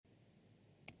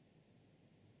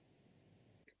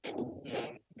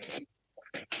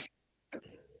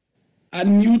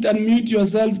Unmute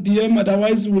yourself, DM,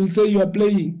 otherwise we'll say you are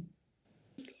playing.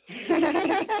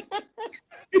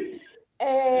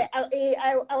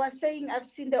 I was saying I've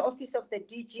seen the office of the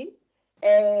DG.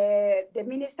 The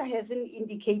minister hasn't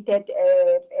indicated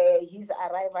his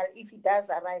arrival. If he does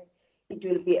arrive, it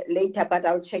will be later, but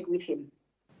I'll check with him.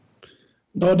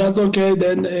 No, that's okay.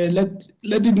 Then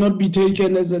let it not be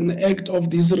taken as an act of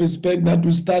disrespect that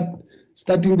we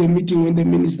starting the meeting when the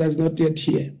minister is not yet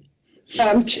here.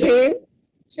 Chair,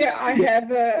 I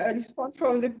have a response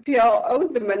from the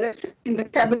PLO, the minister in the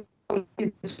cabinet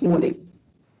committee this morning.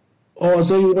 Oh,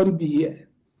 so you won't be here?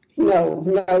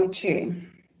 No, Chair.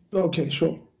 Okay,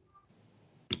 sure.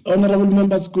 Honorable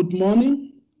members, good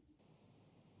morning.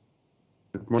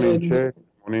 Good morning, Chair. Good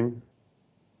morning.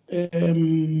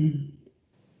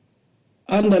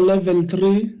 Under level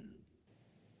 3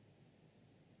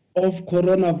 of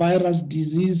coronavirus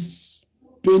disease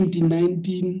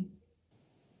 2019,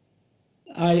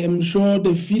 I am sure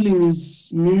the feeling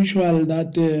is mutual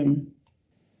that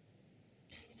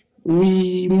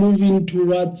we moving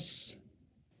towards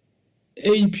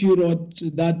a period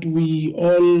that we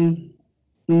all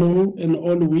know and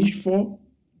all wish for.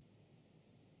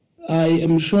 I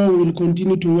am sure we'll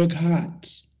continue to work hard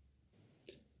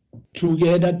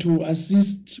together to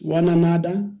assist one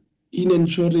another in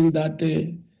ensuring that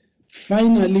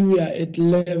finally we are at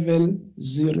level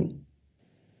 0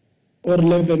 or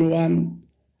level 1,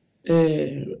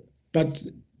 but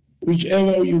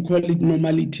whichever you call it,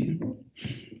 normality.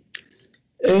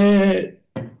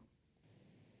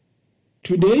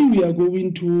 Today we are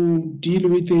going to deal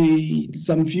with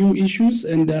some few issues,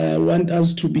 and I want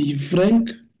us to be frank,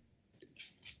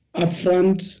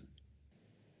 upfront,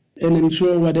 and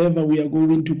ensure whatever we are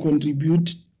going to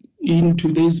contribute in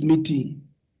today's meeting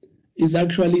is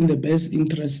actually in the best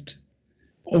interest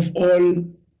of all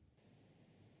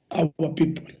our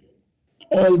people,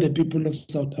 all the people of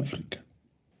South Africa.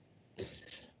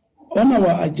 On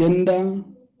our agenda,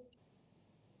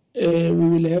 we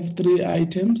will have 3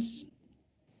 items.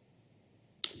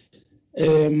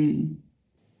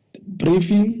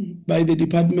 Briefing by the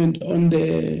department on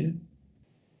the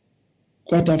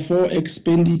Q4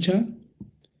 expenditure,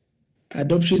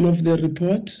 adoption of the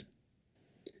report,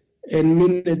 and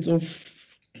minutes of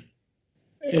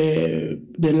the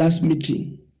last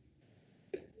meeting.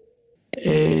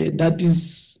 That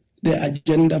is the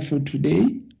agenda for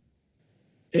today.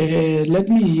 Let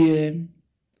me hear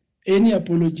any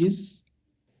apologies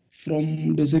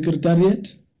from the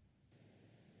Secretariat.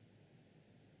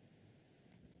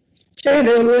 Chair,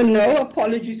 there were no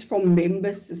apologies from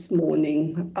members this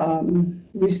morning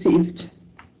received.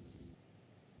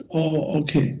 Oh,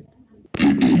 okay.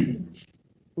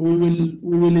 We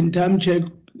will in time check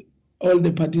all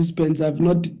the participants. I've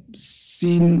not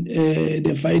seen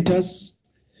the fighters,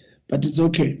 but it's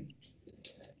okay.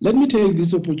 Let me take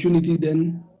this opportunity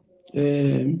then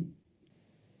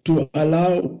to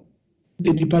allow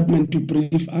the department to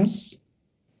brief us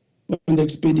on the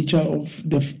expenditure of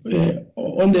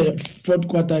on the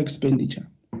Q4 expenditure.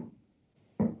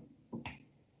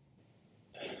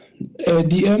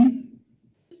 DM.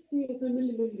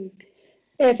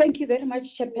 Thank you very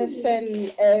much,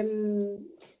 Chairperson.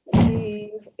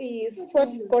 The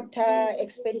Q4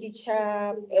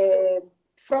 expenditure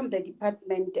from the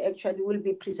department actually will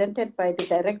be presented by the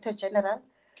Director General.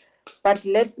 But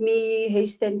let me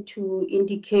hasten to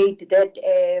indicate that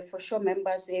for sure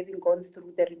members having gone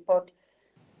through the report,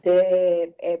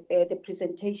 the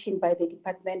presentation by the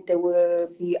department, they will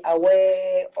be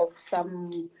aware of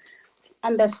some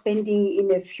underspending in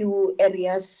a few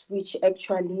areas, which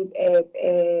actually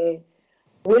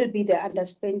will be the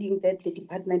underspending that the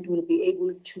department will be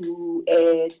able to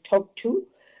talk to.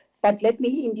 But let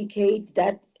me indicate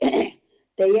that the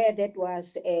year that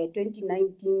was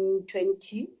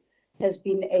 2019-20 has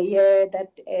been a year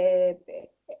that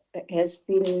has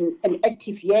been an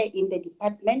active year in the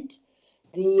department.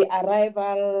 The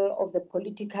arrival of the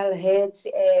political heads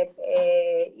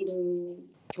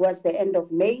towards the end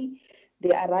of May,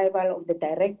 the arrival of the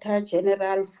Director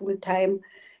General full-time.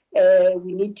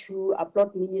 We need to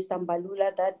applaud Minister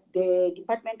Mbalula that the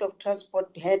Department of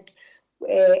Transport had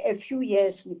a few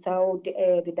years without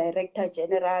the Director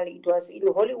General. It was in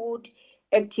Hollywood,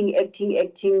 acting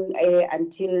until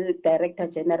Director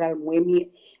General Mwemi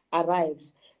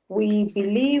arrives. We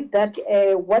believe that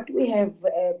what we have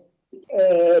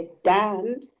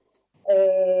done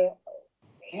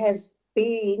has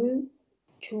been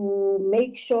to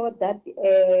make sure that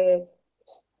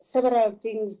several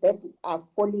things that are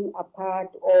falling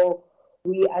apart, or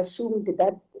we assumed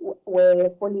that were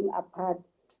falling apart,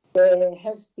 there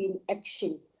has been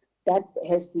action that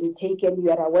has been taken.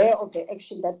 You are aware of the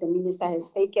action that the minister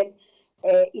has taken.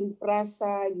 In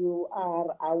PRASA, you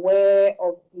are aware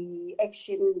of the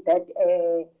action that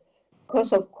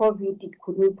because of COVID, it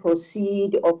couldn't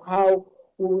proceed, of how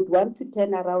we would want to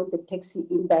turn around the taxi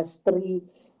industry,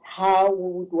 how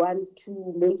we would want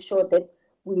to make sure that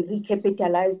we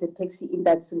recapitalize the taxi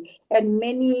industry, and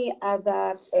many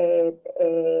other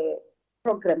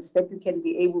programs that we can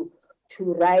be able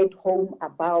to write home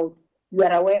about. You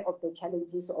are aware of the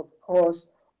challenges, of course,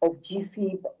 of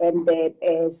GFIP,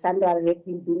 and Sandra have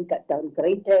been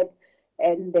downgraded,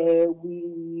 and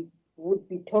we would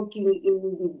be talking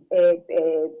in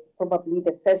the probably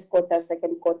the first quarter,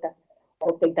 second quarter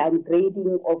of the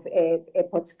downgrading of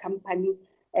airports company.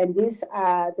 And these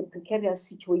are the precarious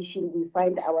situation we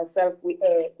find ourselves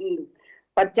in.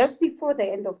 But just before the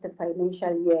end of the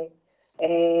financial year,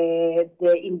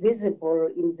 the invisible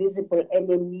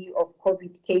enemy of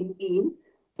COVID came in,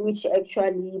 which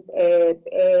actually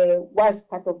was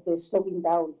part of the slowing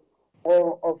down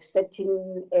of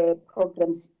certain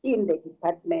programs in the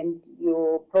department.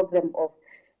 Your program of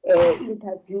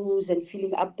interviews and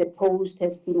filling up the post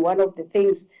has been one of the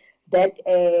things that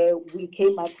we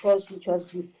came across, which was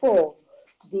before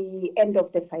the end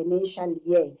of the financial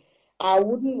year. I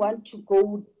wouldn't want to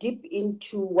go deep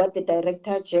into what the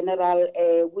Director General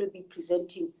will be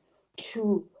presenting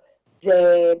to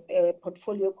the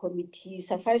Portfolio Committee.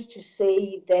 Suffice to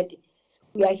say that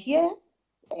we are here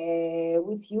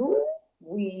with you.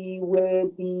 We will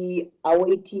be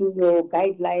awaiting your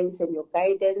guidelines and your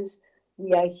guidance.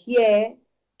 We are here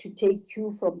to take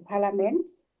you from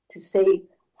Parliament to say,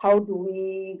 how do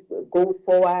we go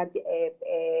forward?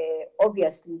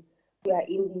 Obviously, we are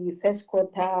in the first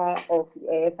quarter of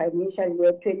financial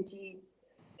year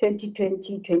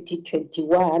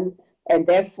 2020-2021, and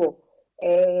therefore,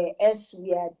 as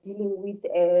we are dealing with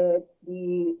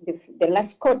the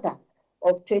last quarter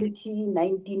of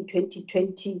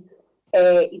 2019-2020,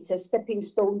 it's a stepping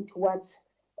stone towards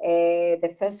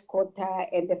the first quarter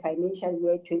and the financial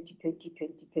year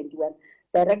 2020-2021.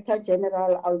 Director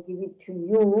General, I'll give it to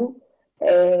you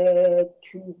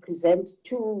to present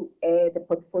to the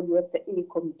portfolio of the A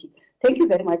Committee. Thank you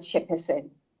very much, Chairperson.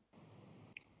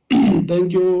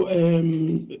 Thank you,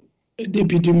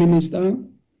 Deputy Minister.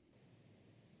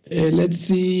 Let's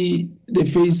see the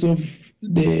face of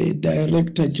the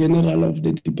Director General of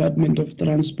the Department of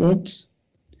Transport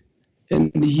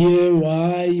and hear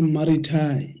why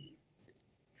maritime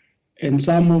and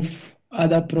some of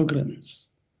other programs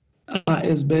are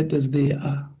as bad as they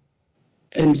are.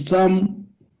 And some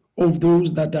of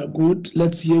those that are good,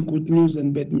 let's hear good news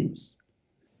and bad news.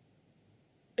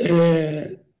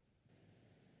 That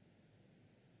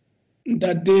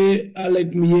day,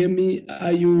 Alec Miemi,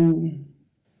 are you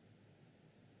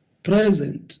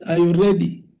present? Are you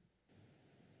ready?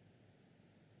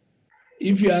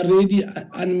 If you are ready,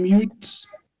 unmute.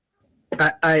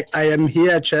 I am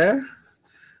here, Chair.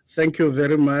 Thank you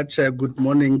very much. Good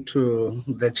morning to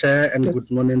the Chair and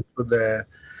good morning to the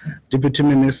Deputy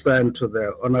Minister and to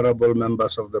the honorable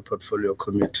members of the Portfolio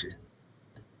Committee.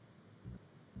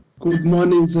 Good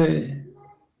morning, sir.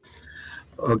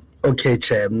 Okay,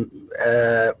 Chair.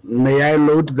 May I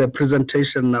load the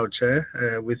presentation now, Chair,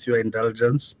 with your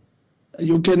indulgence?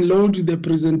 You can load the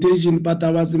presentation, but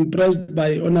I was impressed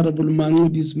by Honorable Mangu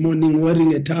this morning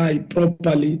wearing a tie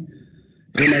properly.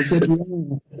 And I said,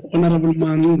 wow, Honorable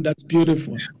Mangu, that's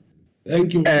beautiful.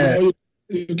 Thank you. Now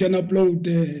you can upload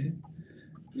the...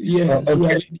 Yes, okay. we are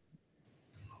ready.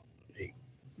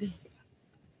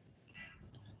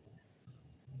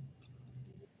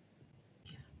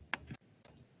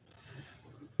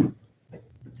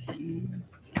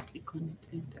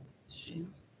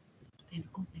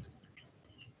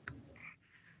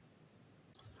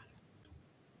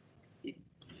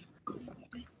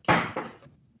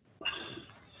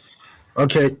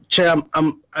 Okay, Chair,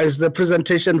 is the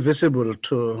presentation visible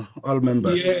to all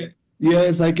members? Yeah,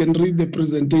 yes, I can read the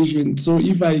presentation. So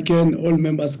if I can, all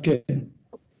members can.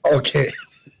 Okay.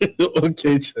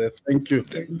 Okay, Chair. Thank you.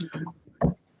 Thank you.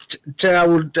 Chair, I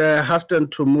would hasten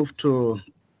to move to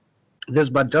this,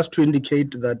 but just to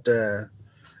indicate that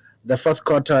the fourth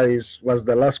quarter was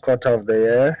the last quarter of the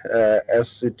year,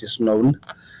 as it is known,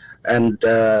 and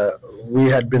we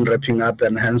had been wrapping up,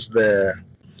 and hence the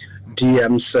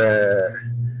DM's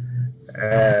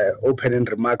opening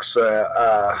remarks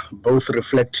are both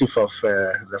reflective of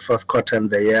the fourth quarter and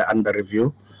the year under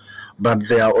review, but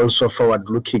they are also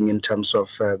forward-looking in terms of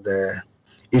the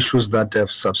issues that have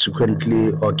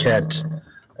subsequently occurred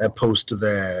post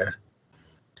the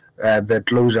the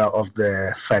closure of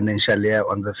the financial year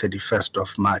on the 31st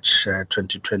of March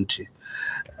 2020.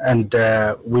 And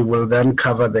we will then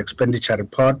cover the expenditure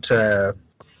report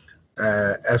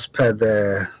as per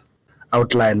the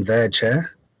outline there,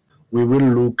 Chair. We will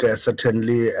look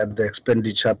certainly at the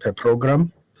expenditure per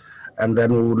program, and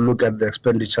then we will look at the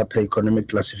expenditure per economic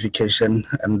classification,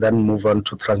 and then move on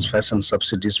to transfers and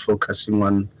subsidies, focusing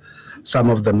on some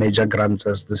of the major grants,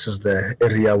 as this is the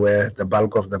area where the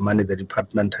bulk of the money the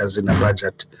department has in a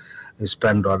budget is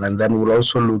spent on. And then we'll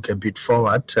also look a bit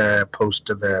forward, post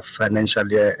the financial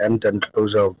year end and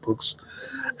closure of books,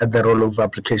 at the rollover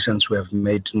applications we have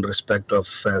made in respect of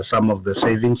some of the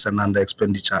savings and under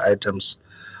expenditure items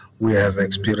we have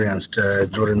experienced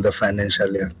during the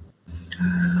financial year.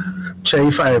 Chair,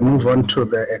 if I move on to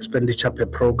the expenditure per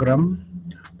program,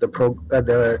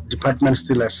 the department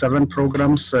still has 7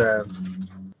 programs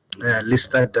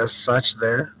listed as such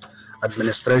there: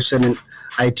 administration,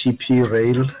 ITP,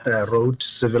 rail, road,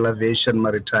 civil aviation,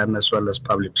 maritime, as well as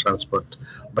public transport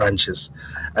branches.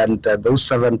 And those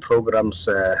 7 programs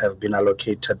have been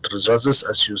allocated resources.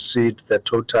 As you see, the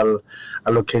total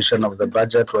allocation of the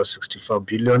budget was 64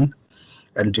 billion.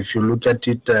 And if you look at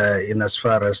it in as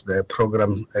far as the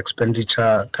program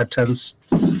expenditure patterns,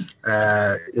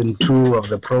 in 2 of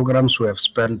the programs we have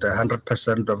spent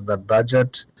 100% of that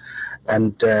budget,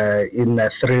 and in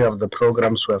 3 of the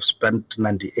programs we have spent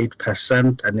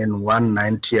 98%, and in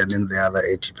 190, and in the other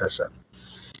 80%.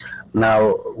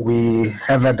 Now we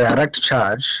have a direct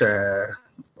charge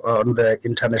on the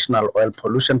International Oil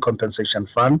Pollution Compensation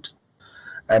Fund,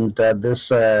 and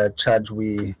this charge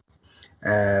we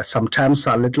sometimes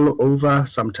a little over,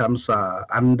 sometimes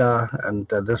under, and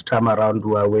this time around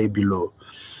we are way below.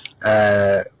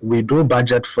 We do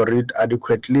budget for it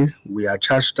adequately. We are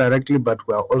charged directly, but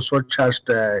we are also charged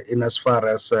in as far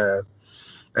as the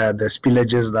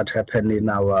spillages that happen in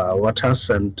our waters,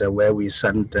 and where we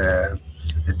send a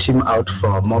team out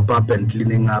for mop up and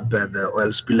cleaning up the oil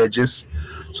spillages.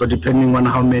 So depending on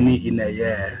how many in a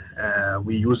year,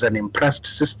 we use an impressed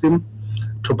system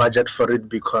to budget for it,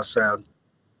 because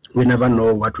we never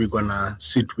know what we're gonna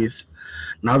sit with.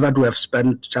 Now that we have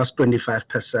spent just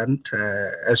 25%,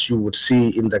 as you would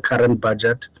see in the current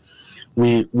budget,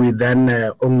 we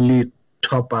then only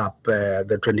top up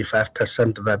the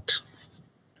 25% that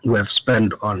we have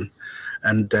spent on.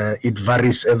 And it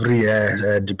varies every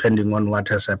year depending on what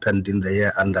has happened in the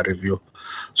year under review.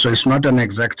 So it's not an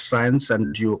exact science,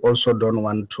 and you also don't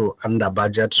want to under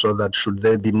budget, so that should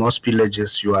there be more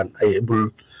spillages, you are able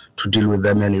to deal with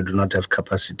them and you do not have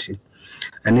capacity.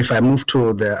 And if I move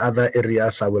to the other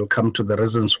areas, I will come to the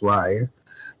reasons why.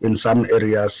 In some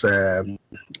areas, the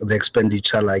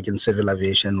expenditure, like in civil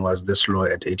aviation, was this low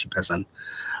at 80%.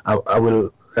 I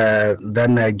will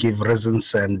then give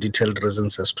reasons and detailed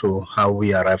reasons as to how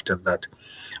we arrived at that.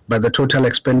 But the total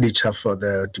expenditure for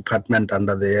the department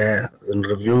under the year in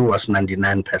review was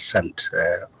 99%,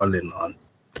 all in all.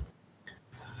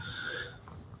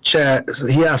 Chair,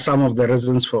 here are some of the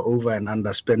reasons for over and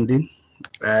underspending.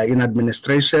 In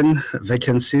administration,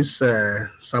 vacancies,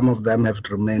 some of them have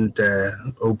remained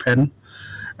open,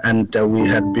 and we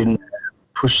had been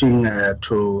pushing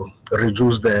to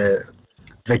reduce the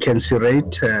vacancy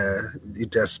rate.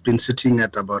 It has been sitting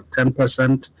at about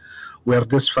 10%. We have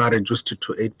this far reduced it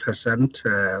to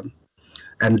 8%,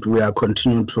 and we are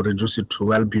continuing to reduce it to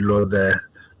well below the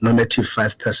normative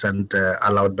 5%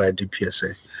 allowed by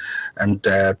DPSA. And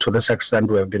to this extent,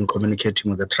 we have been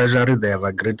communicating with the Treasury. They have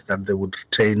agreed that they would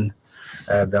retain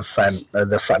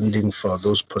the funding for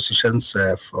those positions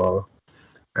for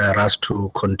us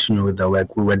to continue with the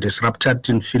work. We were disrupted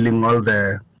in filling all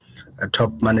the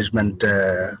top management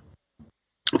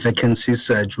vacancies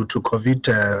due to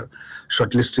COVID.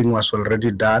 Shortlisting was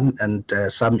already done, and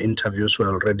some interviews were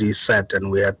already set, and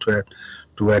we had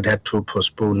to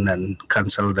postpone and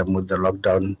cancel them with the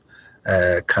lockdown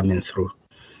coming through.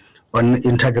 On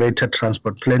integrated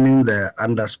transport planning, the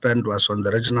underspend was on the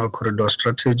regional corridor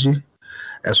strategy,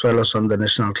 as well as on the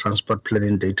national transport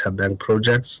planning data bank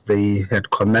projects. They had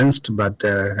commenced, but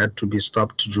had to be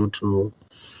stopped due to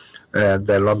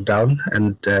the lockdown,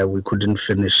 and we couldn't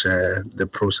finish the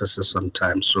processes on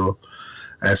time. So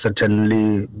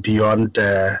certainly beyond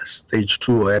stage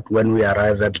 2, when we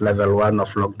arrive at level 1 of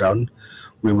lockdown,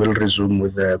 we will resume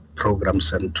with the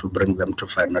programs and to bring them to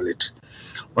finality.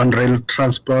 On rail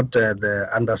transport, the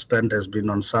underspend has been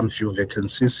on some few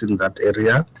vacancies in that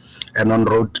area. And on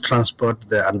road transport,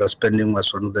 the underspending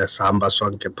was on the Sahamba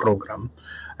Sonke program,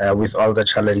 with all the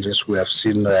challenges we have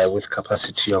seen with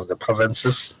capacity of the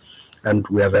provinces. And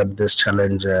we have had this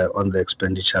challenge on the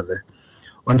expenditure there.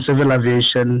 On civil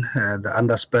aviation, the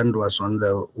underspend was on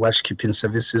the watchkeeping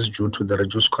services due to the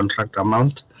reduced contract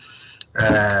amount.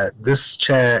 This,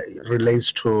 Chair,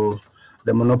 relates to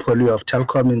the monopoly of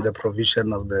Telkom in the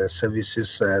provision of the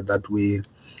services that we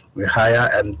hire,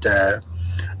 and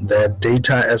the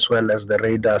data as well as the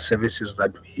radar services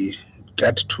that we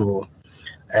get to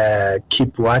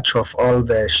keep watch of all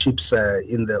the ships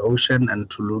in the ocean and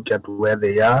to look at where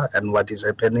they are and what is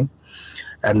happening,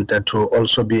 and to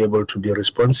also be able to be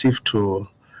responsive to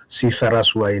seafarers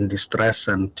who are in distress.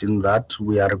 And in that,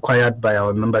 we are required by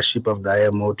our membership of the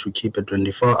IMO to keep a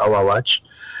 24-hour watch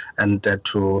and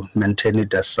to maintain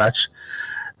it as such.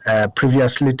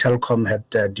 Previously, Telkom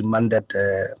had demanded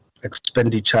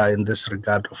expenditure in this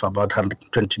regard of about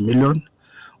 120 million.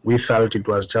 We felt it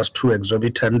was just too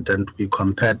exorbitant, and we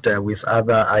compared with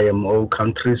other IMO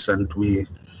countries, and we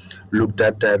looked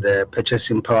at the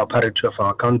purchasing power parity of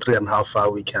our country and how far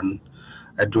we can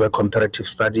do a comparative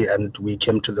study, and we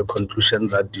came to the conclusion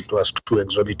that it was too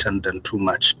exorbitant and too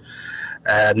much.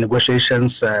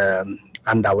 Negotiations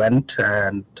underwent,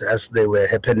 and as they were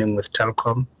happening with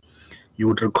Telkom, you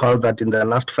would recall that in the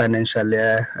last financial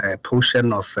year, a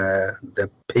portion of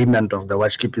the payment of the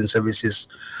watchkeeping services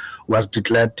was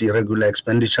declared irregular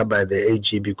expenditure by the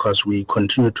AG because we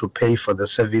continued to pay for the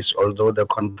service although the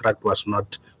contract was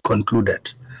not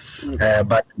concluded.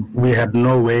 But we had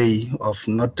no way of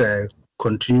not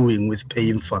continuing with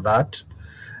paying for that,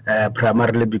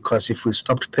 primarily because if we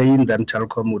stopped paying, then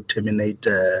Telkom would terminate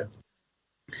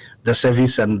the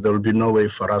service and there will be no way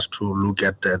for us to look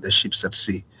at the ships at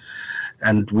sea.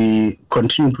 And we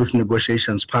continued with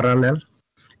negotiations parallel.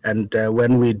 And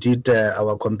when we did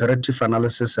our comparative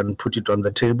analysis and put it on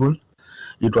the table,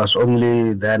 it was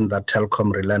only then that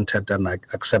Telkom relented and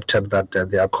accepted that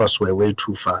their costs were way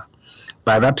too far.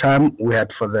 By that time, we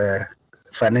had, for the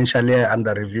financial year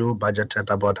under review,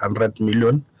 budgeted about 100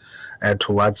 million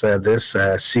towards this,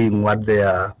 seeing what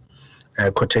their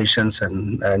quotations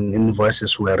and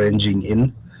invoices were ranging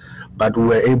in. But we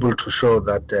were able to show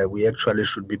that we actually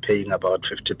should be paying about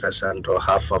 50% or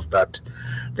half of that.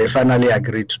 They finally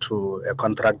agreed to a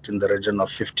contract in the region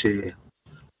of 50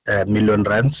 million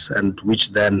rands, and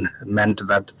which then meant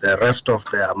that the rest of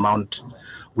the amount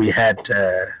we had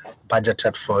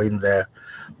budgeted for in there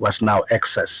was now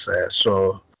excess.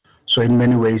 So in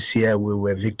many ways here we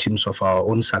were victims of our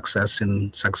own success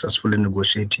in successfully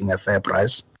negotiating a fair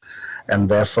price, and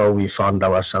therefore we found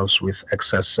ourselves with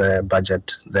excess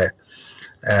budget there.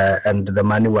 And the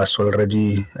money was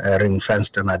already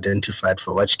ring-fenced and identified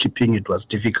for watchkeeping. It was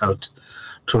difficult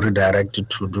to redirect it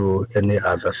to do any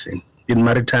other thing. In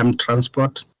maritime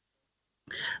transport,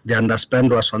 the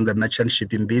underspend was on the merchant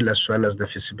shipping bill as well as the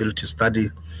feasibility study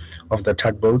of the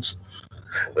tugboats.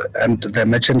 And the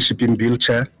merchant shipping bill,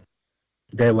 Chair,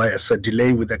 there was a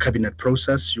delay with the cabinet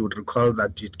process. You would recall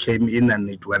that it came in and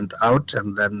it went out,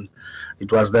 and then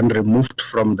it was then removed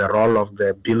from the roll of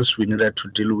the bills we needed to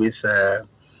deal with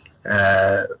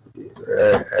and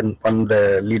on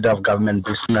the leader of government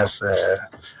business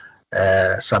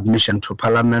submission to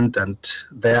Parliament, and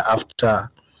thereafter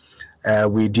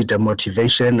we did a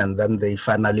motivation, and then they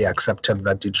finally accepted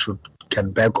that it should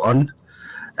get back on,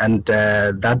 and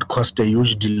that caused a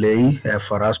huge delay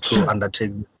for us to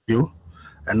undertake the review,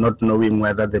 and not knowing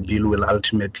whether the bill will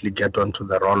ultimately get onto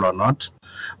the roll or not.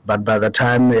 But by the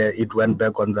time it went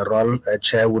back on the roll,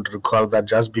 Chair would recall that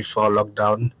just before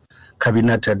lockdown,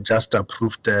 Cabinet had just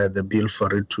approved the bill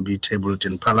for it to be tabled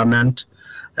in Parliament,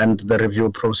 and the review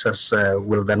process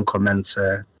will then commence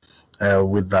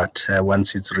with that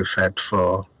once it's referred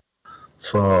for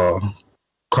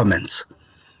comments.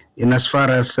 In as far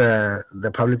as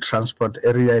the public transport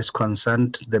area is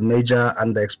concerned, the major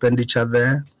under expenditure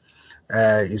there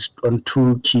is on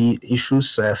two key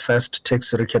issues. First,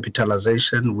 tax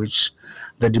recapitalization, which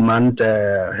the demand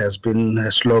has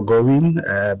been slow going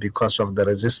because of the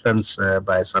resistance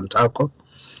by Santaco.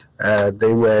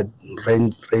 They were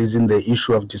raising the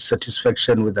issue of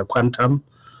dissatisfaction with the quantum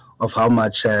of how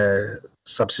much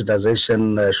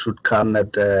subsidization should come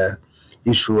at the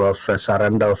issue of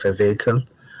surrender of a vehicle.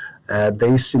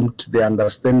 The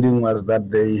understanding was that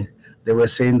they were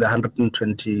saying the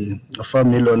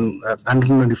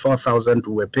 124,000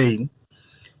 we were paying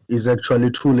is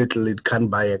actually too little. It can't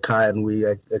buy a car, and we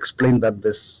explained that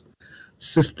this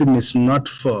system is not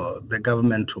for the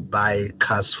government to buy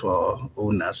cars for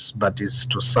owners, but it's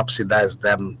to subsidize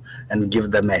them and give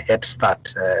them a head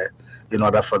start in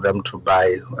order for them to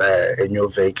buy a new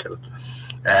vehicle.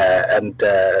 And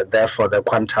therefore the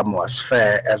quantum was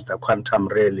fair, as the quantum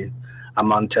really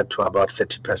amounted to about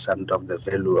 30% of the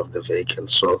value of the vehicle.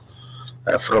 So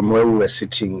from where we were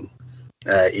sitting,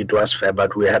 it was fair,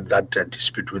 but we had that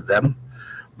dispute with them.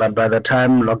 But by the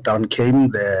time lockdown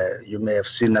came, you may have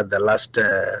seen at the last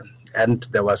end,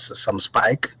 there was some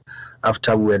spike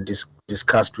after we had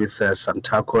discussed with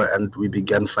Santaco, and we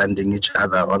began finding each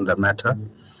other on the matter,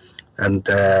 and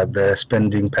the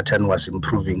spending pattern was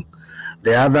improving.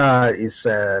 The other is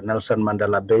Nelson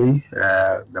Mandela Bay,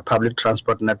 the public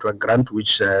transport network grant,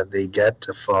 which they get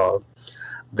for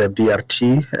the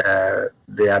BRT.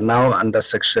 They are now under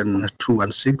Section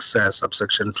 216,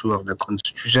 subsection 2 of the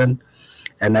Constitution,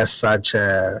 and as such,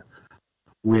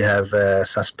 we have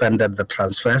suspended the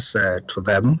transfers to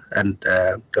them, and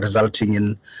resulting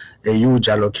in a huge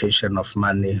allocation of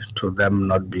money to them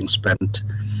not being spent.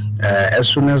 As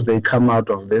soon as they come out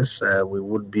of this, we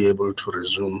would be able to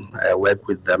resume work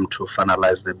with them to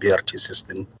finalize the BRT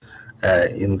system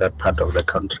in that part of the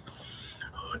country.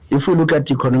 If we look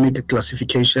at economic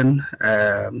classification,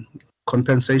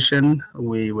 compensation,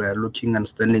 we were looking and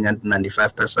standing at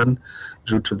 95%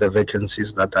 due to the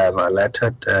vacancies that I have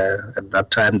highlighted. At that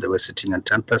time, they were sitting at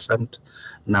 10%,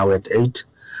 now at 8%.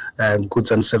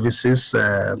 Goods and services,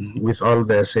 with all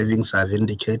the savings I've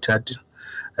indicated,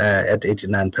 at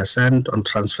 89%. On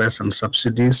transfers and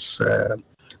subsidies,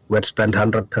 we had spent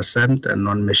 100%, and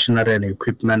on machinery and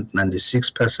equipment,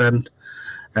 96%.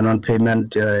 And on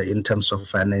payment in terms of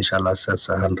financial assets,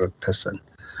 100%.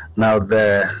 Now,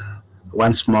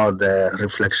 once more, the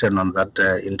reflection on that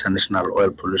International Oil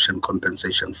Pollution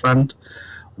Compensation Fund,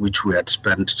 which we had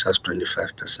spent just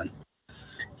 25%.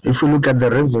 If we look at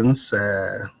the reasons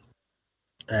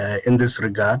in this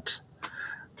regard,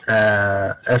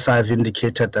 as I've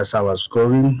indicated as I was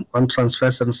going, on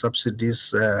transfers and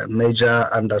subsidies, major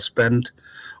underspend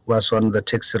was on the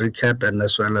tax recap and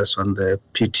as well as on the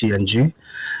PTNG.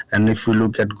 And if we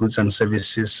look at goods and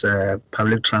services,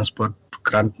 public transport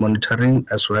grant monitoring,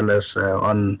 as well as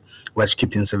on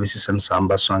watchkeeping services and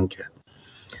Samba Sonke.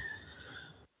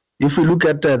 If we look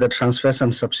at the transfers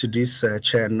and subsidies,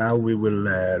 Chair, now we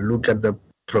will look at the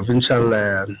provincial,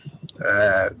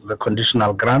 the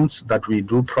conditional grants that we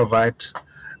do provide.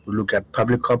 We look at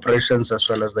public corporations as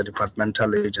well as the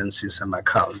departmental agencies and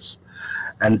accounts.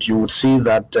 And you would see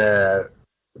that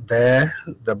there,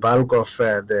 the bulk of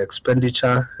the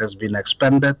expenditure has been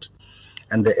expended,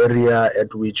 and the area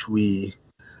at which we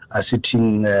are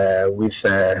sitting with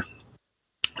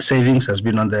savings has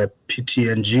been on the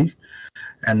PTNG.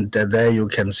 And there you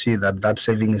can see that that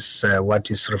saving is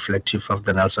what is reflective of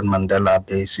the Nelson Mandela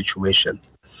Bay situation.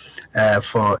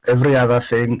 For every other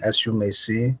thing, as you may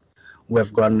see, we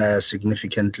have gone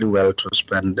significantly well to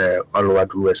spend all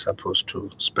what we were supposed to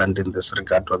spend in this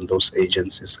regard on those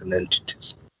agencies and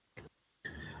entities.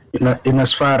 In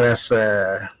as far as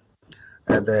the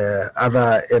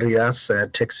other areas,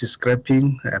 taxi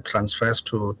scrapping, transfers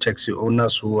to taxi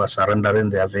owners who are surrendering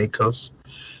their vehicles,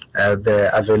 the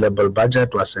available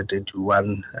budget was at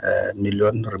 81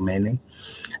 million remaining.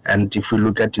 And if we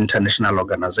look at international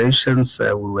organizations,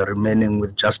 we were remaining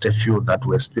with just a few that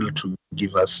were still to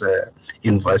give us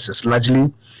invoices.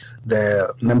 Largely,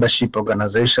 the membership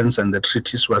organizations and the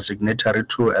treaties were signatory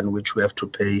to, and which we have to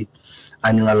pay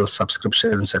annual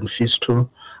subscriptions and fees to,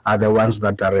 are the ones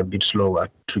that are a bit slower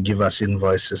to give us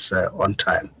invoices on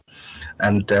time.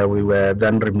 And we were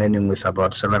then remaining with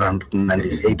about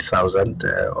 798,000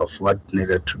 of what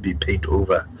needed to be paid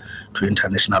over to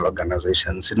international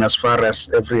organizations. In as far as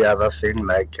every other thing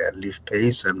like leave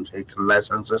pays and vehicle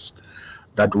licenses,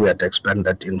 that we had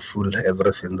expended in full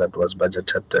everything that was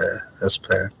budgeted as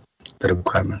per the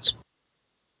requirements.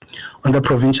 On the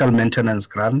provincial maintenance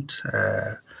grant,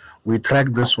 we track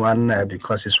this one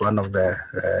because it's one of the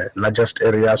largest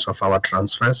areas of our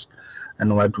transfers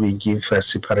and what we give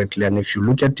separately. And if you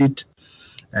look at it,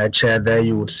 Chair, there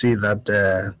you would see that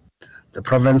the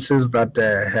provinces that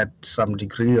had some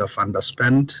degree of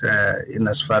underspend in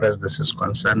as far as this is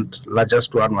concerned,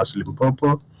 largest one was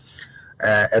Limpopo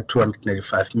at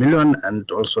 285 million, and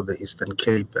also the Eastern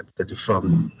Cape at 34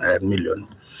 million.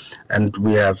 And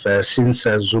we have since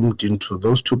zoomed into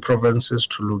those two provinces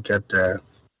to look at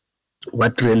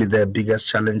what really the biggest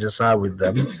challenges are with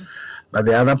them. But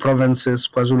the other provinces,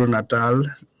 KwaZulu-Natal,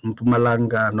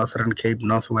 Mpumalanga, Northern Cape,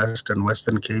 Northwest, and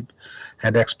Western Cape,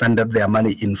 had expended their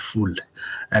money in full.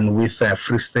 And with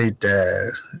Free State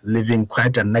leaving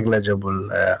quite a negligible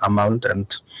amount,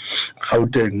 and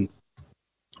Gauteng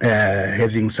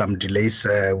having some delays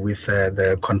with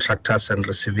the contractors and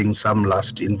receiving some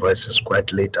last invoices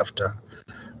quite late after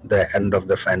the end of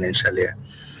the financial year.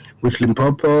 With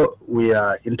Limpopo, we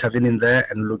are intervening there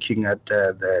and looking at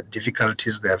the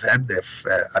difficulties they've had. They've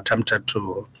attempted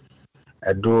to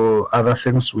do other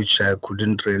things which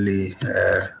couldn't really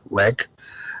work.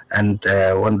 And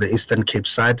on the Eastern Cape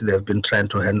side, they've been trying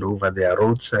to hand over their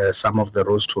roads, some of the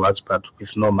roads to us, but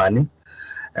with no money.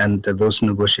 And those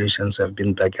negotiations have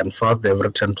been back and forth. They've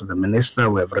returned to the minister,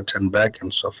 we have returned back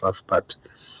and so forth. But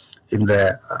in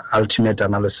the ultimate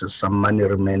analysis, some money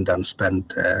remained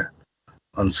unspent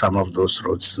on some of those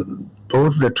roads.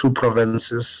 Both the two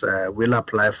provinces will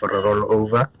apply for a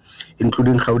rollover,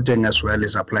 including Gauteng as well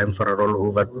is applying for a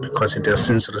rollover because it has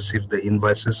since received the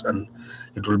invoices and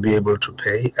it will be able to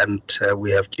pay. And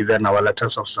we have given our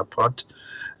letters of support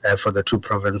for the two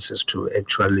provinces to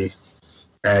actually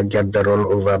get the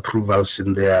rollover approvals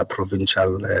in their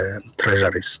provincial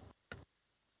treasuries.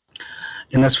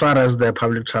 In as far as the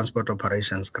public transport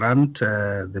operations grant,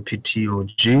 the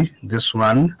PTOG, this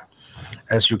one,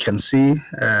 as you can see,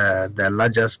 the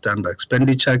largest under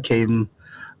expenditure came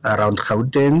around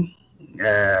Gauteng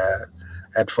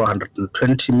at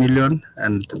 420 million,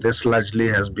 and this largely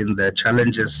has been the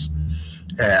challenges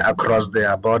across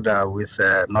their border with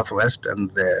Northwest and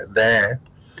the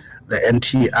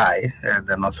NTI,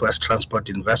 the Northwest Transport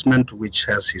Investment, which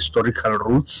has historical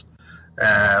roots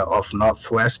of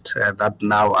Northwest that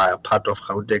now are part of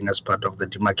Gauteng as part of the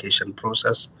demarcation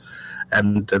process.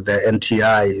 And the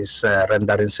NTI is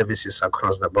rendering services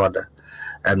across the border.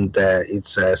 And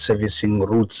it's servicing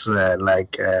routes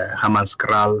like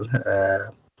Hammanskraal,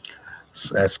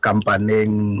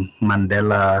 Skampaneng,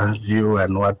 Mandela View,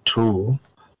 and Watu,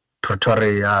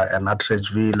 Pretoria, and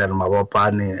Atteridgeville, and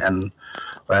Mabopane, and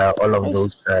all of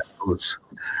those routes.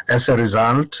 As a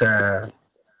result,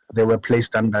 they were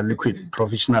placed under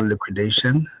provisional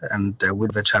liquidation, and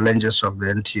with the challenges of the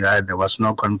NTI, there was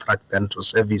no contract then to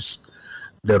service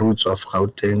the routes of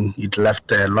Gauteng. It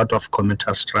left a lot of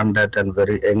commuters stranded and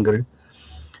very angry,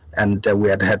 and we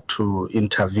had to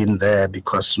intervene there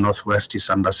because Northwest is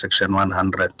under Section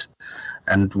 100,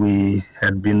 and we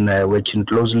had been working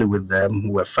closely with them.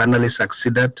 We have finally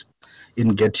succeeded in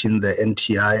getting the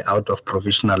NTI out of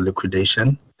provisional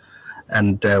liquidation,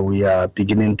 and we are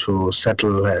beginning to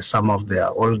settle some of their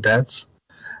old debts,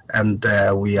 and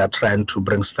we are trying to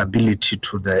bring stability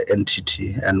to the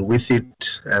entity. And with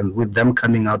it, and with them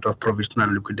coming out of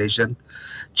provisional liquidation,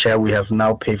 Chair, we have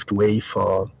now paved way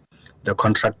for the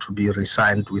contract to be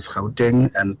re-signed with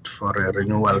Gauteng and for a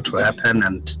renewal to happen,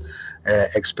 and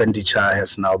expenditure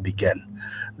has now begun.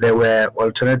 There were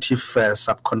alternative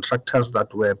subcontractors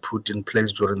that were put in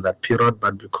place during that period,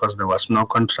 but because there was no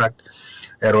contract,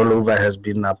 a rollover has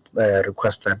been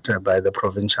requested by the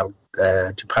provincial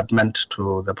department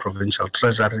to the provincial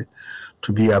treasury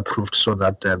to be approved so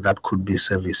that that could be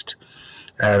serviced.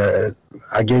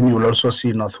 Again, you will also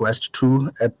see Northwest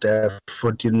 2 at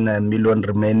 14 million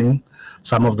remaining.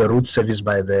 Some of the routes serviced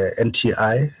by the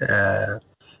NTI,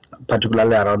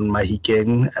 particularly around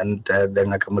Mahikeng and the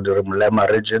Ngakamudurumulema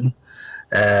region,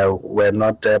 were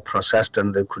not processed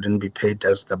and they couldn't be paid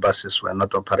as the buses were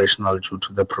not operational due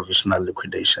to the provisional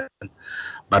liquidation.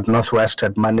 But Northwest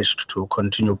had managed to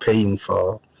continue paying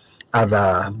for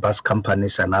other bus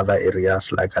companies and other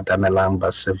areas like Atamelang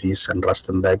bus service and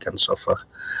Rustenburg and so forth.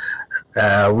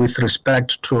 With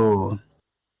respect to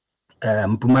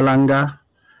Mpumalanga,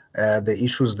 the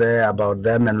issues there about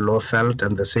them and Lowveld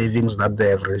and the savings that they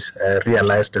have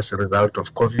realized as a result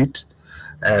of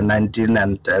COVID-19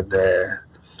 and the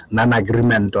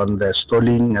non-agreement on the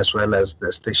stalling as well as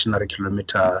the stationary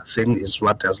kilometer thing is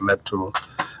what has led to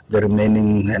the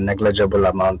remaining negligible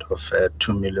amount of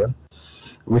 2 million.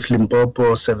 With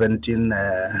Limpopo 17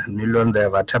 million, they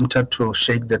have attempted to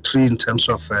shake the tree in terms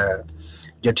of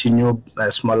getting new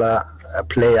smaller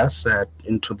players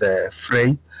into the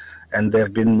fray, and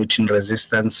they've been meeting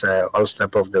resistance all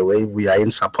step of the way. We are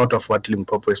in support of what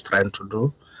Limpopo is trying to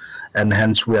do, and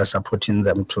hence we are supporting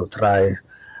them to try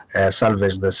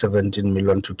salvage the 17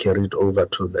 million to carry it over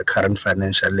to the current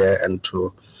financial year and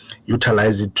to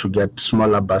utilize it to get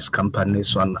smaller bus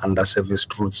companies on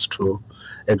underserviced routes to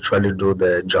actually do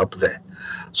the job there.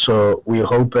 So we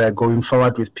hope going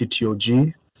forward with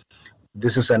PTOG,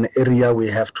 this is an area we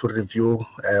have to review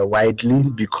widely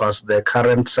because the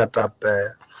current setup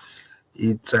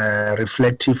it's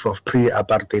reflective of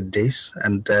pre-apartheid days,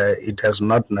 and it has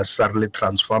not necessarily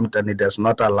transformed, and it has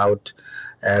not allowed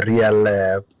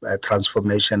real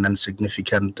transformation and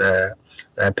significant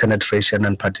penetration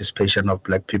and participation of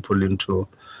Black people into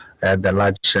the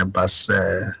large bus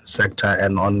sector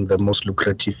and on the most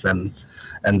lucrative and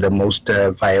the most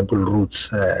viable routes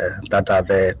that are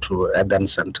there to urban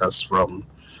centers from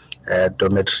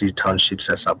dormitory townships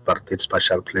as apartheid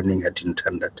spatial planning had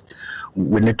intended.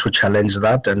 We need to challenge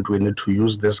that, and we need to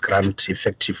use this grant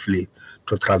effectively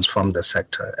to transform the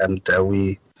sector. And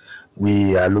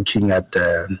we are looking at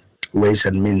ways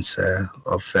and means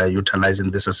of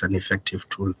utilizing this as an effective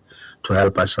tool to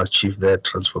help us achieve the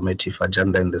transformative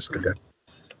agenda in this regard.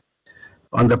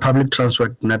 On the public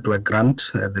transport network grant,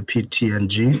 the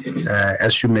PTNG,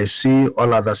 as you may see,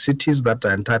 all other cities that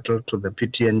are entitled to the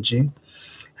PTNG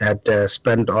had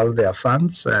spent all their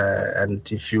funds, and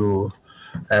if you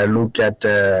look at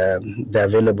the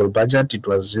available budget, it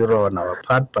was zero on our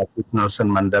part, but with Nelson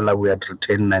Mandela we had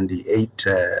retained 98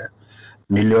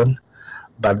 million.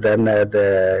 But then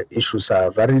the issues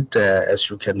are varied, as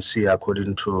you can see,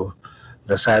 according to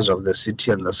the size of the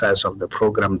city and the size of the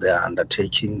program they are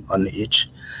undertaking on each.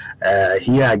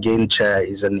 Here again, Chair,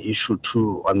 is an issue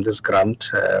too on this grant.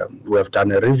 We have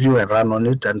done a review and run on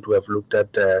it, and we have looked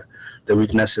at the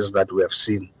weaknesses that we have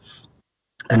seen.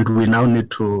 And we now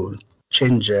need to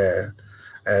change challenge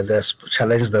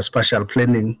the spatial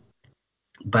planning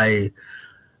by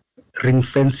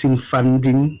ring-fencing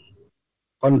funding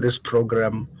on this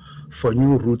program for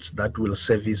new routes that will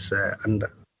service and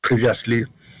previously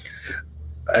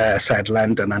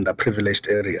sidelined and underprivileged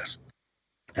areas.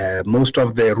 Most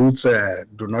of the routes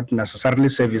do not necessarily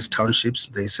service townships,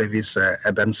 they service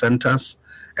urban centers,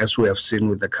 as we have seen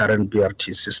with the current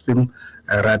BRT system.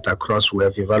 Right across, we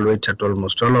have evaluated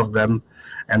almost all of them,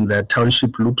 and the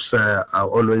township loops are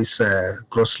always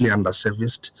grossly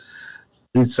underserviced.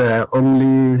 It's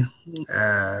only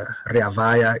Rea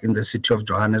Vaya in the city of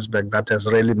Johannesburg that has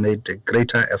really made a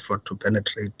greater effort to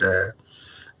penetrate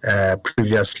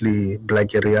previously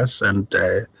black areas and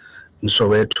in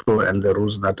Soweto and the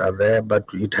routes that are there, but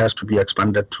it has to be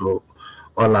expanded to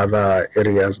all other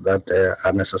areas that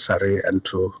are necessary, and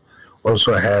to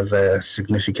also have a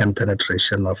significant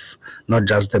penetration of not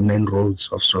just the main roads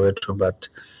of Soweto, but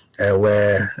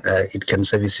where it can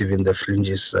service even the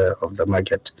fringes of the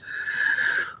market.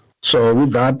 So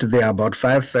with that, there are about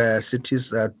 5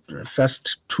 cities.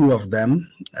 First 2 of them,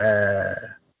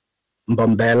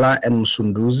 Mbombela and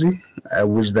Msunduzi,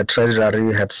 which the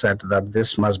Treasury had said that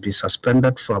this must be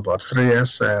suspended for about 3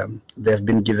 years. They've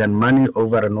been given money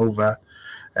over and over.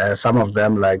 Some of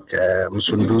them, like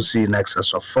Msunduzi, in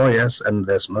excess of 4 years, and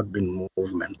there's not been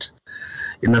movement.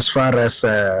 In as far as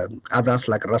others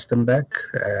like Rustenburg,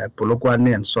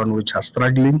 Polokwane, and so on, which are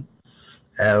struggling,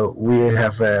 we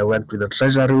have worked with the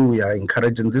Treasury. We are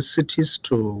encouraging these cities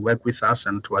to work with us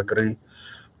and to agree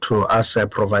to us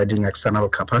providing external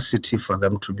capacity for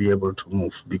them to be able to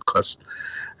move, because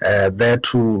there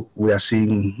too we are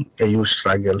seeing a huge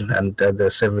struggle, and the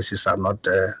services are not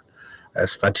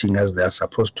starting as they are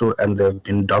supposed to, and they've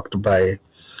been docked by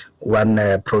one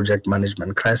project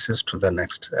management crisis to the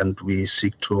next, and we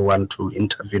seek to want to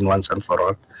intervene once and for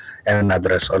all and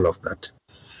address all of that.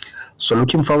 So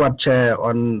looking forward, Chair,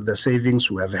 on the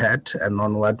savings we have had and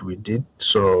on what we did.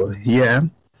 So here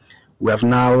we have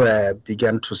now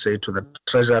begun to say to the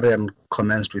Treasury and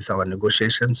commenced with our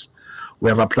negotiations. We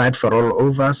have applied for all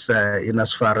overs in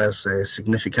as far as a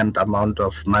significant amount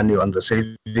of money on the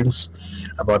savings,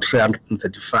 about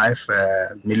 335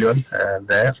 million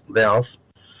thereof.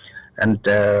 And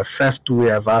first, we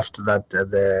have asked that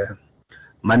the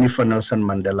money for Nelson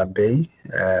Mandela Bay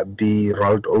be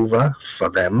rolled over for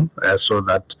them, so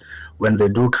that when they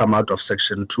do come out of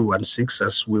Section 216,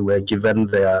 as we were given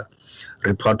their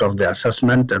report of the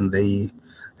assessment, and they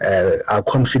are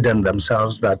confident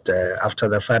themselves that after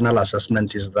the final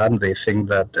assessment is done, they think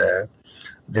that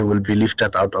they will be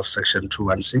lifted out of Section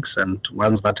 216, and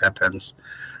once that happens,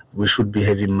 we should be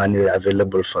having money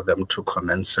available for them to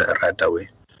commence right away.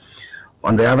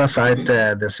 On the other side,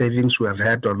 the savings we have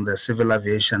had on the civil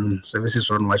aviation services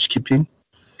on watchkeeping,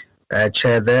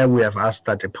 Chair, there we have asked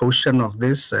that a portion of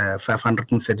this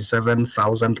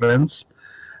 537,000 rands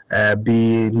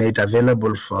be made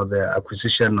available for the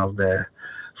acquisition of the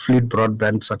fleet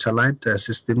broadband satellite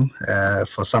system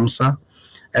for SAMSA.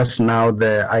 As now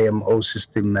the IMO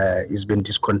system is being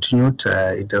discontinued,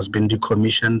 it has been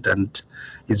decommissioned and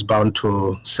is bound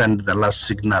to send the last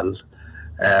signal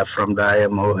from the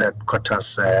IMO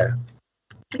headquarters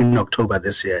in October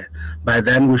this year. By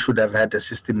then we should have had a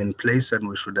system in place, and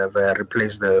we should have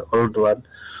replaced the old one.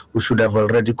 We should have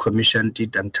already commissioned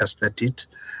it and tested it.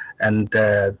 And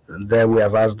there we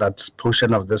have asked that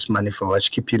portion of this money for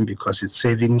watchkeeping, because it's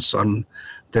savings on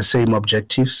the same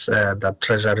objectives, that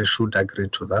Treasury should agree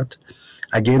to that.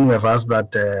 Again, we have asked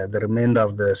that the remainder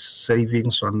of the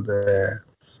savings on the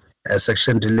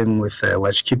section dealing with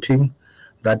watchkeeping,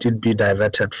 that it be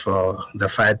diverted for the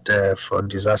fight for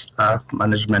disaster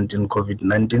management in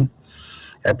COVID-19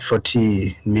 at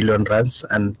 40 million rands.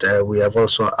 And we have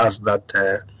also asked that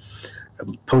a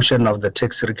portion of the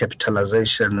tax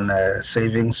recapitalization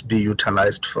savings be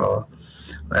utilized for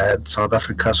South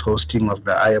Africa's hosting of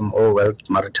the IMO World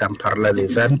Maritime Parallel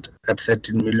event at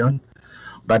 13 million.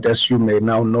 But as you may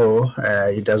now know,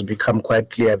 it has become quite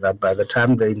clear that by the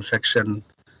time the infection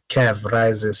curve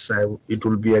rises, it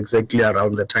will be exactly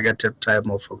around the targeted time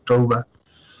of October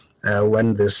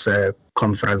when this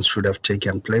conference should have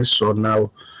taken place. So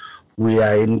now we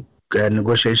are in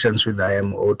negotiations with the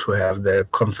IMO to have the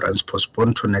conference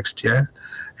postponed to next year,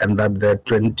 and that the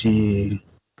 20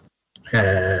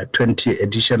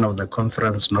 edition of the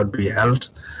conference not be held,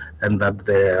 and that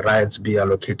the rights be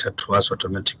allocated to us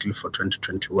automatically for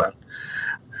 2021,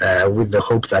 with the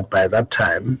hope that by that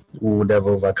time we would have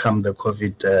overcome the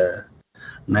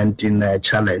COVID-19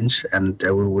 challenge, and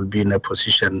we would be in a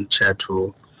position, Chair,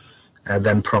 to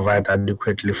then provide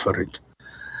adequately for it.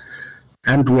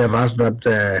 And we have asked that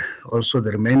also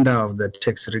the remainder of the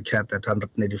tax recap at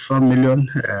 184 million,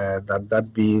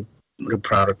 that be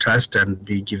reprioritized and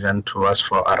be given to us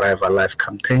for Arrive Alive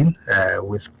campaign,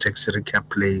 with tax recap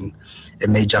playing a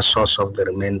major source of the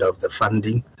remainder of the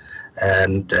funding,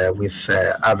 and with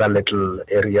other little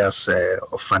areas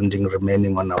of funding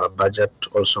remaining on our budget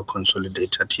also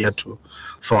consolidated here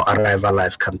for Arrive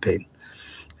Alive campaign.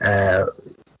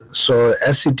 So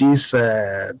as it is,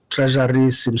 Treasury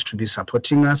seems to be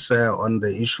supporting us on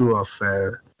the issue of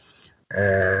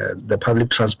the public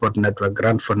transport network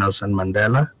grant for Nelson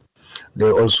Mandela. They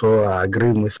also are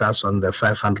agreeing with us on the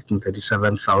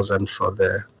 537,000 for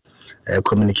the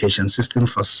communication system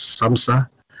for SAMSA,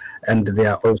 and they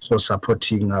are also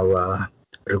supporting our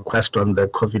request on the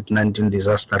COVID-19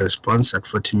 disaster response at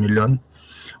 40 million.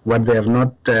 What they have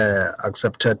not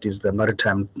accepted is the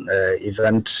maritime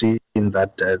event, seeing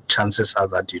that chances are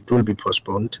that it will be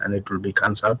postponed and it will be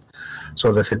cancelled.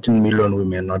 So the 13 million we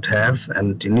may not have.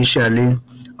 And initially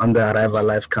on the Arrive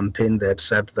Alive campaign, they had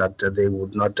said that they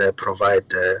would not provide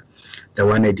the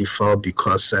 184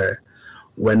 because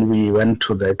when we went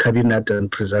to the cabinet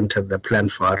and presented the plan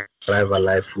for Arrive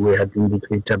Alive, we had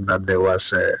indicated that there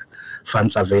was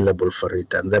funds available for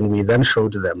it. And then we then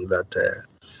showed them that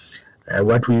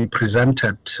what we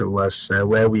presented was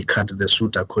where we cut the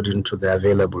suit according to the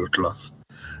available cloth.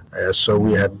 So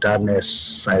we had done a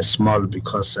size small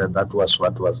because that was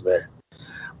what was there.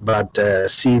 But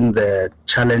seeing the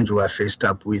challenge we are faced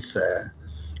up with,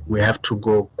 we have to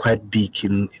go quite big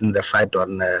in the fight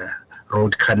on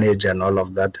road carnage and all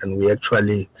of that. And we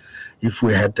actually, if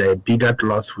we had a bigger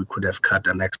cloth, we could have cut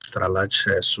an extra large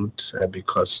suit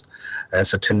because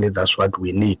certainly that's what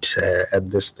we need at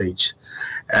this stage.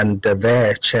 And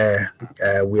there, Chair,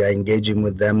 we are engaging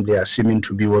with them. They are seeming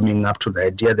to be warming up to the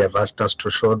idea. They've asked us to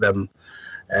show them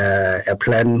a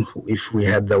plan. If we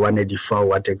had the 184,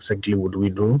 what exactly would we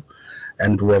do?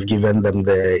 And we have given them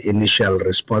the initial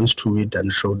response to it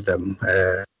and showed them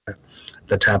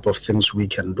the type of things we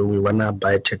can do. We want to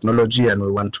buy technology and we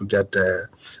want to get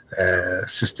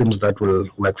systems that will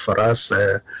work for us,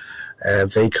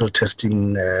 vehicle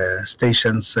testing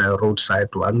stations,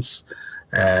 roadside ones,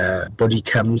 body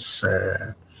cams,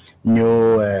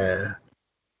 new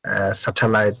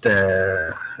satellite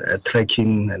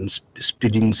tracking and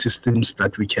speeding systems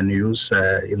that we can use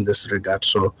in this regard.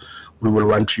 So we will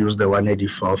want to use the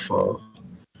 184 for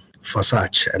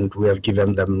such, and we have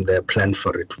given them the plan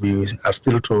for it. We are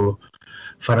still to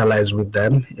finalize with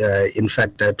them. In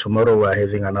fact, tomorrow we're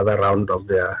having another round of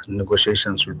their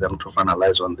negotiations with them to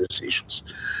finalize on these issues.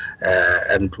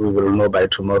 And we will know by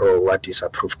tomorrow what is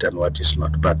approved and what is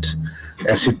not. But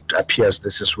as it appears,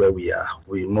 this is where we are.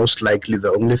 We most likely,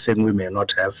 the only thing we may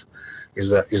not have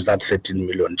is that 13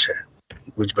 million, Chair,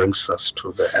 which brings us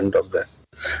to the end of the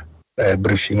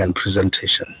briefing and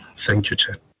presentation. Thank you,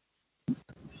 Chair.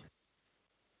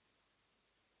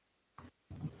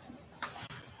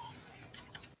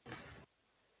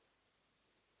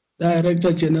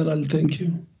 Director General, thank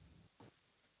you.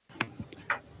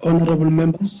 Honorable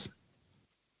members,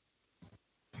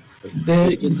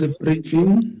 there is a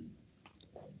briefing.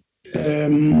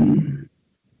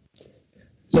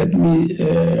 Let me,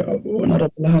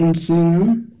 Honorable Hans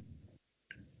Singer,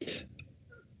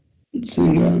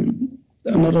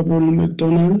 Honorable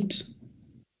McDonald,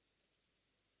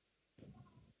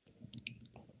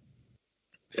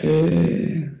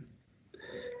 can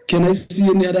I see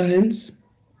any other hands?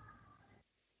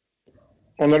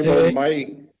 Honorable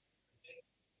Mike.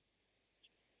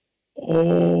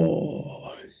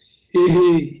 Oh,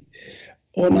 hey,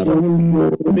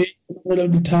 Honorable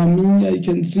Tammy, I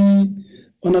can see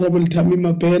Honorable Tammy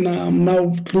Mabena. I'm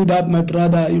now clued up, my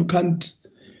brother. You can't,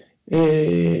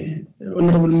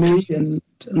 Honorable May and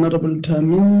Honorable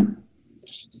Tammy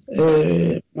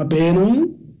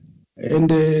Mabena,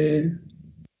 and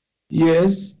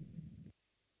yes.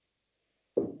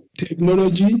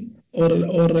 technology or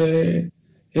an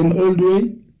old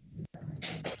way?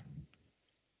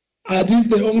 Are these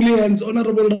the only hands?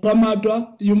 Honorable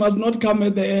Ramadwa, you must not come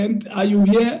at the end. Are you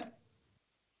here?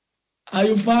 Are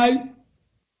you fine?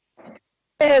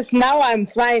 Yes, now I'm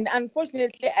fine.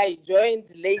 Unfortunately, I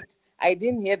joined late. I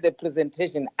didn't hear the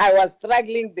presentation. I was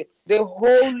struggling the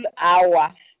whole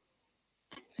hour.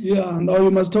 Yeah, now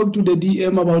you must talk to the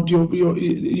DM about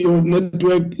your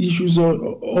network issues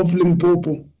of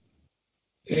Limpopo.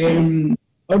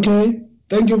 Okay,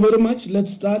 thank you very much.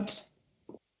 Let's start.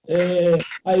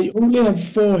 I only have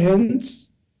 4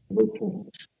 hands.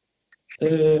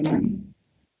 That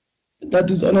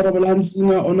is Honorable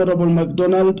Hansinger, Honorable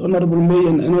MacDonald, Honorable May,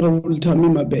 and Honorable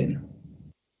Tamima Ben.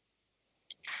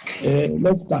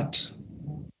 Let's start.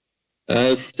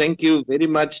 Thank you very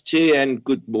much, Chair, and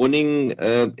good morning,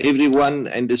 everyone,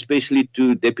 and especially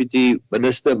to Deputy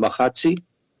Minister Magatsi,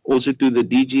 also to the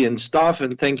DG and staff,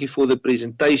 and thank you for the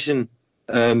presentation,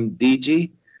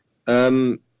 DG.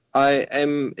 I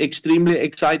am extremely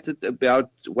excited about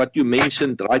what you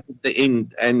mentioned right at the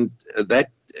end, and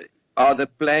that are the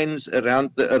plans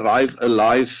around the Arrive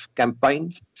Alive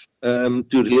campaign to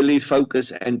really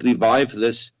focus and revive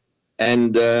this.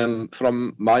 And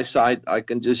from my side, I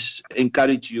can just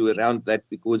encourage you around that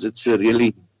because it's a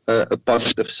really a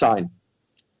positive sign.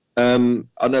 On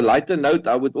a lighter note,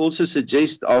 I would also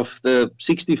suggest of the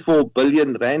 64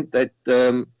 billion rand that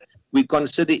we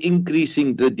consider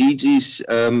increasing the DG's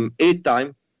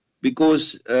airtime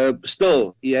because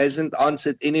still he hasn't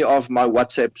answered any of my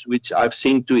WhatsApps which I've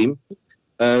sent to him.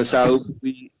 So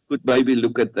we could maybe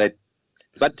look at that.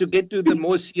 But to get to the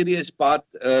more serious part,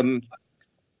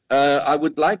 I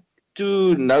would like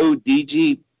to know,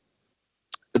 DG,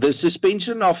 the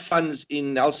suspension of funds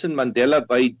in Nelson Mandela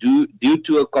Bay due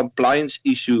to a compliance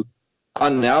issue are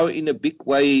now in a big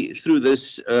way through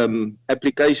this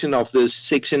application of this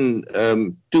Section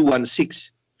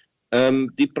 216,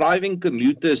 depriving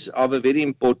commuters of a very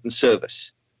important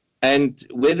service. And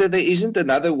whether there isn't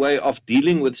another way of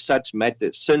dealing with such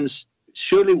matters, since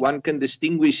surely one can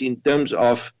distinguish in terms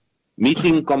of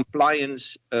meeting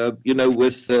compliance,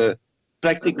 with the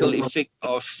practical effect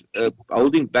of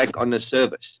holding back on a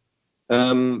service.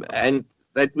 And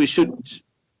that we should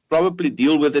probably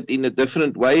deal with it in a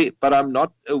different way, but I'm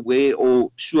not aware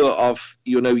or sure of,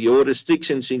 your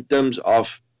restrictions in terms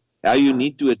of how you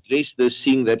need to address this,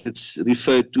 seeing that it's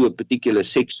referred to a particular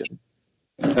section.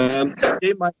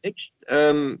 My next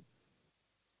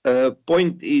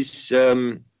point is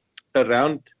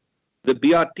around the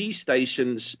BRT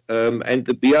stations and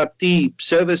the BRT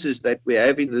services that we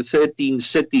have in the 13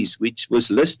 cities, which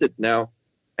was listed now,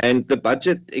 and the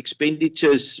budget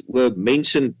expenditures were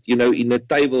mentioned, in a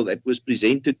table that was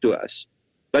presented to us.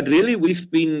 But really,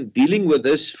 we've been dealing with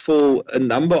this for a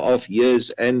number of years,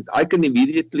 and I can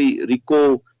immediately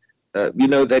recall,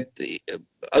 that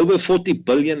over 40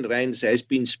 billion rands has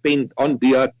been spent on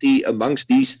BRT amongst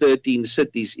these 13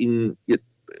 cities in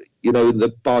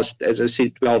the past, as I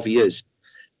said, 12 years.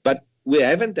 But we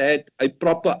haven't had a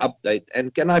proper update.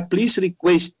 And can I please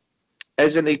request,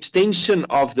 as an extension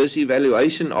of this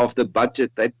evaluation of the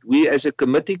budget, that we as a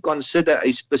committee consider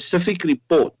a specific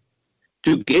report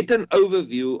to get an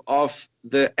overview of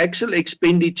the actual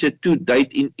expenditure to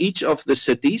date in each of the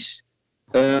cities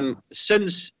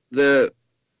since the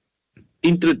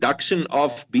introduction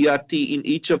of BRT in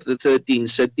each of the 13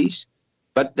 cities,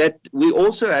 but that we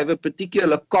also have a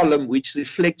particular column which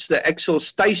reflects the actual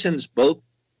stations built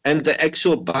and the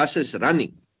actual buses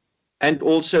running, and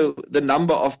also the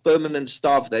number of permanent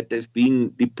staff that have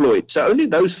been deployed. So only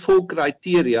those 4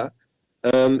 criteria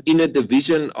in a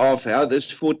division of how this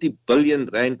 40 billion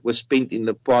rand was spent in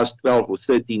the past 12 or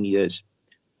 13 years.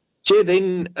 Chair,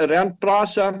 then around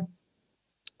PRASA,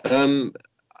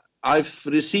 I've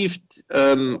received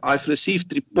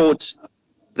reports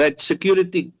that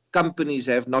security companies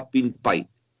have not been paid,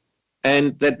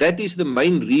 and that is the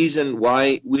main reason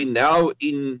why we now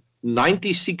in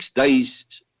 96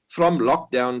 days from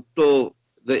lockdown till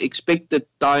the expected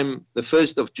time, the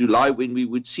 1st of July, when we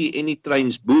would see any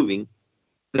trains moving,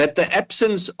 that the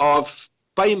absence of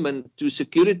payment to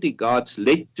security guards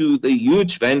led to the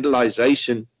huge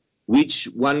vandalization which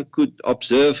one could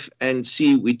observe and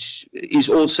see, which is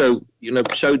also,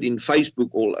 showed in Facebook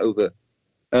all over.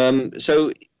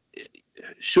 So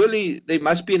surely there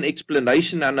must be an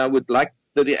explanation, and I would like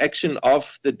the reaction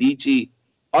of the DG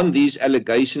on these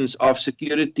allegations of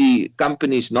security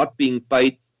companies not being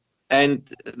paid, and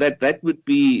that would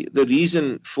be the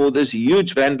reason for this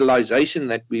huge vandalization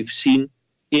that we've seen.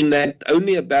 in that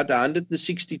only about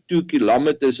 162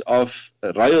 kilometers of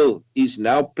rail is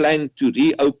now planned to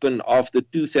reopen after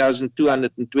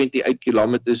 2,228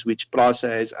 kilometers, which PRASA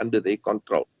has under their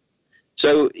control.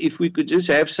 So if we could just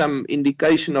have some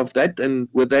indication of that, and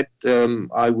with that,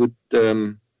 I would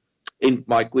end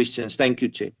my questions. Thank you,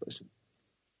 Chairperson.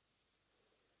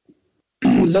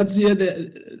 Let's hear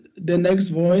the next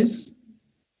voice.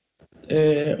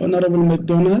 Honorable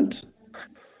McDonald.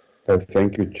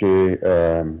 Thank you, Chair.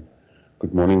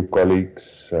 Good morning,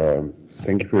 colleagues.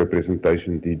 Thank you for your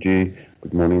presentation, DG.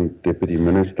 Good morning, Deputy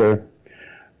Minister.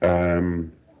 I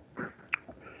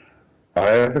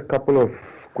have a couple of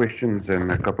questions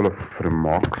and a couple of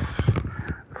remarks.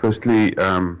 Firstly,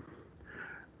 a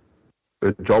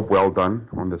job well done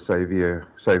on the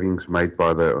savings made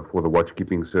by for the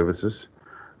watchkeeping services.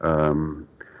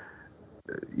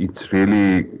 It's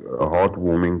really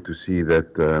heartwarming to see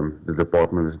that the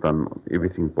department has done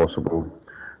everything possible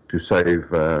to save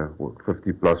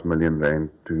 50+ million rand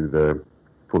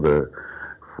for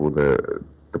the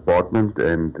department,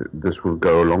 and this will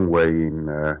go a long way in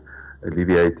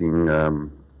alleviating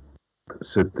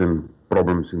certain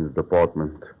problems in the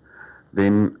department.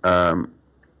 Then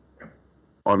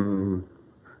on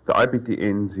the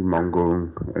IPTNs in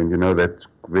Mangaung, and you know that's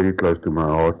very close to my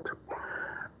heart.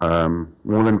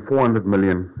 More than 400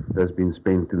 million has been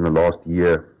spent in the last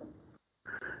year,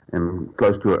 and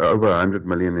close to over 100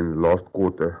 million in the last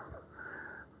quarter.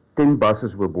 10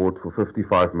 buses were bought for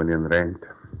 55 million rand,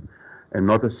 and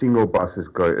not a single bus is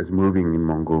moving in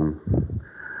Mangaung.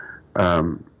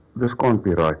 This can't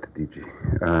be right, DG.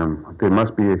 There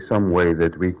must be some way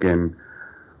that we can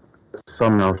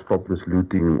somehow stop this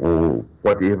looting or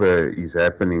whatever is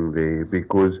happening there,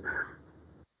 because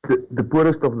the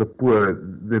poorest of the poor,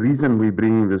 the reason we're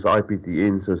bringing this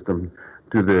IPTN system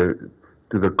to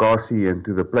the Kasi and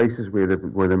to the places where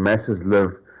the masses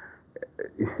live,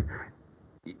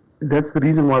 that's the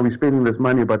reason why we're spending this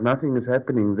money, but nothing is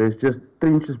happening. There's just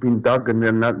trenches being dug, and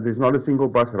there's not a single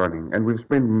bus running, and we've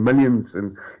spent millions,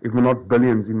 and if not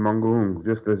billions, in Mangaung,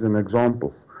 just as an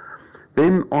example.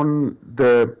 Then on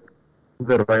the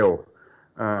rail,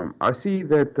 I see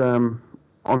that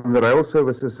on the rail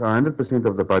services, 100%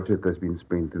 of the budget has been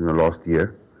spent in the last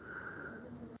year,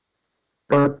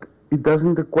 but it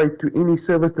doesn't equate to any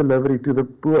service delivery to the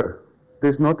poor.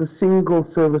 There's not a single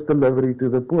service delivery to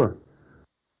the poor.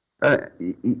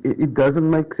 It doesn't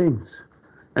make sense.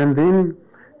 And then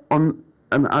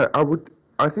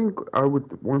I think I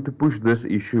would want to push this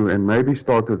issue and maybe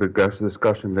start with a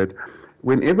discussion that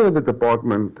whenever the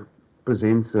department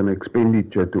presents an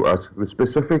expenditure to us,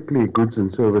 specifically goods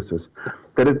and services,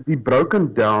 that it be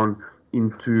broken down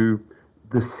into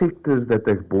the sectors that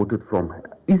they've bought it from.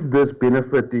 Is this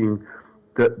benefiting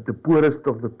the poorest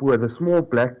of the poor, the small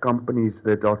black companies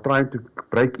that are trying to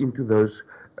break into those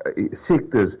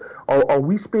sectors? Are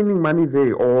we spending money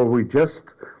there, or are we just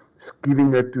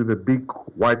giving it to the big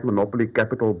white monopoly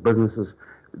capital businesses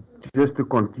just to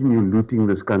continue looting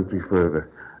this country further?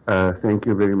 Thank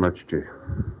you very much, Chair.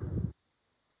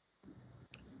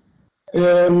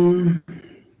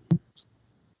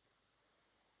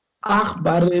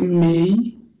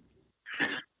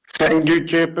 Thank you,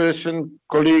 Chairperson,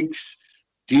 colleagues,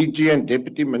 DG and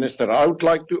Deputy Minister. I would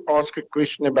like to ask a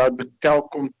question about the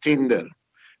Telkom tender.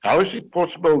 How is it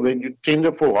possible that you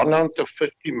tender for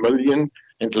 150 million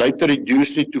and later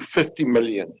reduce it to 50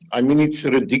 million? I mean, it's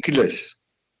ridiculous.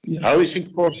 Yeah. How is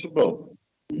it possible?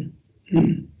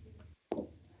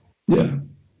 Yeah.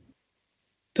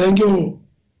 Thank you.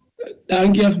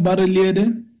 Thank you, Akbar.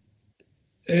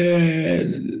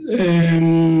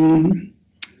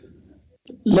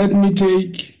 Let me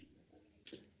take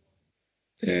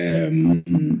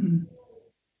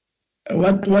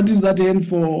what is that end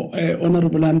for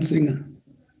Honorable Hansinger?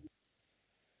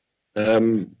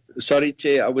 Sorry,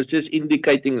 Chair, I was just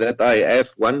indicating that I have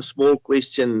one small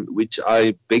question which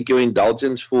I beg your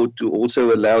indulgence for to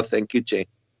also allow. Thank you, Chair.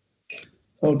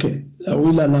 Okay, I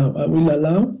will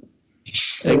allow.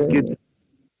 Thank you.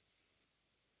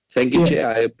 Thank you, Chair.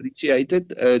 I appreciate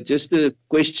it. Just a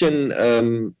question,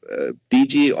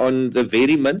 DG, on the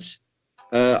veriments.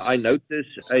 I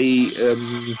noticed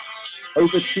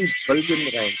over 2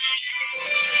 billion rand.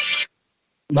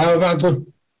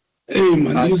 Hey,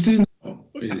 man, you see,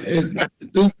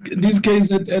 these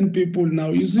KZN people now,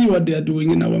 you see what they are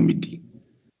doing in our meeting.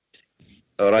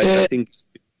 All right, I think.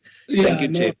 Thank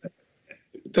you, Chair.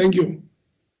 Thank you.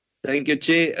 Thank you,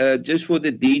 Chair. Just for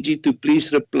the DG to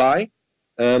please reply.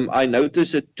 I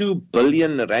noticed a 2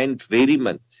 billion rand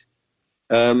veriment,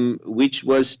 which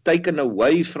was taken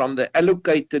away from the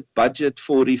allocated budget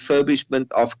for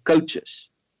refurbishment of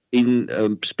coaches. in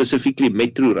specifically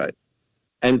Metro Rail,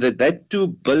 and that 2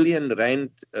 billion rand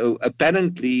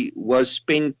apparently was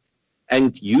spent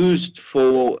and used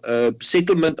for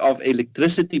settlement of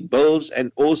electricity bills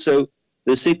and also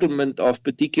the settlement of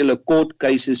particular court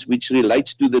cases which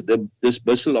relates to the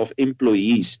dismissal of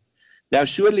employees. Now,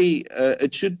 surely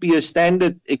it should be a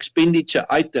standard expenditure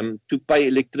item to pay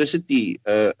electricity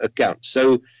accounts.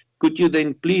 So could you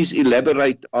then please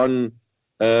elaborate on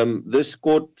this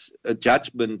court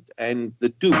judgment and the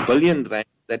 2 billion rand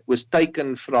that was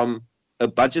taken from a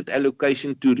budget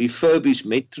allocation to refurbish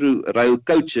Metro Rail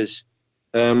coaches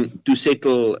to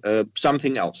settle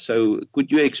something else? So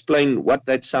could you explain what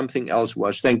that something else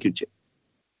was? Thank you, Chair.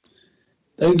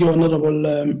 Thank you, Honorable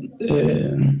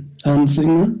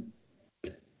Hansinger.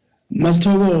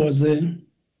 Masithokoze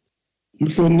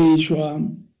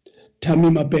mhlonishwa Thami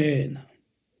Mapena.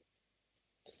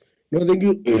 No, thank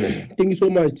you. Thank you so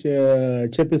much,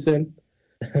 Chairperson.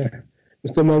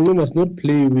 Mr. Mangu must not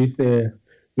play with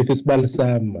his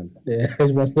balsam, man.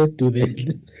 He must not do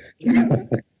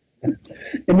that.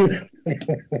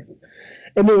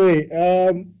 Anyway,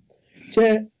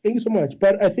 Chair, thank you so much.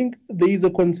 But I think there is a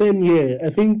concern here. I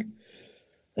think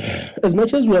as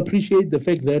much as we appreciate the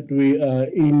fact that we are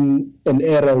in an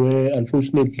era where,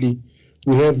 unfortunately,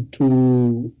 we have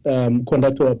to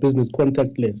conduct our business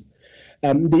contactless,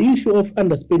 the issue of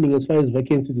underspending as far as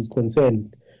vacancies is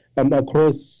concerned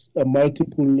across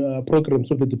multiple programs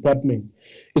of the department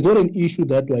is not an issue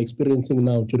that we're experiencing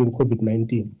now during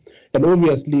COVID-19. And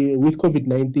obviously, with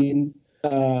COVID-19,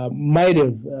 might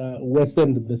have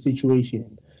worsened the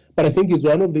situation. But I think it's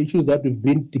one of the issues that we've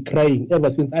been decrying ever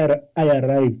since I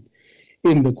arrived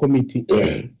in the committee.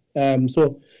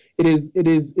 So it is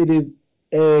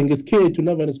ngesikhethu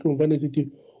navane sikhuluma sithi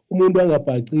umuntu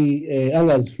angabhaci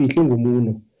angazifihli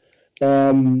ngomuno.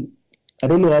 I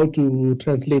don't know how to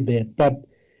translate that, but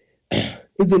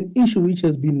it's an issue which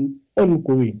has been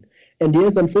ongoing. And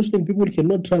yes, unfortunately, people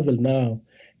cannot travel now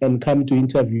and come to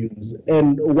interviews.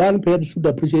 And one perhaps should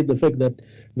appreciate the fact that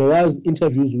there was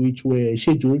interviews which were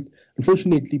scheduled.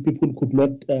 Unfortunately, people could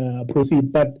not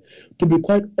proceed. But to be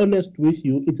quite honest with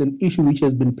you, it's an issue which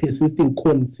has been persisting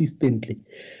consistently,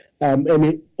 and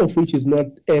of which is not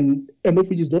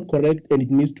correct, and it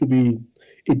needs to be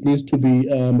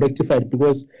rectified,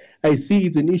 because I see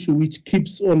it's an issue which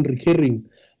keeps on recurring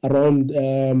around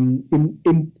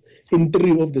in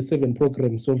 3 of the 7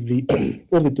 programs of the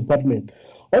of the department.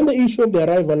 On the issue of the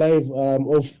Arrive Alive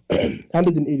of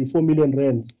 184 million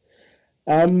rands,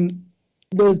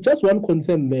 there's just one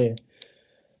concern there.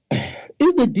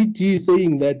 Is the DG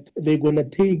saying that they're going to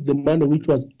take the money which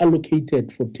was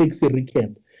allocated for taxi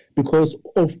recap because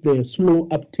of the slow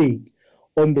uptake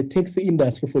on the taxi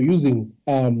industry for using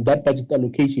that budget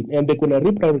allocation, and they're going to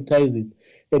reprioritize it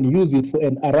and use it for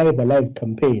an Arrive Alive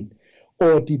campaign?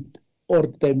 Or did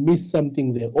they miss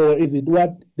something there? Or is it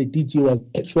what the DG was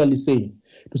actually saying?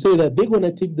 To say that they're going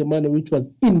to take the money which was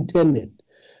intended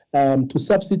to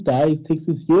subsidize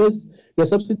taxis. Yes, they're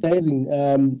subsidizing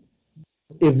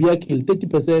a vehicle,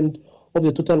 30% of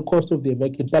the total cost of the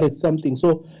vehicle, but it's something.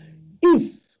 So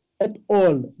if at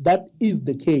all that is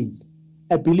the case,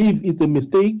 I believe it's a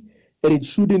mistake, and it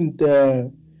shouldn't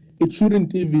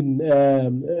even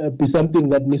be something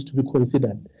that needs to be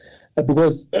considered,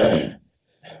 because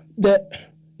there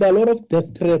are a lot of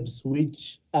death traps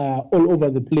which are all over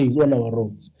the place on our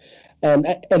roads, and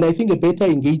I think a better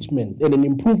engagement and an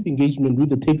improved engagement with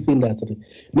the taxi industry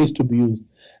needs to be used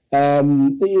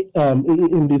in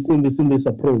this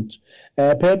approach.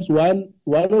 Perhaps one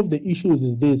of the issues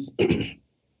is this: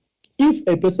 if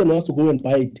a person wants to go and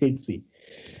buy a taxi,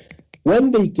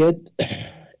 when they get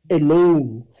a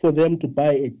loan for them to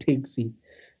buy a taxi,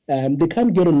 they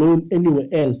can't get a loan anywhere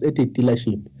else at a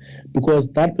dealership,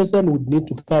 because that person would need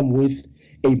to come with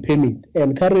a permit.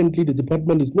 And currently, the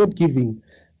department is not giving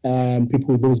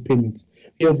people those permits.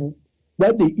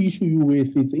 What they issue you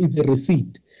with is a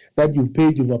receipt that you've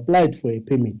paid, you've applied for a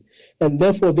permit. And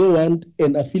therefore, they want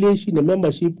an affiliation, a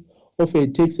membership of a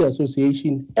taxi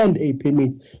association and a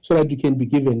permit so that you can be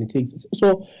given a taxi.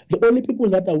 So the only people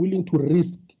that are willing to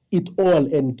risk it all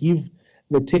and give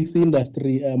the taxi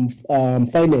industry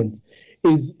finance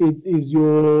is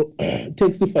your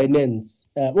taxi finance,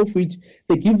 of which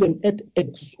they give them at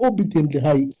exorbitantly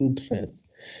high interest.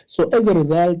 So as a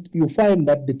result, you find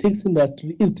that the taxi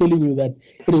industry is telling you that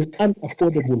it is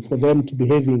unaffordable for them to be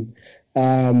having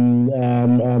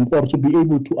or to be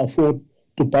able to afford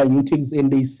to buy new taxis, and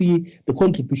they see the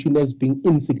contribution as being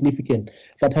insignificant,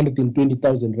 that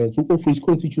 120,000 rands, of which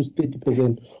constitutes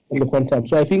 30% of the quantum.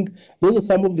 So I think those are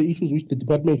some of the issues which the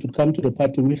department should come to the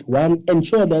party with. One,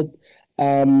 ensure that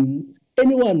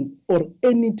anyone or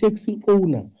any taxi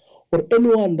owner or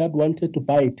anyone that wanted to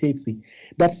buy a taxi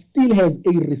that still has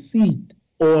a receipt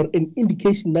or an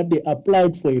indication that they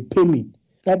applied for a permit,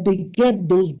 that they get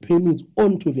those permits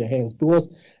onto their hands, because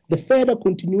the further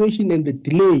continuation and the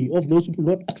delay of those people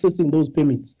not accessing those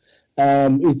permits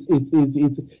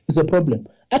it's a problem.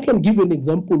 I can give an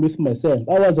example with myself.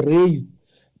 I was raised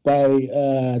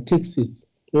by taxis.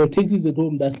 There were taxis at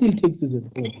home. There are still taxis at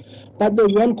home. But the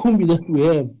one combi that we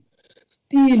have,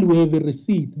 still we have a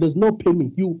receipt. There's no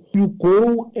permit. You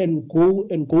go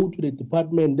to the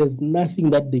department. There's nothing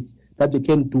that they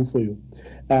can do for you.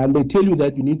 And they tell you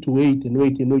that you need to wait and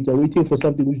wait and wait. You're waiting for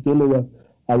something which you don't know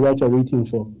what you're waiting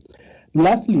for.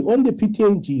 Lastly, on the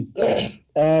PTNGs,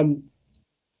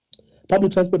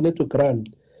 Public Transport Network Grant,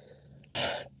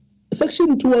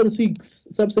 Section 216,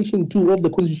 subsection 2 of the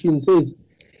Constitution says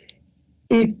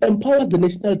it empowers the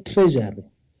National Treasury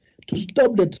to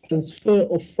stop the transfer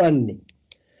of funding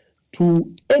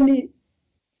to any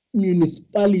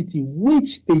municipality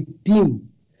which they deem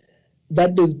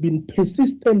that there's been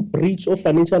persistent breach of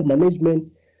financial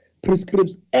management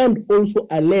prescripts and also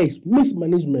alleged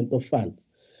mismanagement of funds.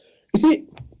 You see,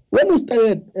 when we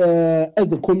started as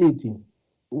the committee,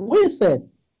 we said,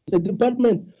 the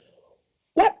department,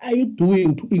 what are you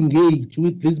doing to engage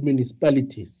with these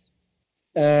municipalities?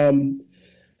 Mangaung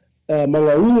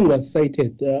was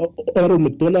cited. Honorable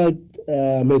McDonald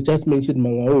has just mentioned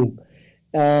Mangaung.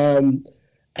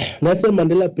 Nelson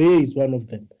Mandela Bay is one of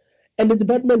them. And the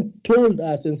department told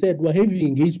us and said we're having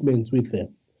engagements with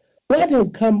them. What has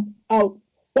come out?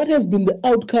 What has been the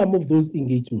outcome of those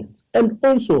engagements? And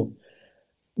also,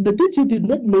 the DG did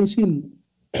not mention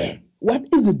what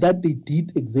is it that they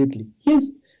did exactly. Yes,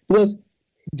 because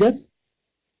just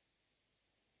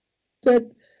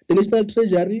said the National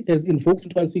Treasury has invoked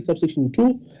 216 subsection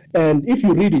 2, and if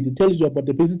you read it, it tells you about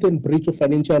the persistent breach of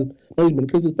financial management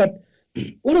crisis. But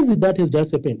what is it that has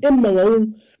just happened? In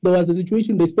Mangaung, there was a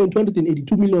situation they spent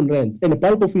 282 million rand, and a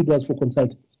bulk of it was for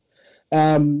consultants.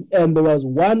 And there was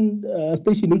one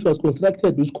station which was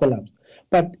constructed which collapsed.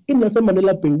 But in Nelson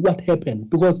Mandela Bay, what happened?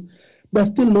 Because there's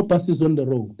still no buses on the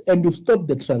road, and you've stopped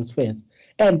the transfers.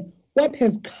 And what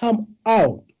has come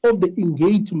out of the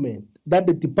engagement that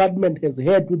the department has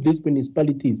had with these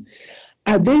municipalities?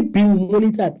 Are they being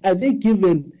monitored? Are they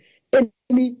given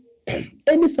any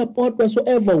support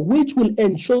whatsoever which will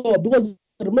ensure? Because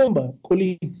remember,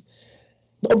 colleagues,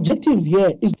 the objective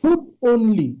here is not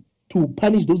only to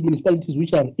punish those municipalities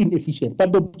which are inefficient,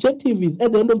 but the objective is,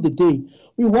 at the end of the day,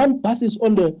 we want buses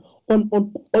on the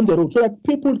road so that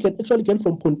people can actually get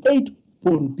from point A to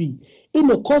point B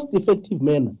in a cost-effective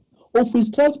manner, of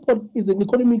which transport is an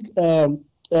economic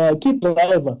key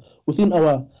driver within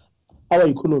our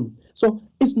economy. So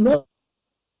it's not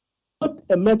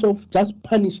a matter of just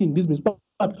punishing business, but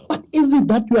what is it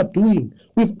that you are doing?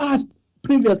 We've asked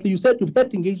previously, you said you've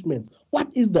had engagements. What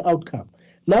is the outcome?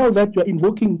 Now that you're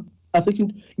invoking a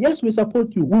section, yes, we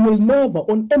support you. We will never,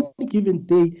 on any given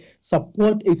day,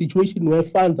 support a situation where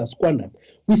funds are squandered.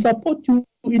 We support you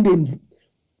when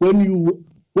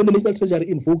the National Treasury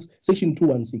invokes Section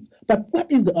 216. But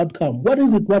what is the outcome? What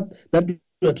is it that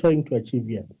you are trying to achieve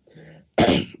here?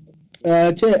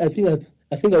 Chair, I think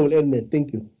I will end there.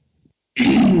 Thank you.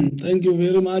 Thank you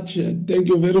very much. Thank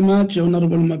you very much,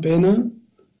 Honorable Mapena.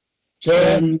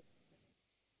 Chair.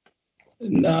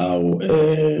 Now,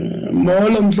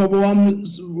 Mola Mhlobo,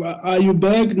 are you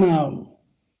back now?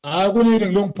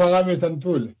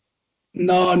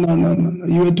 No.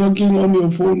 You were talking on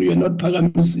your phone. You are not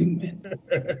pagamissing,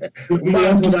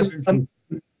 man.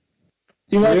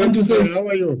 You want to say? How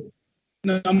are you?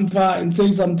 No, I'm fine.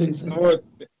 Say something, sir. Oh,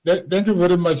 thank you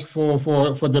very much for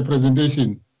the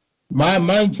presentation. My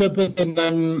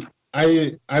chairperson,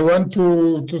 I want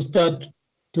to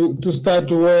start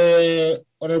where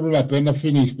Honorable Mapena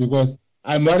finished, because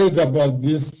I'm worried about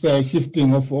this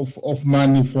shifting of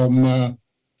money from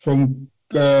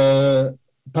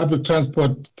public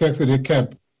transport tax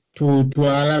recap to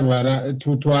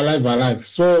Alive.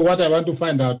 So what I want to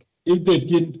find out, if they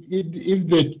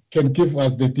can give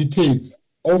us the details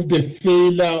of the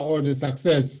failure or the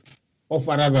success of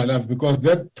Alive, because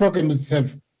that program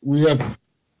we have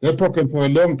that program for a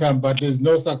long time, but there's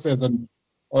no success on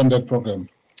that program.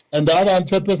 And the other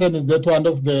chairperson is that one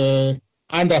of the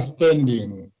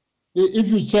underspending. If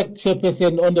you check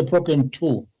chairperson on the program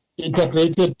 2,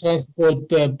 integrated transport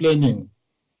planning,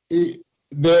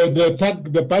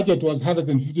 the budget was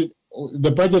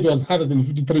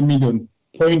 153 million,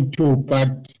 0.2,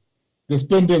 but the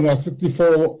spending was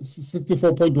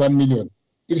 64.1 million.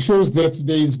 It shows that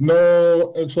there is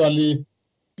no actually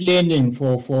planning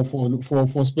for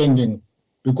spending,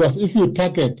 because if you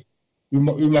target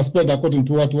we must spend according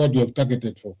to what we have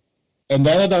targeted for. And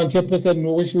the other chairperson,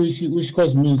 which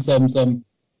caused me some concern,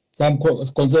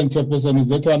 chairperson, is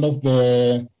that one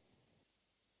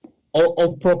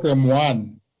of program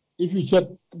 1. If you check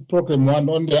program 1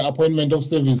 on the appointment of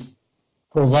service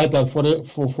provider for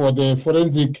the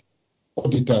forensic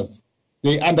auditors,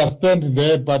 they understand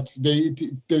there, but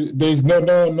there is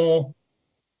no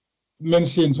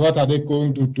mentions what are they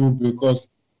going to do, because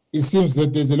it seems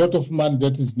that there's a lot of money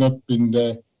that is not been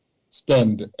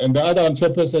spent. And the other one,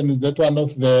 chairperson, is that one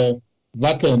of the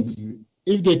vacancies.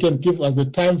 If they can give us a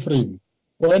time frame,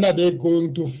 when are they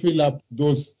going to fill up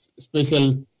those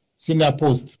special senior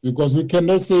posts? Because we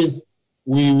cannot say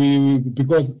we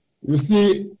because you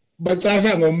see,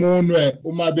 bachafa ngomunwe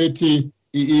uma bethi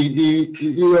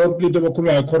into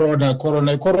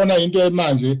bakhuluma corona into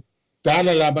emanje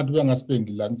dala la bantu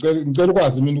bengaspendi la. Ngicela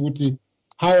ukwazi mina ukuthi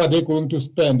how are they going to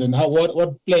spend, and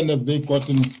what plan have they got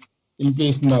in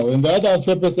place now? And the other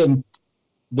chairperson,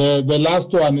 the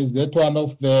last one is that one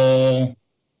of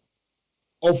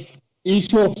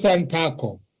issue of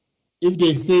Santaco. If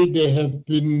they say they have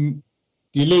been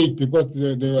delayed because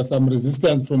there was some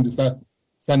resistance from the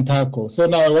Santaco. So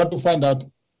now I want to find out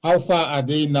how far are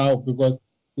they now, because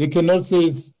they cannot say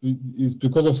it's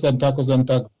because of Santaco.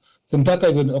 Santaco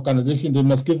is an organization, they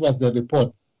must give us the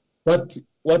report. What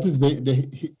is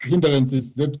the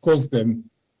hindrances that cause them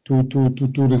to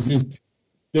resist?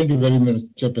 Thank you very much,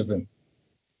 Chairperson.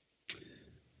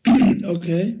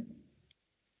 Okay.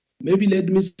 Maybe let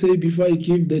me say before I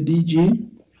give the DG,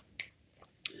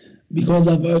 because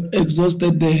I've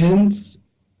exhausted the hands,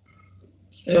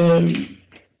 I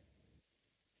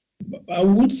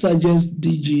would suggest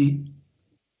DG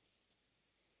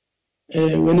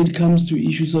when it comes to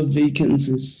issues of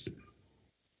vacancies,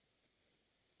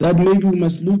 that maybe we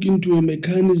must look into a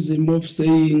mechanism of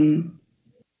saying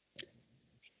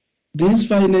this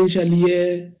financial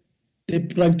year, the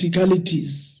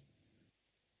practicalities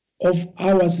of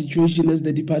our situation as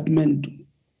the department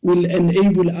will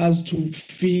enable us to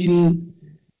fill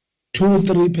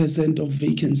 2-3% of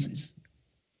vacancies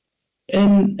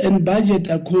and budget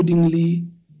accordingly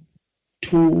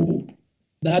to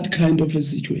that kind of a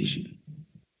situation.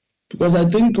 Because I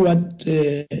think what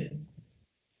the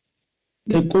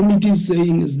committee is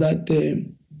saying is that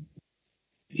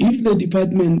if the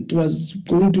department was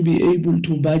going to be able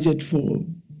to budget for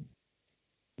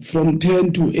from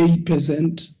 10 to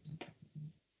 8%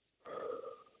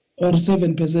 or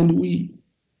 7%, we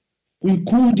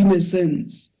could, in a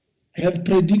sense, have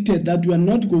predicted that we are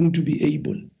not going to be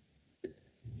able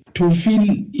to fill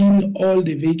in all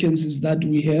the vacancies that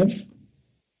we have,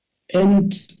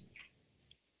 and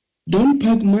don't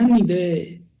park money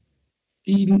there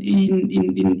in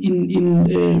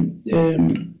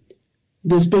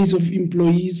the space of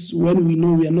employees when we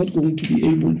know we are not going to be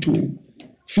able to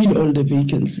fill all the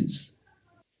vacancies.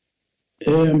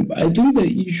 I think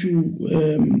the issue,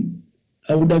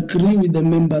 I would agree with the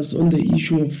members on the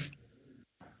issue of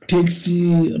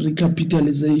taxi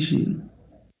recapitalization.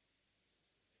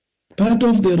 Part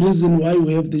of the reason why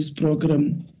we have this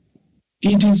program,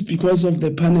 it is because of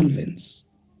the panel vans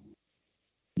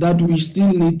that we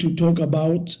still need to talk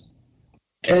about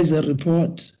as a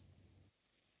report,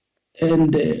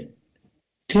 and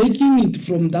taking it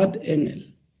from that angle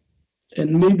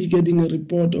and maybe getting a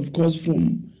report, of course,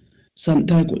 from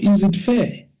Santaco. Is it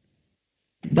fair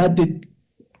that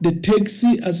the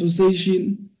taxi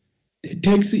association, the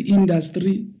taxi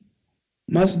industry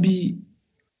must be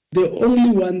the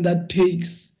only one that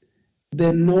takes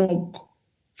the knock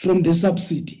from the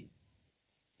subsidy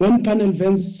when panel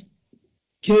vans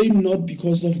came not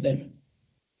because of them?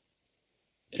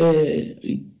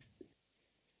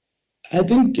 I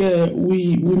think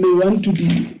we may want to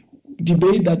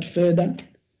debate that further.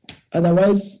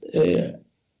 Otherwise,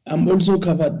 I'm also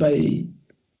covered by.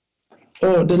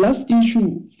 Oh, the last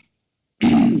issue,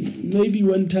 maybe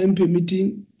when time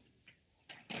permitting,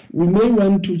 we may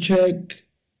want to check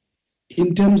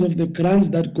in terms of the grants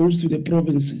that goes to the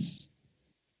provinces.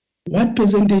 What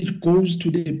percentage goes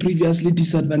to the previously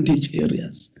disadvantaged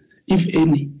areas, if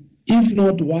any? If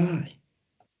not, why?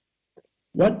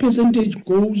 What percentage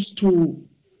goes to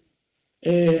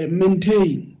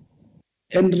maintain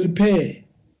and repair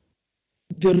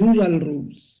the rural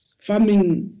roads,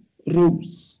 farming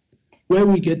roads, where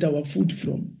we get our food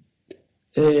from?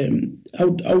 I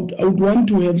would want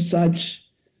to have such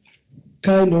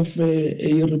kind of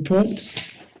a report.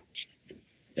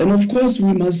 And of course,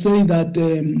 we must say that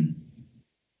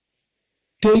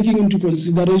taking into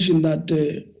consideration that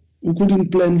we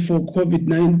couldn't plan for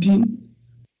COVID-19,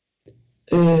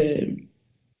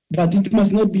 but it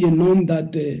must not be a norm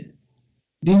that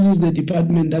this is the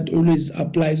department that always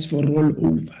applies for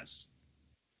rollovers.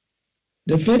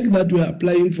 The fact that we are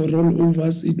applying for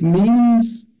rollovers, it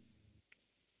means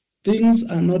things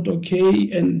are not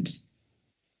okay and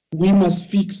we must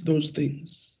fix those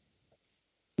things.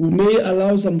 We may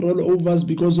allow some rollovers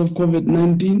because of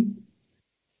COVID-19,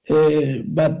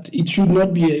 but it should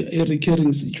not be a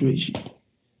recurring situation.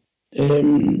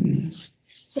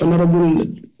 Honorable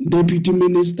Deputy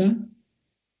Minister,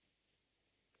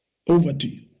 over to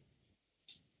you.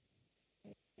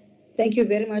 Thank you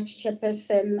very much,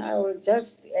 Chairperson. I will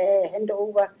just hand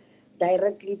over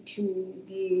directly to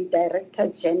the Director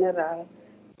General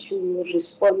to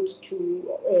respond to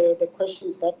the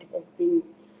questions that have been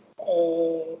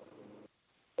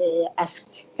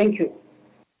asked. Thank you.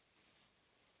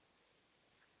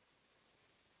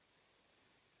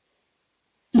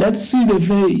 Let's see the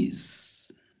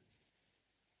face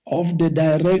of the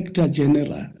Director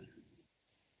General.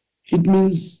 It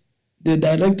means the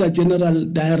Director General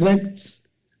directs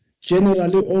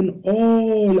generally on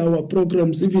all our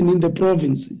programs, even in the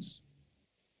provinces.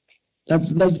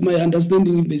 That's my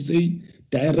understanding if they say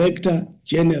Director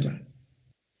General.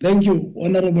 Thank you,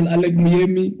 Honorable Alec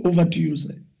Miemi. Over to you,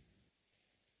 sir.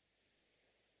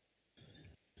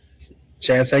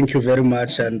 Chair, thank you very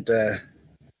much, and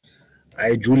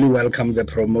I duly welcome the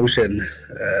promotion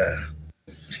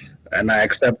and I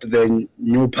accept the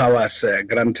new powers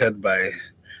granted by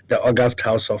the August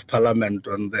House of Parliament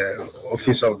on the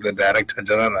Office of the Director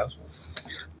General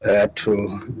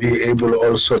to be able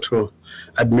also to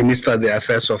administer the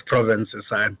affairs of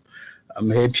provinces. I'm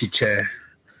happy, Chair.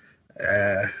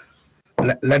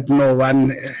 Let no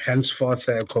one henceforth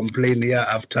complain here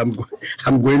after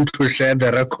I'm going to share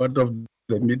the record of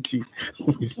the meeting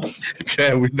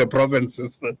with the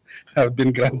provinces that have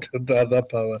been granted other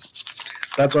power.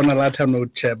 That's on a later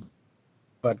note, Chair.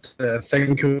 But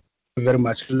thank you very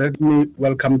much. Let me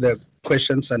welcome the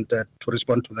questions and to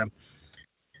respond to them.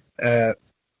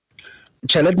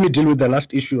 Chair, let me deal with the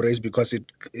last issue raised because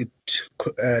it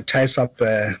ties up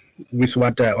with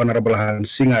what Honorable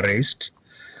Hans Singer raised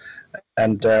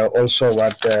and also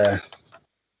what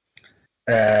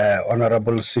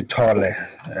Honorable Sithole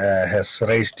has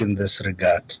raised in this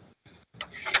regard.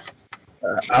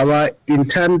 Our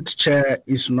intent, Chair,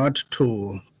 is not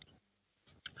to,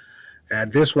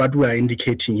 what we are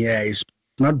indicating here is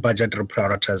not budgetary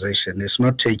prioritization. It's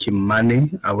not taking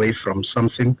money away from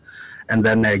something and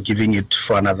then giving it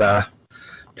for another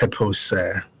purpose.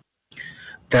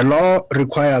 The law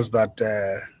requires that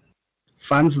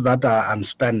funds that are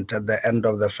unspent at the end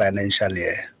of the financial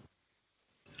year,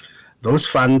 those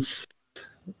funds,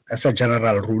 as a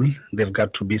general rule, they've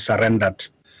got to be surrendered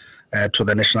to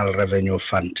the National Revenue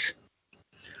Fund.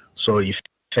 So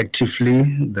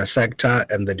effectively, the sector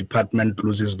and the department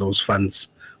loses those funds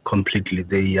completely.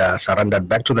 They are surrendered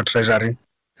back to the Treasury.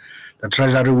 The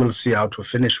Treasury will see how to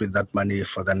finish with that money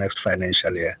for the next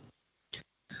financial year.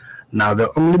 Now, the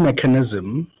only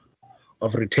mechanism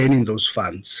of retaining those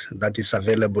funds that is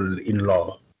available in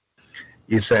law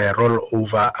is a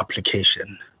rollover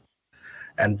application.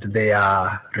 And there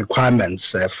are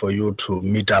requirements for you to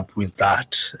meet up with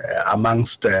that.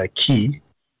 Amongst key,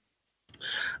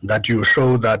 that you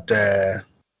show that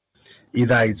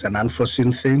either it's an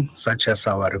unforeseen thing, such as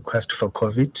our request for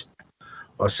COVID,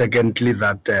 or secondly,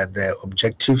 that the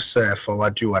objectives for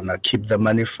what you want to keep the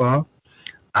money for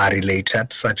are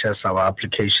related, such as our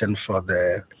application for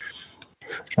the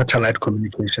satellite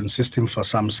communication system for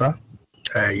SAMSA.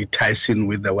 It ties in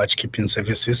with the watchkeeping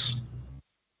services,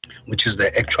 which is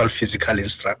the actual physical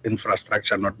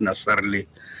infrastructure, not necessarily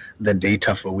the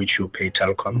data for which you pay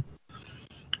telecom.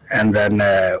 And then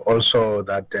also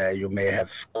that you may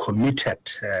have committed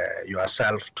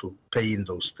yourself to paying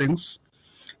those things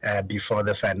before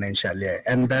the financial year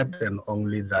ended, and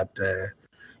only that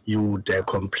you would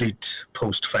complete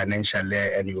post-financial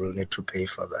year and you will need to pay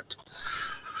for that.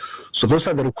 So those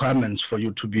are the requirements for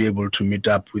you to be able to meet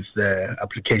up with the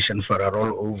application for a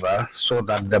rollover so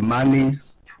that the money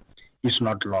is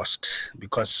not lost,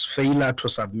 because failure to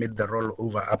submit the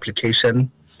rollover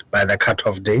application by the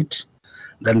cutoff date,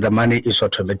 then the money is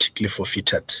automatically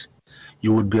forfeited.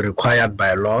 You would be required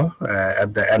by law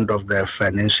at the end of the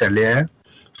financial year,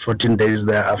 14 days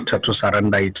thereafter, to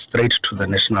surrender it straight to the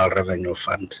National Revenue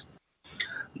Fund.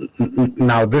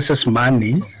 Now, this is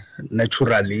money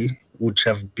naturally would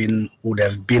have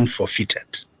been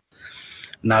forfeited.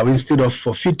 Now, instead of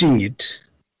forfeiting it,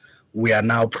 we are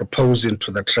now proposing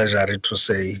to the Treasury to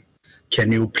say,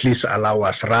 can you please allow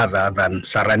us, rather than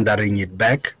surrendering it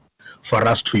back, for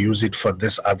us to use it for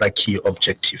this other key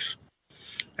objective?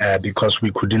 Because we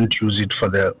couldn't use it for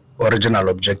the original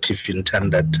objective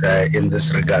intended in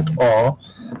this regard, or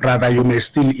rather you may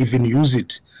still even use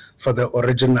it for the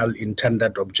original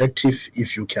intended objective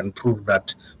if you can prove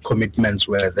that commitments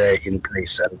were there in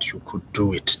place and you could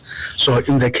do it. So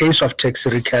in the case of tax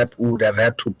recap, we would have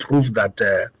had to prove that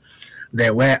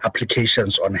there were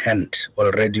applications on hand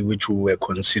already which we were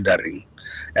considering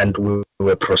and we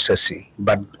were processing.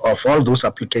 But of all those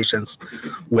applications,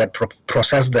 we had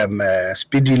processed them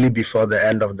speedily before the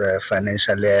end of the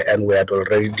financial year, and we had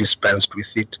already dispensed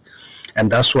with it. And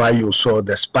that's why you saw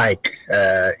the spike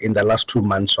in the last 2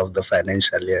 months of the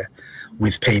financial year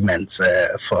with payments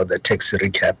for the tax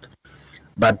recap.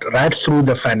 But right through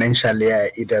the financial year,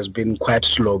 it has been quite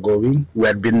slow going. We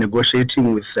had been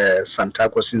negotiating with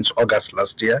Santaco since August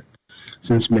last year,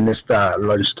 since Minister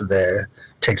launched the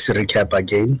tax recap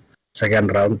again,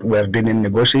 second round. We have been in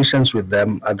negotiations with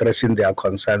them, addressing their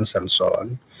concerns and so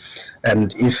on.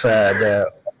 And if the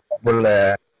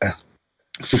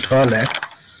Sitole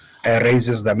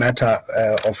raises the matter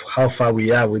of how far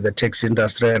we are with the tax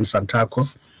industry and Santaco,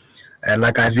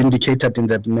 like I've indicated in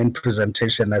the main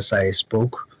presentation as I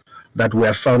spoke, that we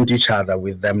have found each other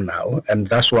with them now. And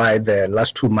that's why the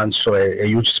last 2 months saw a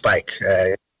huge spike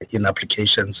in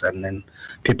applications and then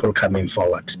people coming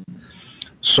forward.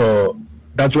 So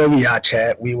that's where we are,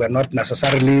 Chair. We were not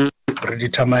necessarily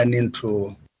predetermining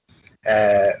to,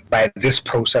 by this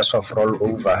process of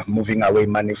rollover, moving away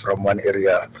money from one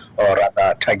area, or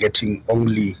rather targeting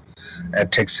only a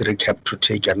tax recap to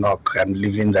take a knock and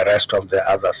leaving the rest of the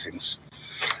other things.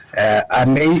 I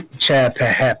may, Chair,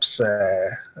 perhaps,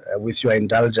 with your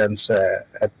indulgence,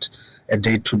 at a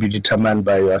date to be determined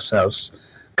by yourselves,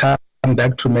 come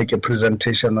back to make a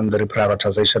presentation on the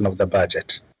reprioritization of the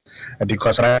budget.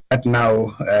 Because right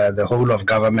now, the whole of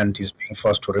government is being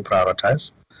forced to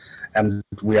reprioritize, and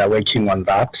we are working on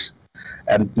that.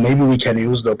 And maybe we can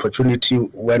use the opportunity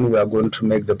when we are going to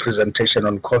make the presentation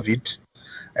on COVID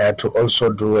to also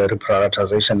do a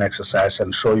reprioritization exercise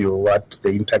and show you what the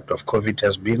impact of COVID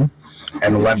has been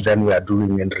and what then we are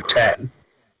doing in return.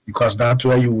 Because that's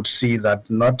where you would see that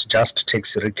not just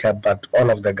tax recap, but all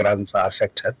of the grants are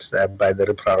affected by the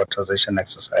reprioritization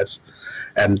exercise.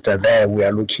 And there we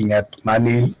are looking at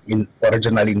money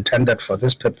originally intended for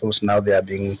this purpose, now they are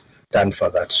being done for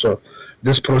that. So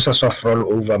this process of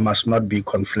rollover must not be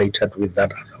conflated with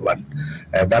that other one.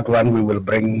 That one we will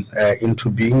bring into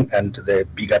being, and the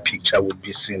bigger picture would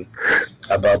be seen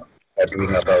about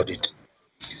doing about it.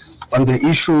 On the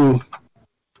issue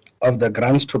of the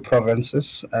grants to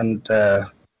provinces and the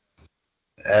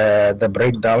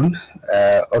breakdown,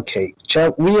 okay,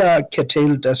 Chair, we are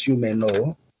curtailed, as you may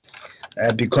know,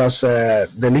 because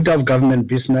the leader of government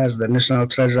business, the National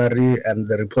Treasury, and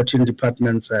the reporting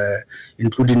departments,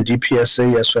 including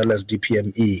DPSA as well as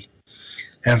DPME,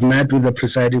 have met with the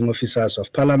presiding officers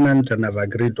of Parliament and have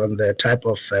agreed on the type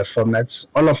of formats.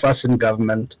 All of us in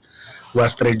government were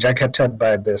straitjacketed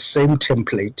by the same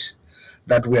template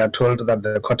that we are told that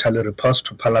the quarterly reports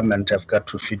to Parliament have got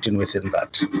to fit in within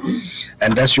that.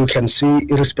 And as you can see,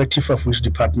 irrespective of which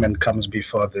department comes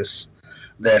before this,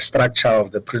 the structure of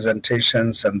the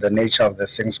presentations and the nature of the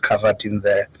things covered in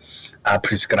there are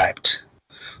prescribed.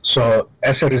 So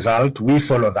as a result, we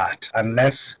follow that,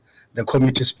 unless the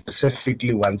committee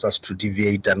specifically wants us to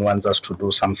deviate and wants us to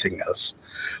do something else.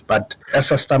 But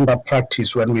as a standard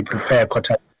practice, when we prepare a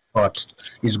quarterly report,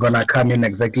 is going to come in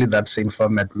exactly that same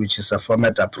format, which is a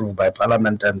format approved by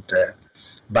Parliament and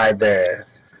by the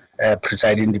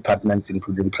presiding departments,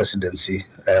 including presidency,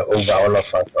 over all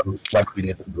of us on what we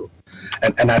need to do.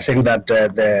 And I think that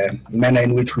the manner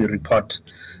in which we report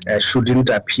shouldn't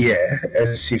appear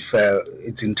as if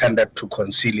it's intended to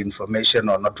conceal information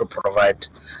or not to provide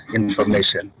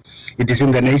information. It is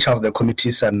in the nature of the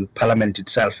committees and Parliament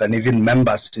itself, and even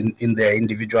members in their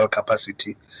individual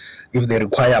capacity. If they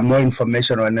require more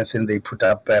information or anything, they put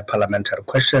up parliamentary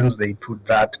questions, they put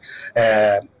that.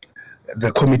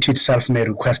 The committee itself may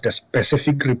request a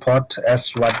specific report,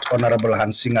 as what Honorable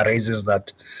Hansinga raises,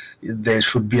 that there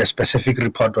should be a specific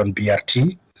report on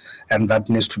BRT, and that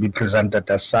needs to be presented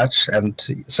as such. And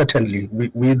certainly,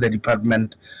 we the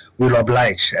department, will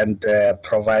oblige and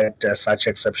provide such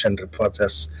exception reports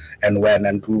as and when,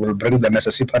 and we will bring them as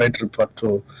a separate report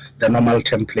to the normal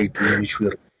template in which we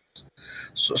report.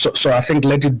 So I think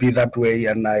let it be that way,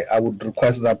 and I would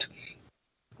request that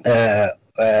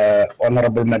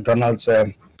Honorable McDonald's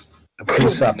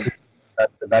please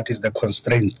that is the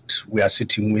constraint we are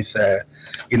sitting with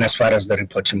in as far as the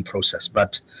reporting process.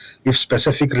 But if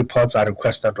specific reports are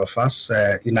requested of us,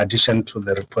 in addition to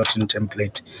the reporting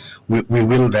template, we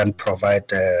will then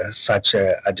provide such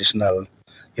additional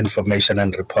information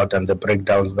and report and the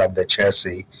breakdowns that the chair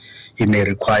say he may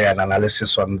require an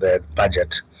analysis on the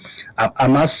budget. I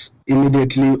must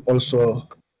immediately also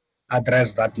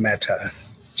address that matter,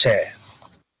 Chair,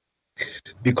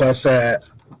 because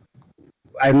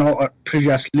I know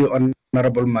previously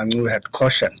Honorable Mangu had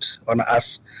cautioned on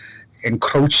us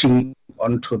encroaching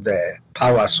onto the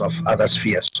powers of other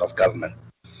spheres of government.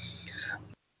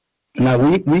 Now,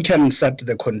 we can set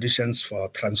the conditions for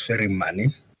transferring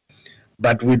money,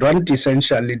 but we don't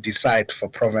essentially decide for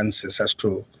provinces as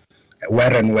to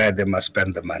where and where they must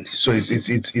spend the money. So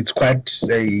it's quite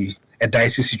a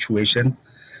dicey situation.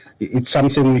 It's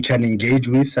something we can engage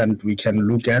with and we can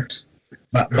look at,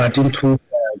 but in truth,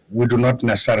 we do not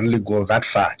necessarily go that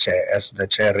far, Chair, as the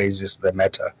Chair raises the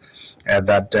matter,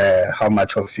 that how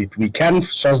much of it. We can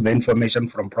source the information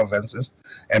from provinces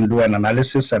and do an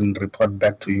analysis and report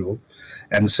back to you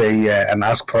and say, and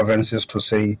ask provinces to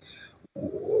say,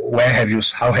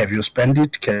 how have you spent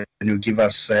it? Can you give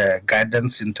us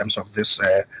guidance in terms of this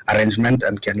arrangement,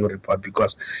 and can you report?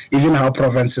 Because even how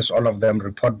provinces, all of them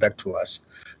report back to us,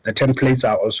 the templates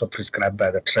are also prescribed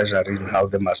by the Treasury in how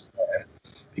they must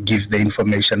give the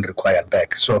information required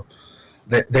back. So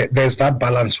there's that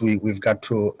balance we've got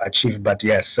to achieve. But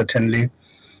yes, certainly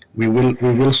we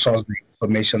will source the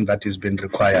information that is being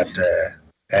required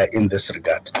in this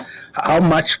regard. How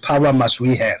much power must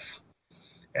we have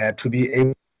to be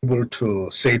able to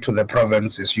say to the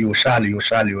provinces, you shall, you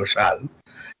shall, you shall?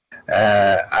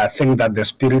 I think that the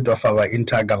spirit of our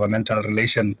intergovernmental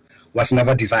relation was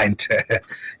never designed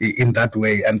in that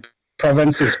way. And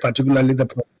provinces, particularly the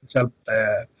provincial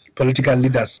political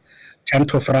leaders, tend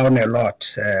to frown a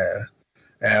lot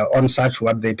on such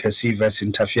what they perceive as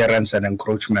interference and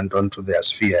encroachment onto their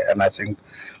sphere. And I think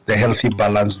the healthy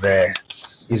balance there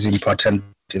is important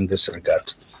in this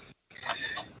regard.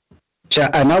 Chair,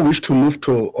 I now wish to move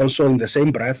to also in the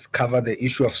same breath cover the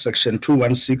issue of Section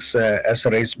 216 as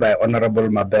raised by Honorable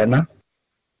Mabena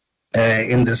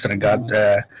in this regard.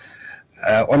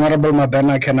 Honorable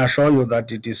Mabena, I can assure you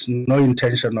that it is no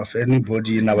intention of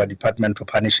anybody in our department to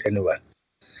punish anyone.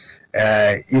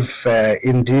 If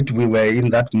indeed we were in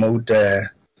that mode,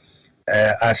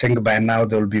 I think by now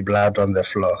there will be blood on the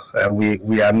floor.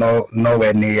 We are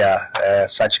nowhere near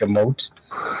such a mode.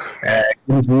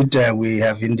 Indeed, we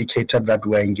have indicated that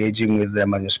we are engaging with the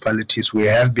municipalities. We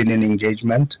have been in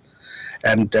engagement,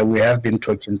 and we have been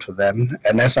talking to them.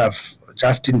 And as I've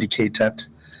just indicated,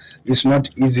 it's not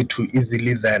easy to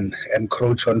easily then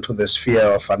encroach onto the sphere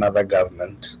of another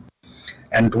government.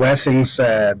 And where things,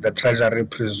 the Treasury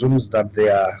presumes that they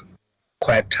are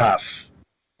quite tough,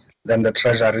 then the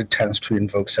Treasury tends to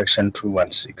invoke Section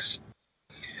 216.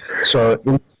 So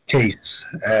in case,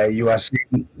 you are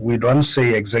saying, we don't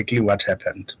say exactly what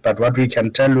happened, but what we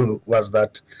can tell you was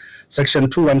that Section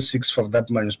 216 for that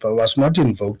municipal was not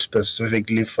invoked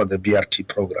specifically for the BRT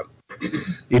program.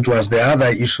 It was the other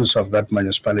issues of that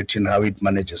municipality and how it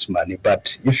manages money.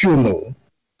 But if you know,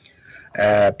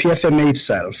 PFMA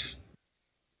itself,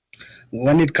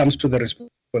 when it comes to the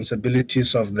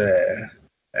responsibilities of the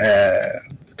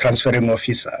transferring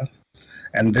officer,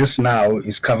 and this now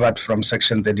is covered from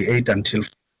Section 38 until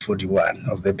 41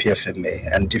 of the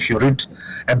PFMA. And if you read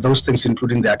at those things,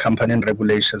 including the accompanying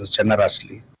regulations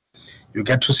generously, you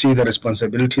get to see the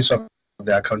responsibilities of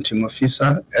the accounting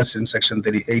officer, as in Section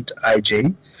 38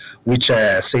 IJ, which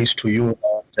says to you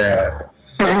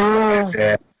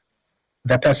the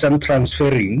person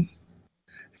transferring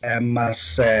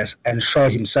must ensure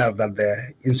himself that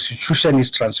the institution is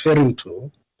transferring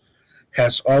to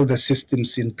has all the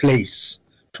systems in place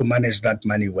to manage that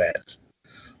money well.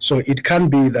 So it can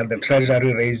be that the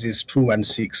Treasury raises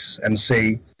 216 and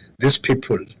say, these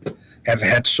people have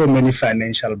had so many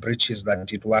financial breaches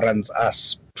that it warrants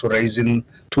us to raise in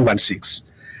 216.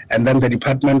 And then the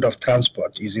Department of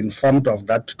Transport is informed of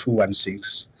that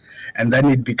 216. And then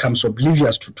it becomes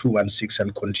oblivious to 216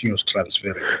 and continues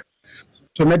transferring.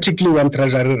 Automatically, when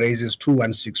Treasury raises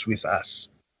 216 with us,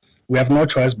 we have no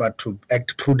choice but to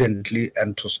act prudently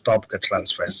and to stop the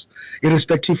transfers,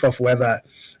 irrespective of whether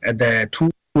the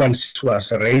 216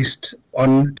 was raised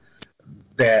on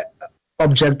the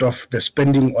object of the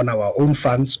spending on our own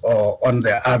funds or on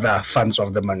the other funds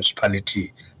of the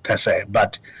municipality per se.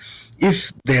 But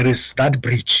if there is that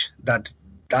breach, that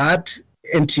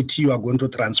entity you are going to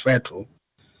transfer to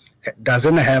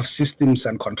doesn't have systems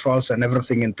and controls and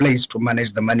everything in place to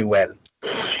manage the money well,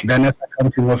 then as a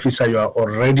accounting officer, you are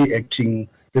already acting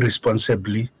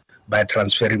irresponsibly by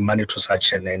transferring money to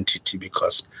such an entity,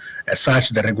 because as such,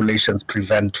 the regulations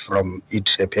prevent from it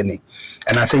happening.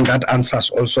 And I think that answers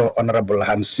also Honorable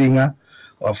Hans Singer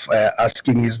of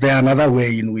asking, is there another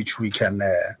way in which we can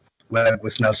work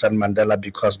with Nelson Mandela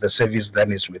because the service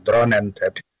then is withdrawn and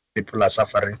people are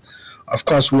suffering. Of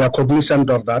course, we are cognizant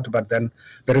of that, but then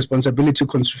the responsibility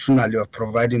constitutionally of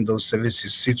providing those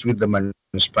services sits with the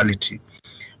municipality,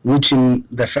 which in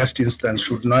the first instance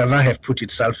should never have put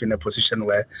itself in a position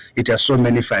where it has so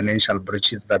many financial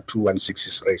breaches that 216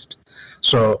 is raised.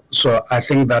 So I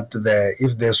think that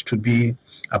if there's to be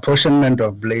apportionment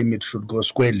of blame, it should go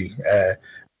squarely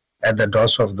at the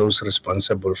doors of those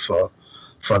responsible for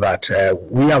that.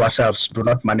 We ourselves do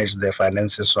not manage the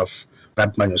finances of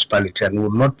that municipality and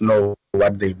will not know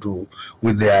what they do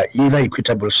with their either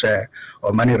equitable share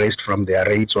or money raised from their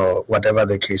rates or whatever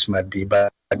the case might be.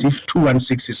 But if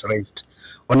 216 is raised,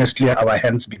 honestly, our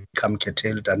hands become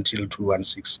curtailed until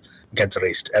 216 gets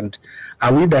raised. And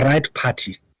are we the right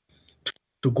party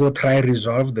to go try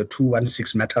resolve the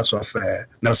 216 matters of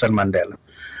Nelson Mandela?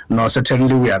 No,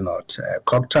 certainly we are not.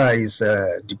 COGTA is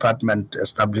a department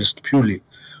established purely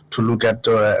to look at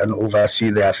and oversee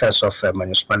the affairs of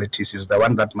municipalities. Is the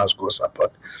one that must go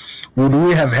support. Would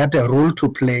we have had a role to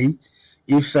play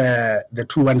if the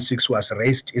 216 was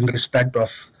raised in respect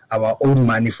of our own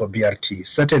money for BRT?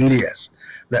 Certainly, yes.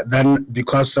 Then,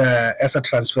 because as a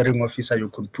transferring officer, you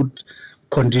could put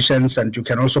conditions and you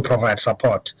can also provide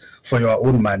support for your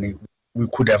own money, we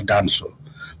could have done so.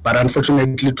 But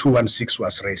unfortunately, 216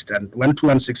 was raised. And when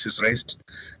 216 is raised,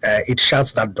 it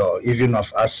shuts that door, even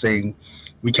of us saying,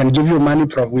 we can give you money,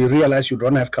 we realize you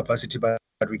don't have capacity, but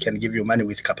we can give you money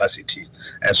with capacity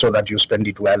so that you spend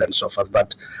it well and so forth.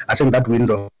 But I think that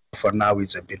window for now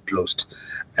is a bit closed.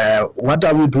 What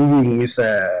are we doing with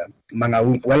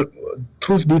Mangaung? Well,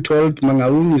 truth be told,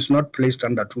 Mangaung is not placed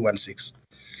under 216.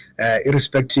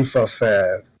 Irrespective of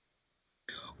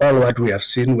all what we have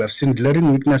seen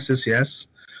glaring weaknesses, yes.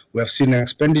 We have seen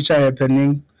expenditure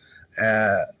happening.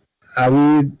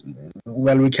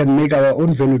 We can make our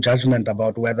own value judgment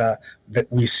about whether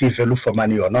we see value for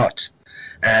money or not.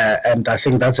 And I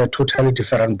think that's a totally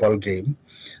different ball game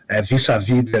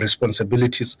vis-a-vis the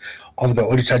responsibilities of the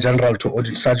Auditor General to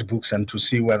audit such books and to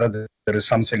see whether there is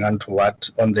something untoward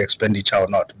on the expenditure or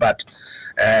not. But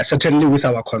certainly with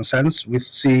our concerns, with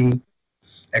seeing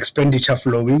expenditure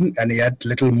flowing and yet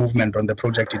little movement on the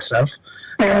project itself,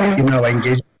 in our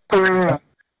engagement.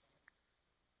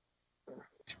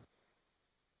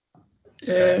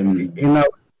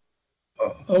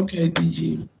 Okay,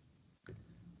 DG.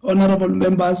 Honorable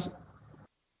members,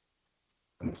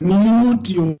 mute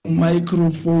your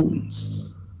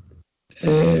microphones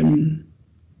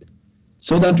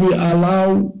so that we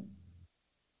allow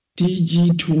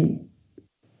DG to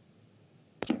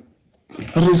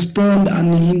respond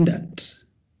unhindered.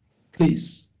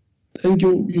 Please. Thank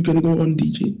you. You can go on,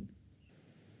 DG.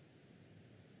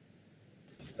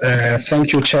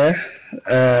 Thank you, Chair.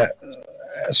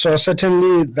 So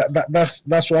certainly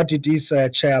that's what it is,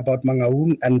 Chair, about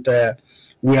Mangaung, and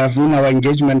we have in our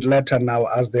engagement letter now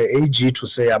as the AG to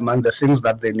say among the things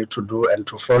that they need to do and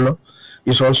to follow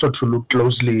is also to look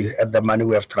closely at the money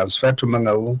we have transferred to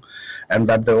Mangaung, and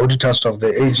that the auditors of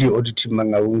the AG auditing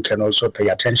Mangaung can also pay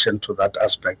attention to that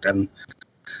aspect and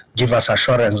give us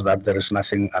assurance that there is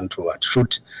nothing untoward.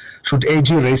 Should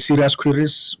AG raise serious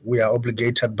queries, we are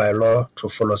obligated by law to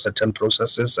follow certain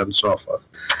processes and so forth.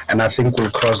 And I think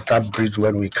we'll cross that bridge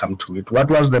when we come to it. What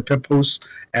was the purpose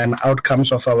and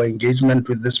outcomes of our engagement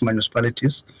with these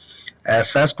municipalities?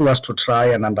 First was to try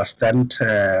and understand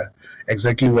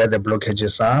exactly where the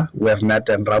blockages are. We have met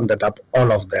and rounded up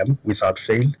all of them without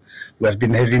fail. We have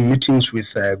been having meetings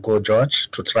with Go George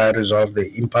to try and resolve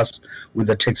the impasse with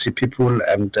the taxi people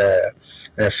and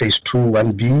phase 2,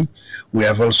 1B. We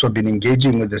have also been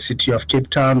engaging with the city of Cape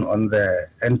Town on the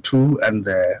N2 and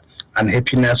the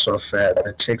unhappiness of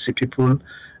the taxi people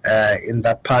in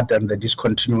that part and the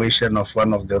discontinuation of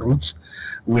one of the routes.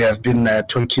 We have been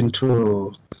talking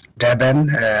to Durban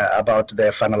about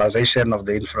the finalization of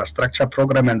the infrastructure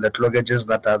program and the blockages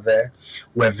that are there.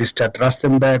 We have visited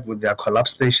Rustenburg with their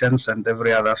collapse stations and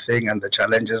every other thing and the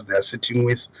challenges they are sitting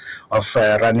with of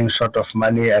running short of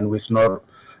money and with no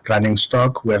running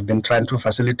stock. We have been trying to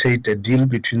facilitate a deal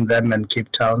between them and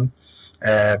Cape Town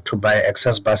to buy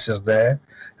excess buses there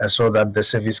so that the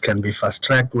service can be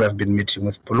fast-tracked. We have been meeting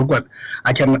with Polokwane.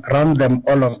 I can run them,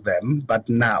 all of them, but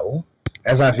now,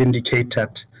 as I've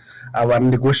indicated, our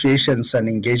negotiations and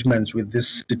engagements with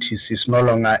these cities is no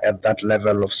longer at that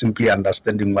level of simply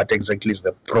understanding what exactly is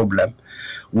the problem.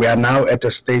 We are now at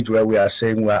a stage where we are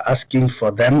saying we are asking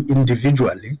for them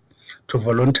individually to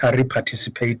voluntarily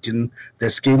participate in the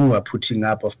scheme we are putting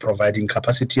up of providing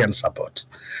capacity and support.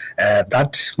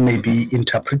 That may be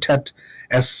interpreted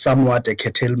as somewhat a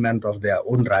curtailment of their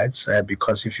own rights,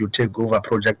 because if you take over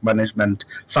project management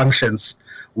functions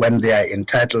when they are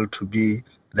entitled to be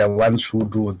the ones who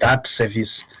do that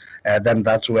service, then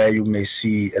that's where you may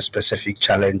see a specific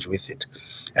challenge with it.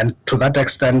 And to that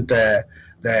extent,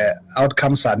 the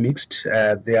outcomes are mixed.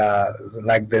 They are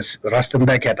like this.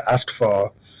 Rustenburg had asked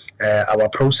for our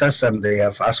process, and they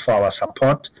have asked for our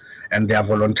support, and they are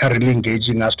voluntarily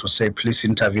engaging us to say, please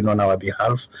intervene on our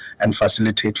behalf and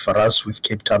facilitate for us with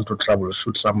Cape Town to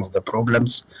troubleshoot some of the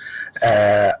problems.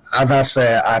 Others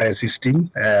are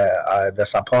resisting the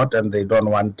support, and they don't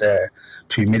want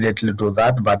to immediately do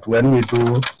that. But when we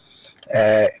do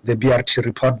the BRT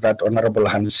report that Honorable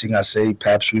Hansinger say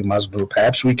perhaps we must do,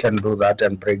 perhaps we can do that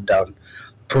and break down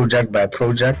project by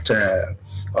project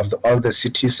of all the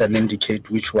cities and indicate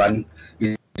which one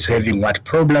is having what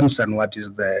problems and what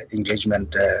is the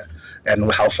engagement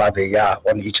and how far they are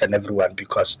on each and every one,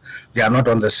 because they are not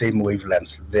on the same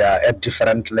wavelength. They are at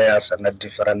different layers and at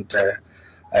different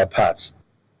parts.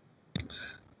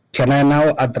 Can I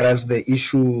now address the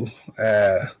issue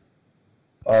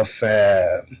of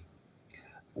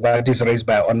what is raised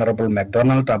by Honorable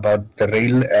MacDonald about the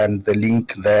rail and the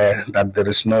link there, that there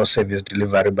is no service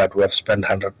delivery, but we have spent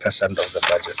 100% of the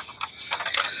budget?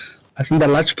 I think the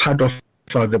large part of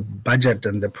the budget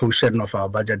and the portion of our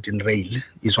budget in rail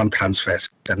is on transfers,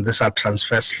 and these are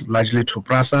transfers largely to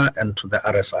PRASA and to the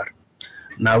RSR.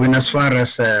 Now, in as far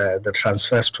as the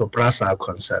transfers to PRASA are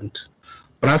concerned,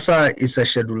 PRASA is a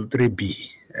Schedule 3B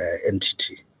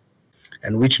entity,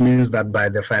 and which means that by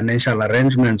the financial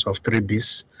arrangements of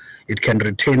 3Bs, it can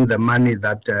retain the money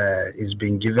that is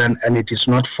being given, and it is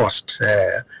not forced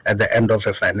at the end of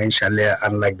a financial year,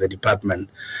 unlike the department,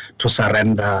 to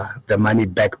surrender the money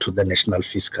back to the national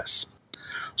fiscus.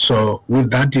 So with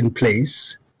that in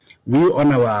place, we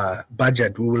on our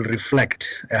budget, we will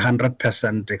reflect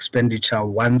 100% expenditure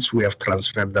once we have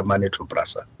transferred the money to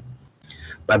PRASA.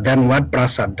 But then what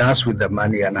PRASA does with the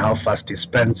money and how fast it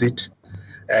spends it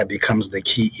becomes the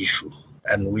key issue,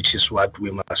 and which is what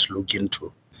we must look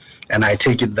into. And I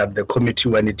take it that the committee,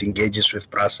 when it engages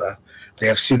with PRASA, they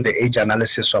have seen the age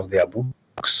analysis of their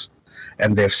books,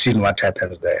 and they've seen what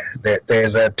happens there.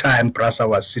 There's a time PRASA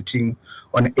was sitting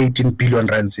on 18 billion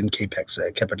rands in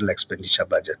CAPEX, capital expenditure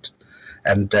budget,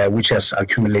 and which has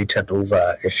accumulated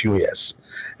over a few years,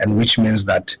 and which means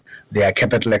that their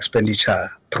capital expenditure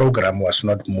program was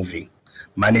not moving.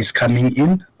 Money is coming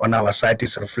in, on our side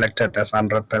is reflected as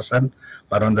 100%,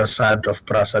 but on the side of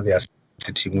PRASA, they are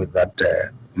sitting with that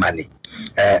money.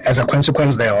 As a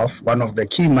consequence thereof, one of the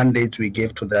key mandates we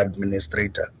gave to the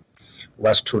administrator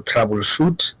was to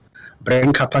troubleshoot,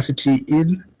 bring capacity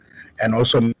in, and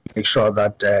also make sure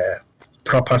that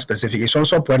proper specification. It's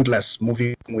also pointless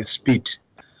moving with speed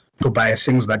to buy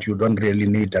things that you don't really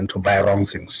need and to buy wrong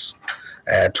things,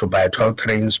 to buy 12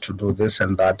 trains, to do this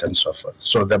and that and so forth.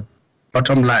 So the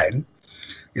bottom line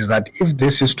is that if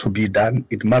this is to be done,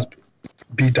 it must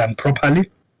be done properly.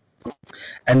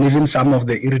 And even some of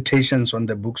the irritations on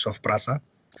the books of PRASA,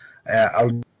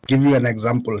 I'll give you an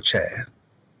example, Chair.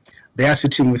 They are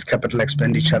sitting with capital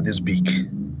expenditure this big,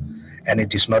 and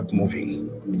it is not moving.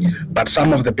 But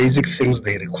some of the basic things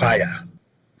they require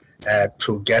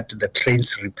to get the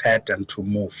trains repaired and to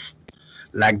move,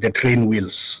 like the train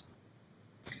wheels.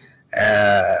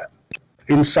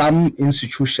 In some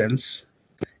institutions,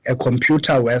 a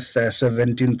computer worth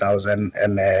 17,000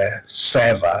 and a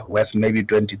server worth maybe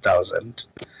 20,000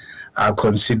 are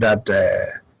considered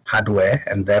hardware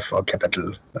and therefore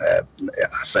capital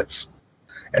assets,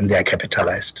 and they are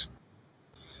capitalized.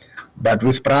 But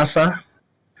with PRASA,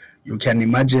 you can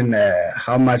imagine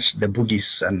how much the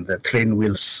bogies and the train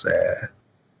wheels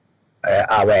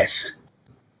are worth.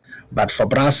 But for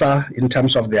PRASA, in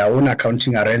terms of their own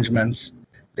accounting arrangements,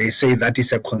 they say that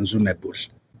is a consumable,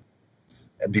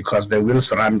 because the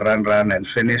wheels run and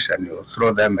finish, and you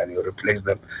throw them and you replace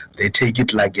them. They take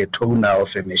it like a toner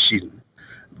of a machine.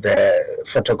 The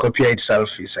photocopier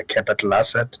itself is a capital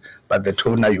asset, but the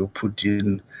toner you put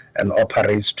in and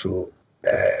operates to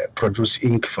produce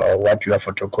ink for what you are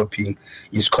photocopying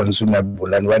is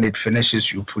consumable. And when it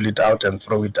finishes, you pull it out and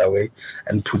throw it away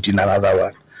and put in another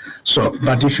one. So,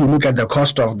 but if you look at the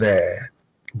cost of the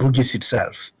bogies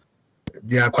itself,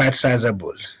 they are quite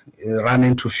sizable, run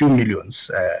into a few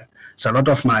millions. It's a lot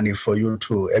of money for you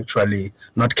to actually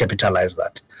not capitalize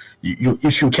that.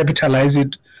 If you capitalize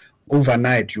it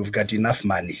overnight, you've got enough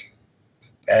money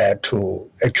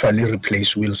to actually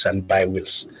replace wheels and buy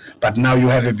wheels. But now you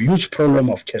have a huge problem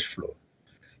of cash flow.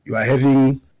 You are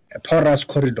having porous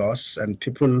corridors and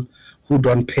people who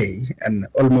don't pay, and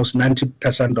almost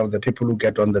 90% of the people who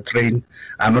get on the train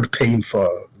are not paying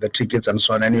for the tickets and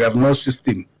so on, and you have no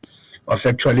system of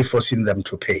actually forcing them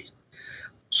to pay.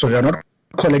 So you're not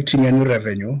collecting any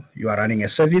revenue, you are running a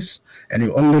service, and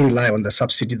you only rely on the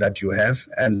subsidy that you have,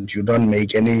 and you don't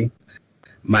make any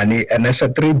money. And as a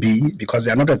 3B, because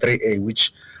they are not a 3A,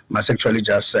 which must actually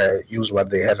just use what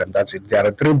they have, and that's it. They are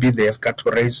a 3B, they have got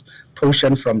to raise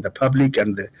portion from the public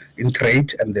and in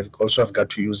trade, and they've also have got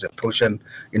to use a portion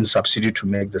in subsidy to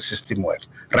make the system work.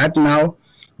 Right now,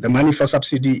 the money for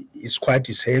subsidy is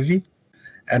heavy,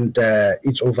 and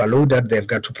it's overloaded. They've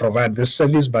got to provide this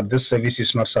service, but this service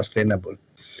is not sustainable.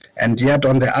 And yet,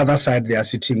 on the other side, they are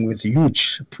sitting with a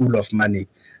huge pool of money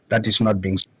that is not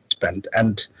being spent.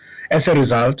 And as a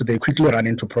result, they quickly run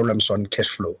into problems on cash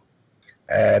flow.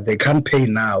 They can't pay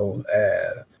now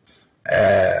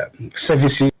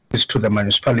services to the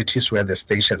municipalities where the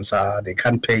stations are. They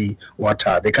can't pay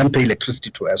water. They can't pay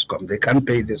electricity to ESCOM. They can't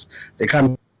pay this. They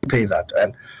can't pay that.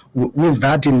 And with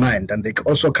that in mind, and they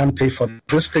also can't pay for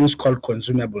these things called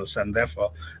consumables, and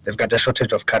therefore they've got a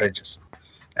shortage of carriages.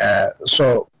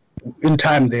 So in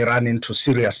time, they run into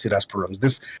serious problems.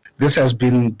 This has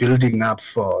been building up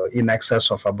for in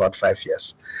excess of about 5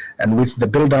 years. And with the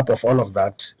build-up of all of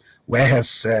that, where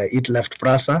has it left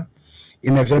PRASA?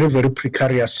 In a very, very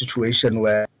precarious situation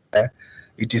where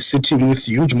it is sitting with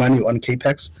huge money on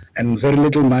CAPEX and very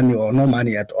little money or no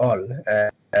money at all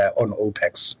on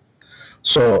OPEX.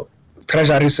 So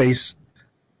Treasury says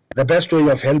the best way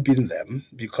of helping them,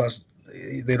 because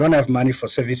they don't have money for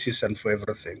services and for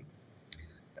everything,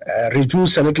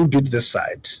 reduce a little bit this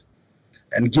side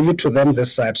and give it to them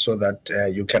this side so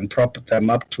that you can prop them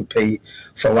up to pay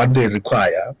for what they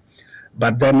require.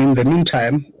 But then in the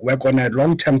meantime, work on a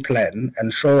long-term plan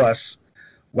and show us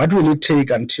what will it take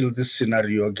until this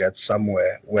scenario gets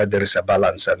somewhere where there is a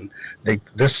balance, and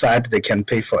this side they can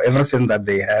pay for everything that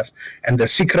they have. And the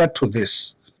secret to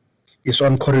this is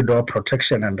on corridor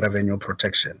protection and revenue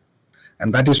protection.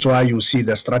 And that is why you see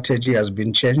the strategy has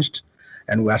been changed.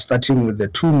 And we are starting with the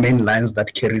two main lines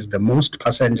that carries the most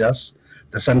passengers,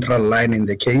 the Central Line in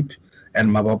the Cape and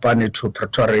Mabopane to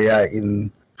Pretoria in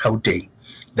Gauteng.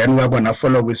 Then we're going to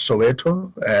follow with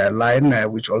Soweto line,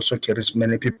 which also carries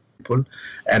many people,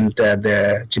 and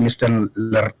the Jimiston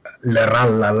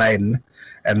Leralla line.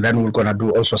 And then we're going to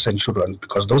do also Centurion,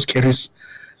 because those carries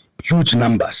huge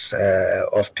numbers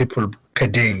of people per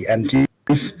day. And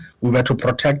if we were to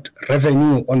protect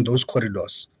revenue on those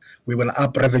corridors, we will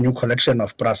up revenue collection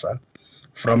of PRASA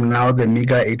from now the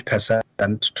meager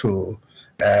 8% to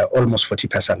almost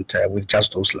 40% with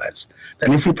just those lines.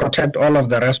 Then if we protect all of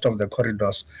the rest of the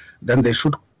corridors, then they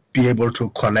should be able to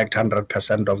collect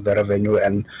 100% of the revenue,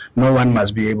 and no one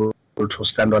must be able to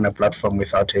stand on a platform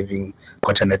without having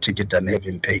gotten a ticket and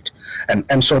having paid.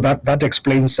 And so that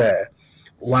explains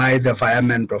why the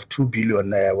virement of 2 billion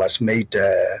was made,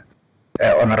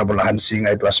 Honorable Hansing.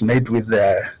 It was made with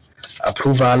the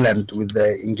approval and with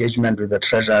the engagement with the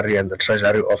Treasury, and the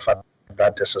Treasury offered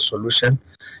that as a solution.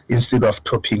 Instead of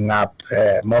topping up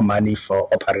more money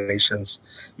for operations,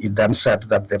 it then said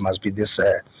that there must be this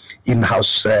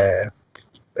in-house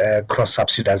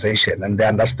cross-subsidization. And the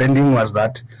understanding was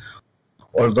that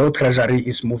although Treasury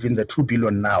is moving the 2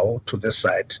 billion now to this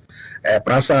side,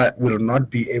 PRASA will not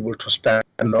be able to spend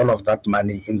all of that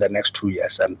money in the next 2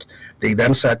 years. And they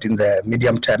then said in the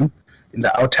medium term, in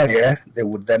the outer year, they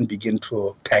would then begin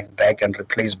to pack back and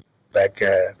replace back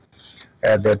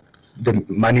the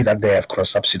money that they have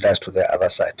cross-subsidized to the other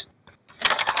side.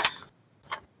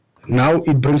 Now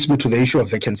it brings me to the issue of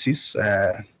vacancies.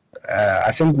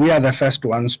 I think we are the first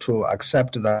ones to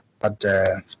accept that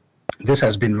this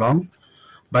has been long,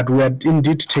 but we had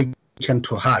indeed taken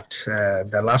to heart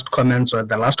the last comments or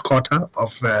the last quarter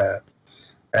of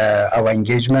our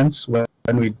engagements when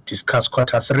we discussed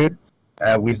quarter 3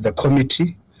 with the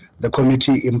committee. The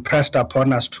committee impressed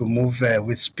upon us to move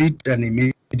with speed and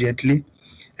immediately,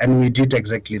 and we did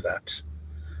exactly that.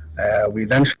 We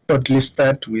then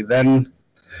shortlisted, we then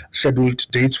scheduled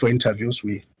dates for interviews,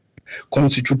 we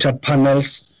constituted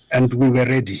panels, and we were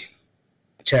ready,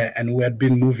 Chair, and we had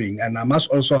been moving. And I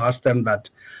must also ask them that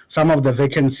some of the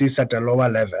vacancies at a lower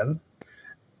level,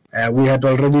 we had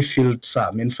already filled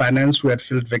some. In finance, we had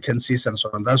filled vacancies and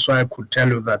so on. That's why I could tell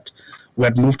you that we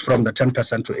had moved from the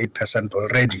 10% to 8%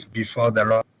 already before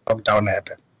the lockdown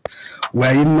happened.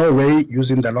 We're in no way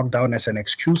using the lockdown as an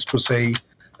excuse to say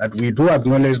that we do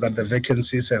acknowledge that the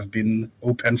vacancies have been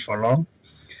open for long.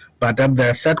 But at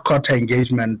the third quarter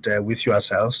engagement with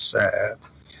yourselves,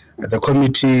 the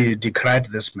committee decried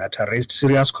this matter, raised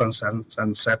serious concerns,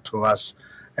 and said to us,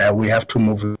 we have to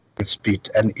move with speed.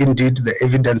 And indeed, the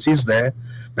evidence is there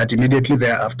that immediately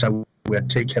thereafter, we had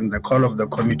taken the call of the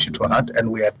committee to heart,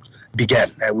 and we had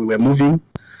began. We were moving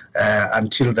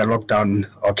until the lockdown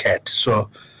occurred. So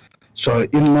So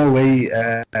in no way,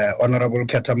 Honorable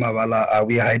Ketamavala, are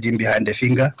we hiding behind a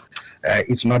finger.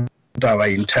 It's not our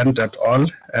intent at all.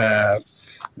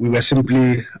 We were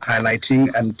simply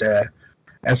highlighting, and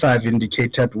as I've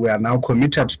indicated, we are now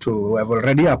committed to, we have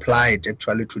already applied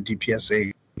actually to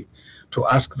DPSA to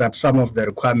ask that some of the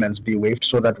requirements be waived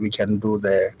so that we can do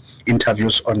the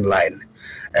interviews online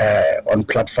on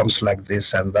platforms like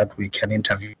this, and that we can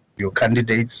interview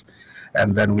candidates,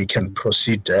 and then we can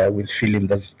proceed with filling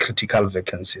the critical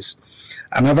vacancies.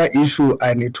 Another issue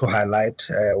I need to highlight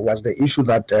was the issue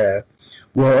that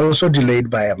we were also delayed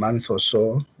by a month or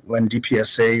so when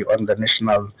DPSA on the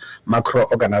National Macro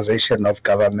Organization of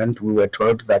Government, we were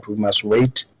told that we must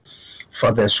wait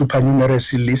for the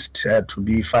supernumeracy list to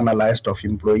be finalized of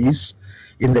employees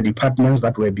in the departments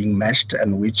that were being meshed,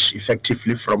 and which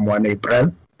effectively from 1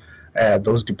 April,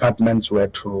 those departments were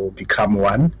to become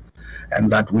one, and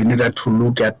that we needed to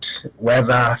look at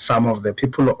whether some of the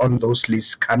people on those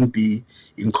lists can be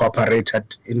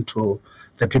incorporated into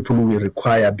the people we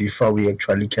require before we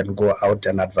actually can go out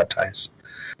and advertise.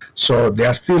 So there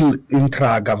are still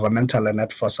intra-governmental and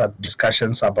NetFOSA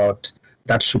discussions about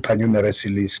that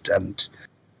supernumeracy list, and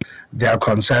there are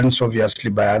concerns obviously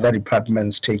by other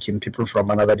departments taking people from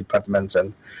another departments,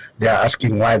 and they are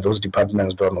asking why those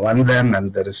departments don't want them,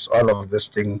 and there is all of this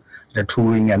thing, the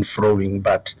toing and froing.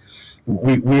 But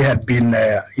we had been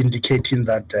indicating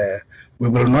that we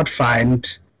will not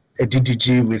find a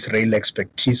DDG with rail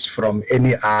expertise from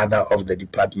any other of the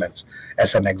departments,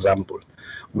 as an example.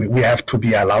 We have to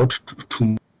be allowed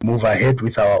to move ahead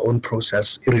with our own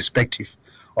process, irrespective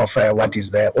of what is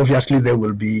there. Obviously, there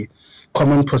will be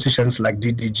common positions like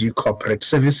DDG corporate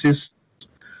services,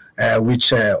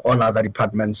 which all other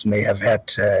departments may have had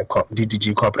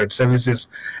DDG corporate services,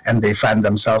 and they find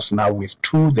themselves now with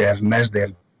two. They have merged, they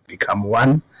have become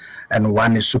one, and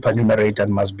one is supernumerate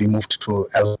and must be moved to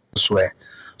elsewhere.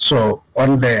 So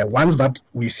on the ones that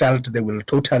we felt they will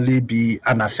totally be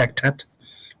unaffected,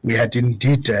 we had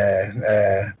indeed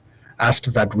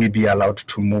asked that we be allowed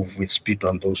to move with speed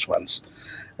on those ones.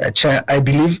 Chair, I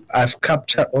believe I've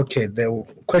captured, okay, the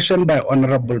question by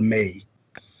Honorable May.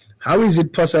 How is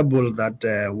it possible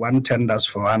that one tenders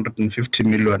for 150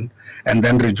 million and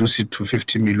then reduce it to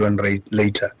 50 million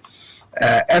later?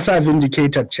 As I've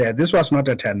indicated, Chair, this was not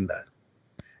a tender.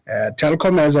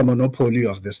 Telkom has a monopoly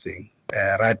of this thing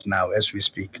right now as we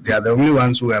speak. They are the only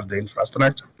ones who have the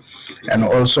infrastructure, and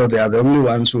also they are the only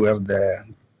ones who have the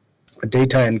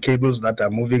data and cables that are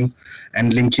moving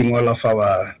and linking all of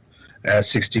our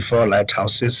 64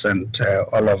 lighthouses and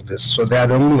all of this. So they are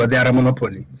the only one, they are a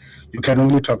monopoly. You can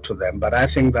only talk to them. But I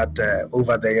think that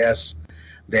over the years,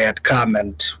 they had come,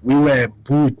 and we were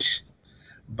booed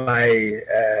by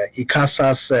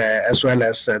ICASA's as well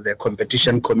as the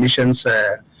Competition Commission's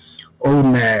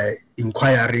own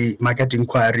inquiry, market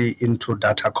inquiry into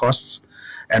data costs.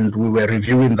 And we were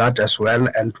reviewing that as well,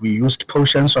 and we used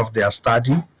portions of their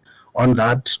study on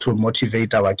that to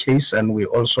motivate our case. And we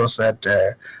also said,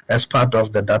 as part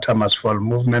of the data must fall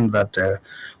movement, that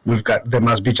there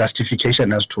must be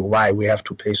justification as to why we have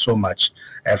to pay so much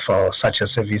for such a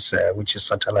service which is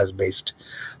satellite based.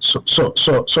 So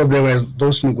there was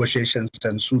those negotiations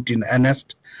ensued in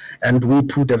earnest, and we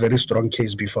put a very strong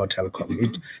case before Telkom.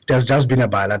 It has just been a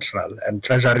bilateral, and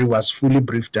Treasury was fully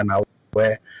briefed and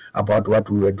aware about what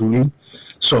we were doing.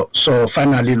 So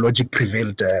finally, logic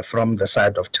prevailed from the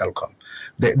side of Telkom.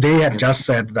 They had just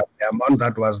said that the amount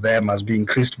that was there must be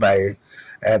increased by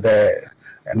the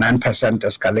 9%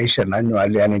 escalation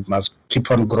annually, and it must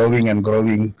keep on growing and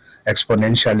growing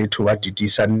exponentially to what it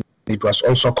is. And it was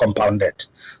also compounded.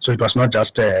 So it was not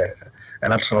just a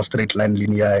lateral straight line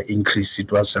linear increase.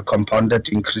 It was a compounded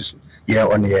increase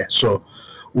year on year. So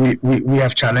we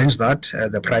have challenged that,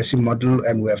 the pricing model,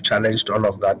 and we have challenged all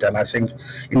of that. And I think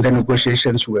in the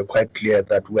negotiations, we were quite clear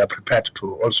that we are prepared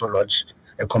to also lodge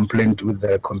a complaint with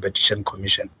the Competition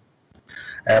Commission.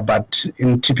 But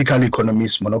in typical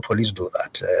economies, monopolies do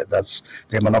that.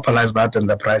 They monopolize that, and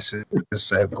the prices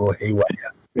go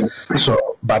haywire.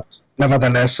 So, but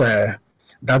nevertheless,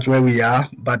 that's where we are.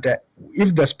 But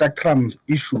if the spectrum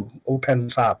issue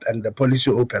opens up and the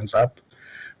policy opens up,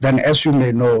 then as you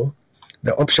may know,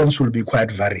 the options will be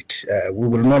quite varied. We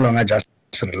will no longer just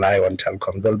rely on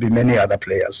Telkom. There will be many other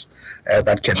players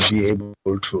that can be able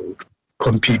to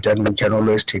compete, and we can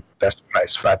always take best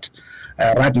price. But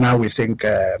right now, we think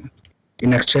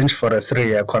in exchange for a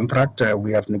 3-year contract,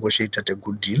 we have negotiated a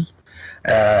good deal,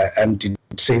 and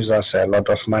it saves us a lot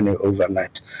of money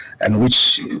overnight. And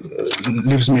which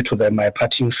leaves me to my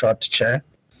parting shot, Chair.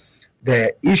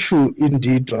 The issue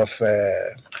indeed of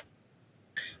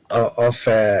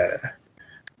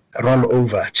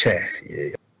rollover, Chair.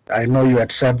 I know you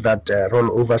had said that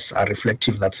rollovers are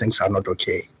reflective that things are not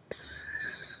okay.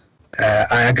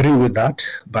 I agree with that,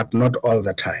 but not all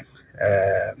the time.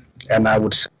 And I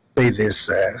would say this,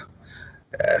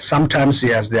 sometimes,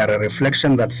 yes, they are a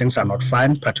reflection that things are not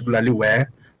fine, particularly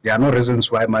where there are no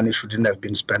reasons why money shouldn't have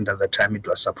been spent at the time it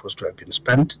was supposed to have been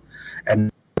spent,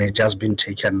 and may just been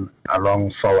taken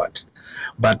along forward.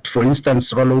 But for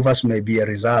instance, rollovers may be a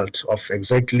result of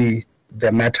exactly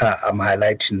the matter I'm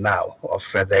highlighting now, of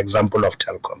the example of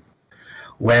Telkom,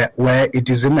 where it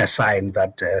isn't a sign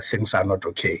that things are not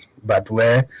okay, but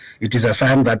where it is a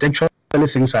sign that actually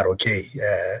things are okay,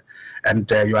 and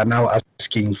you are now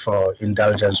asking for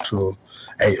indulgence to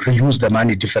reuse the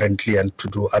money differently and to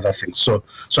do other things. So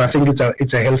I think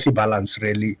it's a healthy balance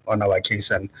really on our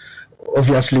case, and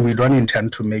obviously we don't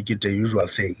intend to make it a usual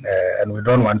thing, and we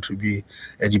don't want to be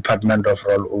a department of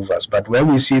rollovers. But where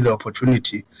we see the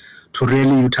opportunity to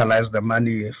really utilize the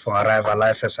money for Arrival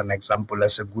Life as an example,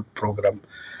 as a good program,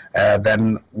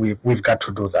 then we've got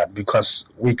to do that, because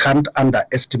we can't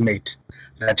underestimate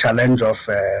the challenge of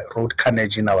road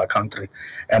carnage in our country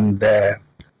and the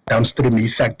downstream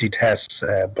effect it has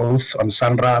both on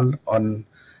SANRAL, on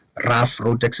RAF,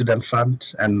 Road Accident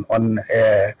Fund, and on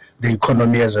the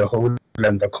economy as a whole,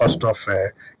 and the cost of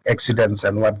accidents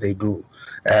and what they do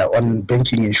on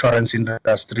banking, insurance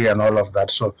industry, and all of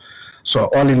that. So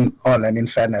all in all, and in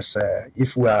fairness,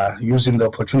 if we are using the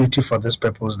opportunity for this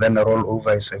purpose, then a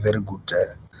rollover is a very good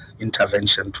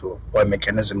intervention or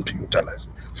mechanism to utilize.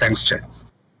 Thanks, Chair.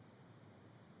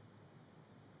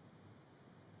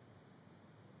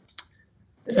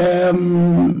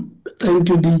 Thank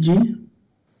you, DG.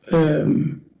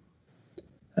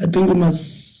 I think we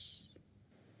must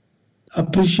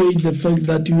appreciate the fact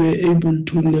that you were able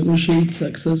to negotiate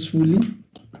successfully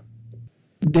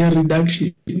the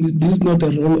reduction. This is not a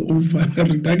rollover, a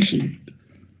reduction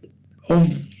of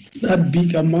that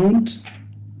big amount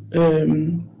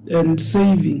and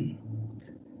saving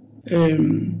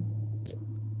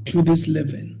to this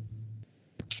level.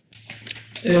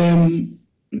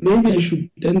 Maybe I should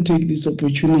then take this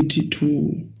opportunity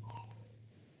to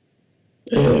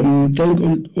thank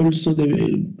also the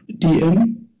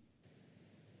DM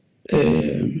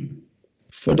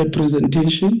for the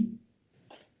presentation,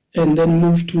 and then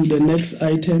move to the next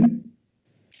item,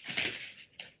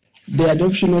 the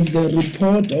adoption of the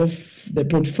report of the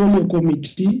Portfolio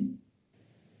Committee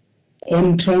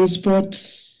on Transport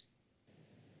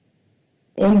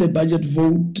on the budget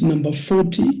vote number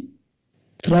 40,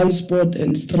 Transport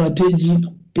and Strategic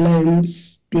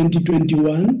Plans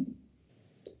 2021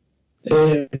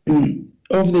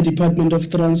 of the Department of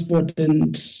Transport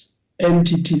and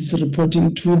entities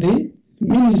reporting to the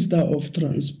Minister of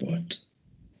Transport.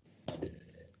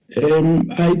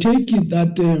 I take it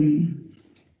that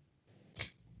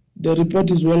the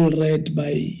report is well read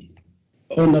by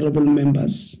honorable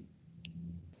members,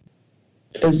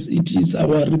 as it is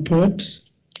our report,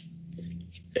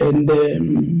 and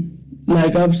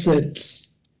like I've said,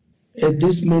 at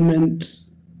this moment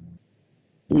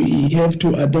we have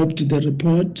to adopt the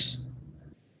report.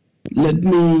 Let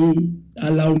me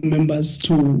allow members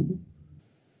to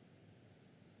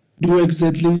do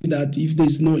exactly that if there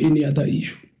is no any other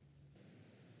issue.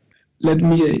 Let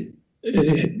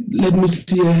me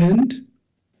see a hand.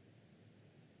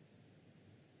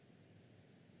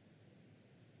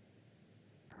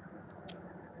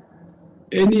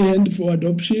 Any hand for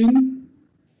adoption,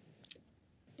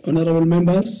 honorable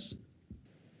members,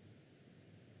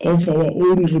 of our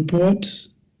own report?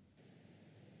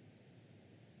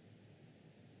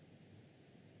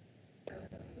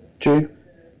 Chair.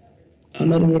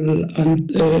 Honorable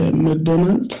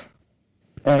McDonald.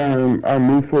 I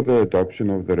move for the adoption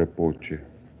of the report, Chair.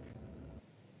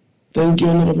 Thank you,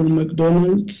 Honorable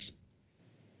McDonald.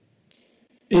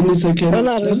 Any second?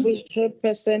 Honorable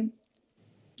Chairperson.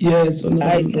 Yes, Honorable.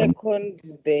 I second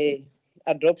the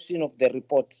adoption of the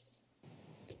report.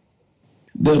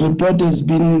 The report has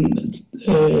been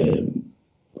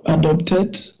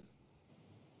adopted.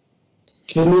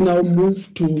 Can we now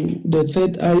move to the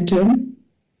third item,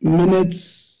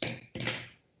 minutes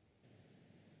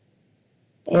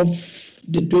of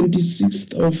the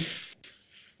 26th of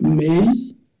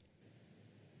May.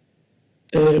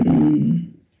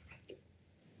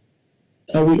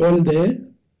 Are we all there?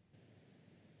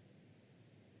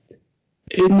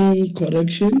 Any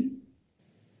correction?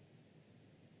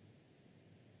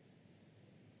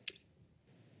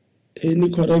 Any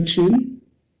correction?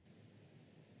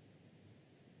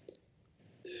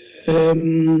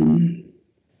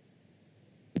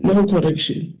 No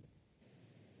correction.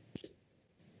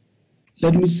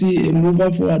 Let me see a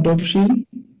mover for adoption.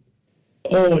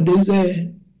 Oh, there's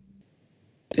a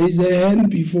There's a hand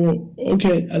before.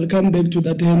 Okay, I'll come back to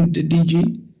that hand, the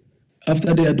DG,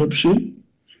 after the adoption.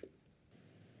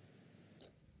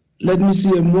 Let me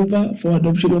see a mover for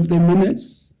adoption of the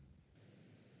minutes.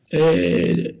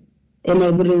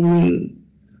 Honorable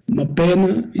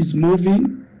Mapena is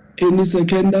moving. Any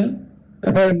seconder?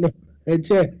 No,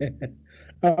 Chair,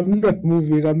 I'm not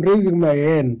moving. I'm raising my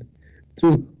hand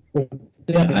to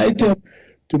the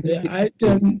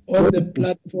item on the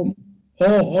platform.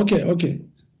 Oh, okay.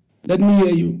 Let me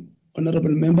hear you,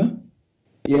 honorable member.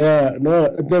 Yeah,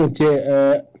 no, thanks,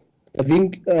 Chair. I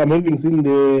think I'm having seen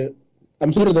the.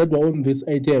 I'm sorry that we're on this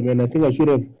item, and I think I should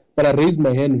have, but I raised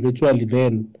my hand virtually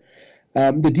then.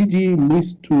 The DG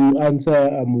missed to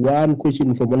answer one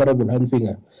question from Honorable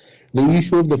Hansinger. The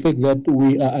issue of the fact that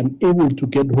we are unable to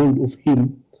get hold of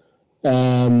him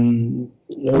on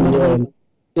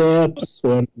steps,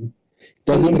 on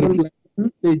doesn't reply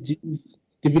messages,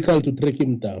 difficult to track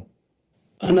him down.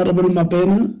 Honorable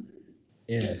Mapena?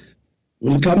 Yes.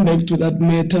 We'll come back to that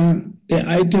matter. The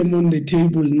item on the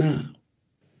table now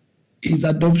is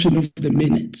adoption of the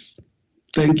minutes.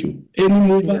 Thank you. Any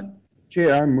mover?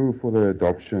 Chair, I move for the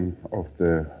adoption of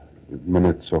the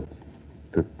minutes of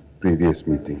the previous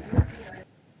meeting.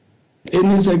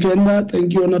 Any seconder?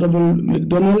 Thank you, Honorable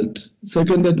McDonald.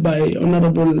 Seconded by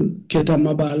Honorable Keta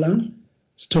Mabala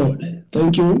Stole.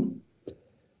 Thank you.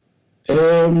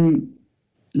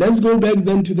 Let's go back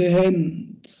then to the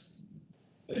hands,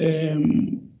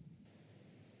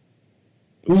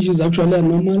 which is actually a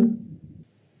normal.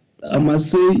 I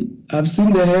must say, I've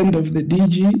seen the hand of the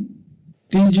DG.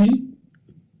 DG?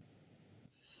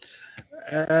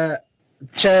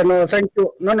 Chair, no, thank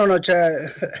you. No,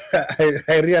 Chair.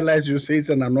 I realize you say it's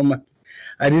an anomaly.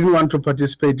 I didn't want to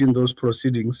participate in those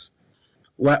proceedings.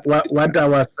 What I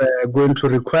was going to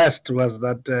request was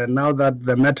that now that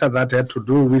the matter that had to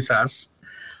do with us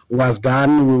was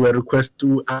done,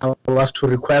 I was to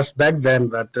request back then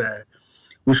that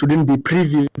we shouldn't be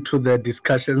privy to the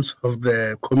discussions of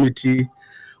the committee,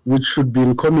 which should be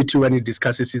in committee when it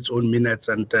discusses its own minutes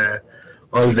and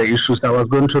all the issues. I was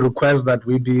going to request that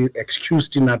we be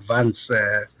excused in advance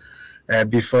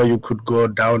before you could go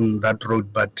down that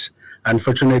road, but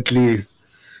unfortunately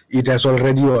it has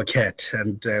already occurred,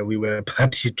 and we were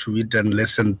party to it and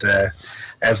listened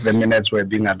as the minutes were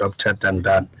being adopted and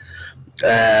done.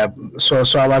 So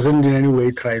I wasn't in any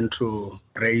way trying to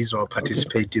raise or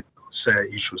participate in those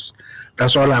issues.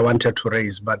 That's all I wanted to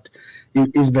raise. But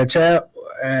if the chair,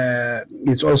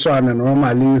 it's also an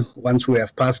anomaly once we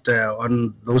have passed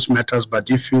on those matters. But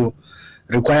if you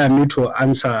require me to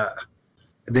answer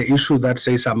the issue that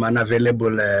says I'm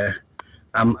unavailable,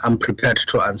 I'm prepared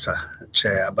to answer,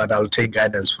 Chair, but I'll take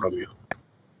guidance from you.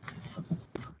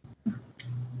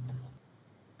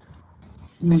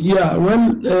 Yeah,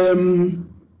 well,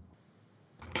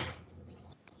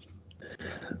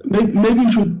 maybe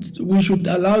we should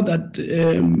allow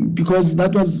that because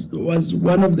that was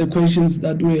one of the questions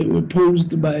that were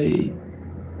posed by,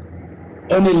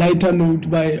 on a lighter note,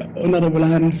 by Honorable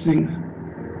Hansing,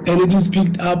 and it is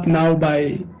picked up now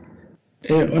by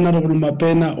Honorable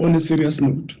Mapena on a serious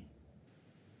note.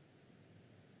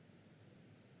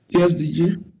 Yes,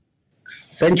 DG.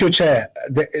 Thank you, Chair.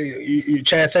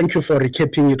 Chair, thank you for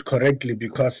recapping it correctly,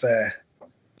 because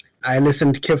I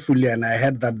listened carefully and I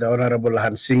heard that the Honorable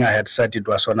Hansinger had said it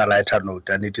was on a lighter note,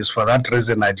 and it is for that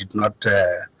reason I did not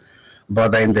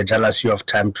bother in the jealousy of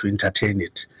time to entertain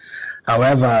it.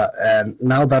 However,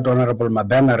 now that Honorable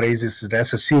Mabena raises it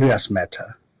as a serious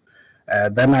matter,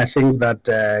 then I think that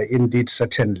indeed,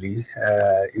 certainly,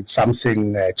 it's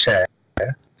something, Chair,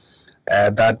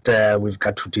 that we've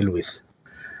got to deal with.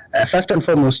 First and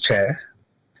foremost, Chair,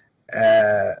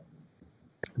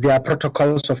 there are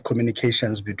protocols of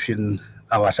communications between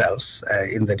ourselves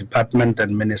in the department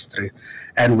and ministry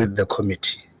and with the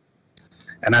committee.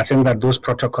 And I think that those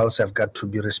protocols have got to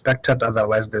be respected,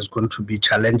 otherwise there's going to be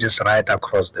challenges right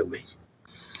across the way.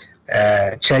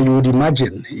 Chair, you would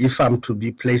imagine if I'm to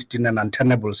be placed in an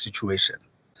untenable situation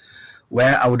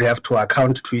where I would have to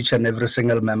account to each and every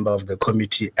single member of the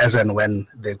committee as and when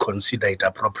they consider it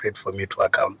appropriate for me to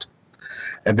account.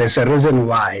 There's a reason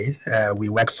why we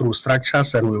work through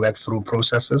structures and we work through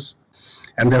processes.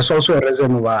 And there's also a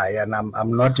reason why, and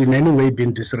I'm not in any way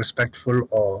being disrespectful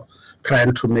or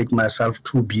trying to make myself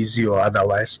too busy or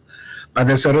otherwise, but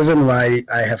there's a reason why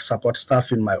I have support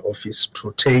staff in my office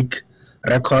to take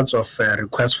records of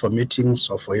requests for meetings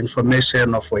or for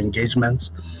information or for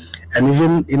engagements. And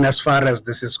even in as far as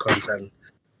this is concerned,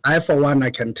 I, for one, I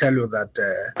can tell you that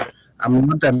I'm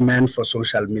not a man for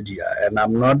social media, and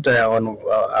I'm not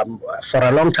for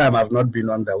a long time, I've not been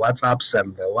on the WhatsApps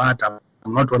and the what. I'm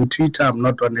not on Twitter. I'm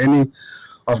not on any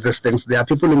of these things. There are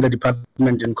people in the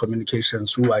department in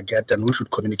communications who I get and who should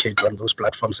communicate on those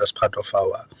platforms as part of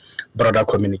our broader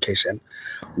communication.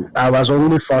 I was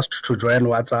only forced to join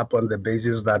WhatsApp on the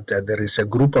basis that there is a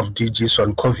group of DGs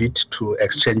on COVID to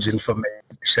exchange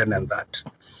information and that.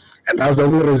 And that's the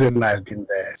only reason I've been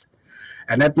there.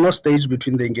 And at no stage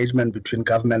between the engagement between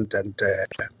government and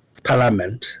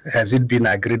Parliament has it been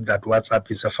agreed that WhatsApp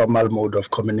is a formal mode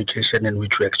of communication in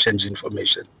which we exchange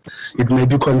information. It may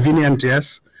be convenient,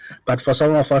 yes, but for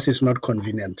some of us it's not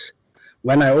convenient.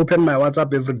 When I open my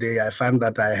WhatsApp every day, I find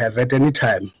that I have at any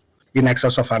time in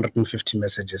excess of 150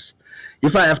 messages.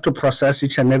 If I have to process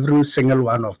each and every single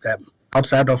one of them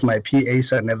outside of my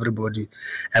PAs and everybody,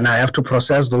 and I have to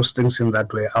process those things in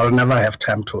that way, I'll never have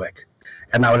time to work.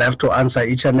 And I will have to answer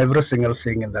each and every single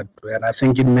thing in that way. And I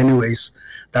think in many ways,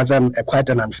 that's quite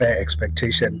an unfair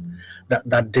expectation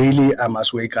that daily I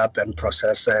must wake up and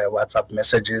process WhatsApp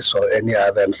messages or any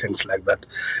other and things like that.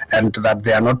 And that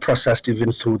they are not processed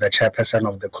even through the chairperson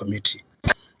of the committee.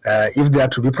 If they are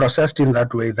to be processed in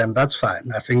that way, then that's fine.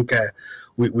 I think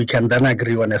we can then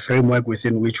agree on a framework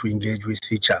within which we engage with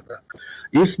each other.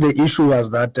 If the issue was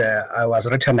that I was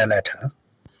written a letter,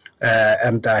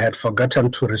 and I had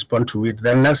forgotten to respond to it,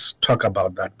 then let's talk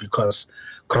about that, because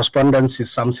correspondence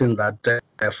is something that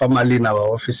formally in our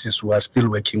offices we are still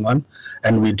working on,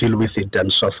 and we deal with it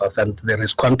and so forth. And there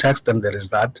is context and there is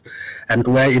that. And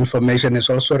where information is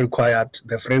also required,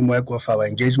 the framework of our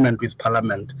engagement with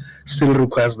Parliament still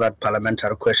requires that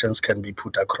parliamentary questions can be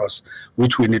put across,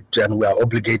 which we need to, and we are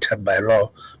obligated by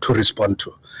law to respond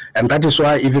to. And that is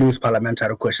why even with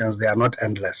parliamentary questions, they are not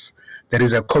endless. There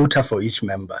is a quota for each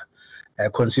member.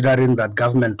 Considering that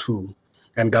government too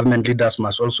and government leaders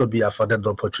must also be afforded the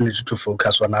opportunity to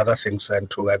focus on other things and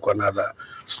to work on other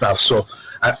stuff. So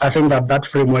I think that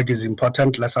framework is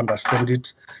important. Let's understand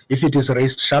it. If it is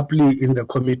raised sharply in the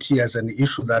committee as an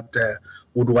issue that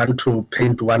would want to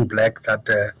paint one black, that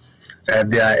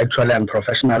they are actually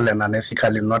unprofessional and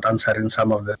unethical in not answering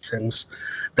some of the things,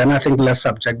 then I think let's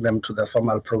subject them to the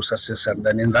formal processes, and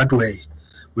then in that way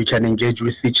we can engage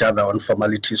with each other on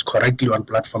formalities correctly on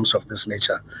platforms of this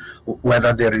nature,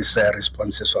 whether there is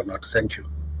responses or not. Thank you.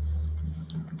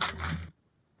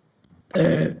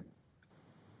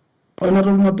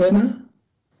 Honorable Mabena.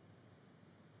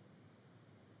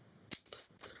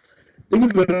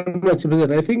 Thank you very much,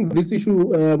 President. I think this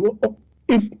issue,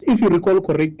 if you recall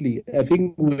correctly, I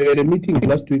think we had a meeting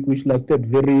last week which lasted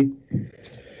for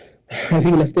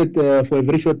a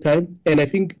very short time, and I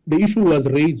think the issue was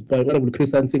raised by Honorable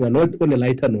Chris Ansinger, not on a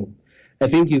lighter note. I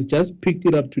think he's just picked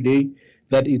it up today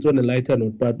that it's on a lighter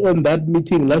note. But on that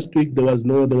meeting last week, there was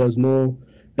no.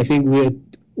 I think we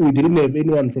didn't have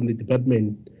anyone from the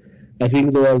department. I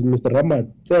think there was Mr.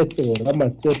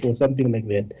 Ramat or something like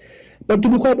that. But to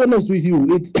be quite honest with you,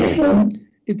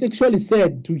 it's actually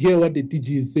sad to hear what the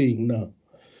DG is saying now.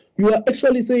 You are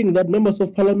actually saying that members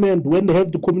of parliament, when they have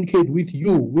to communicate with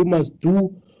you, we must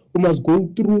go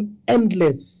through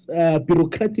endless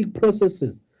bureaucratic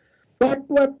processes. What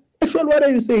are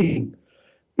you saying?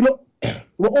 You know,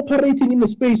 we're operating in a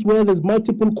space where there's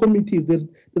multiple committees, there's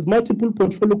multiple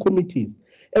portfolio committees,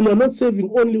 and we're not serving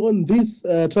only on this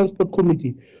transport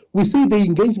committee. We see the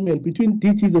engagement between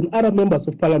DGs and other members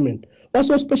of parliament. What's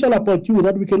so special about you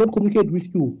that we cannot communicate with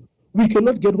you? We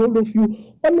cannot get hold of you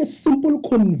on a simple,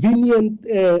 convenient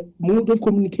mode of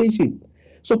communication.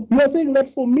 So you are saying that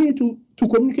for me to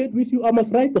communicate with you, I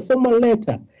must write a formal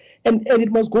letter, and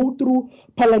it must go through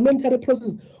parliamentary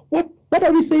process. What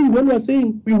are we saying when we are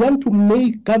saying we want to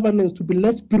make governance to be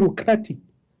less bureaucratic?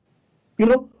 You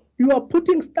know, you are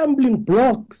putting stumbling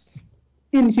blocks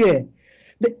in here.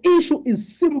 The issue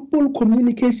is simple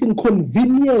communication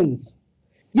convenience.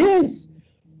 Yes,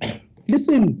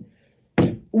 listen.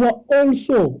 We're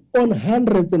also on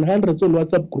hundreds and hundreds of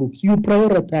WhatsApp groups. You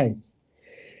prioritize.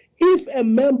 If a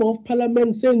member of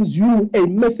parliament sends you a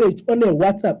message on a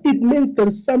WhatsApp, it means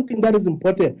there's something that is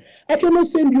important. I cannot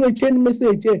send you a chain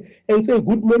message and say,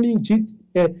 good morning,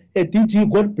 DG,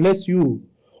 God bless you.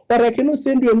 Or I cannot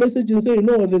send you a message and say,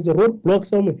 no, there's a roadblock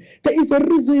somewhere. There is a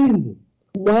reason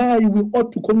why we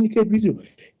ought to communicate with you.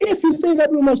 If you say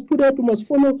that we must do that, we must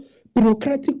follow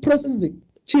bureaucratic processing,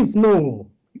 Chief, no.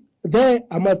 There,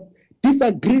 I must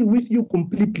disagree with you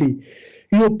completely.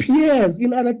 Your peers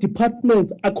in other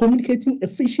departments are communicating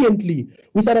efficiently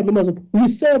with other members. We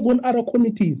serve on other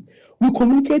committees. We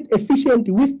communicate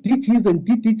efficiently with DGs and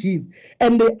DDGs,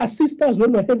 and they assist us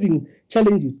when we're having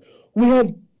challenges. We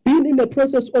have been in the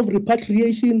process of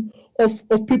repatriation of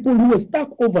people who were stuck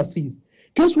overseas.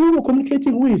 Guess who we were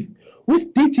communicating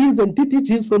with DGs and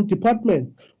DDGs from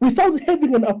department, without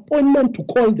having an appointment to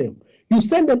call them. You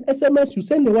send an SMS, you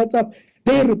send a WhatsApp,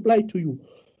 They reply to you.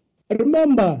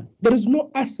 Remember, there is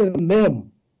no us and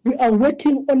them. We are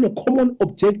working on a common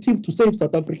objective to save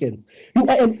South Africans. You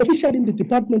are an official in the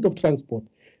Department of Transport.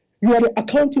 You are the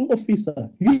accounting officer.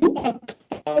 You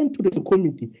account to the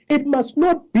committee. It must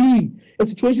not be a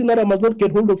situation that I must not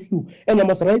get hold of you and I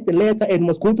must write a letter and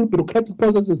must go through bureaucratic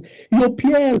processes. Your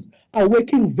peers are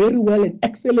working very well and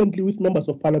excellently with members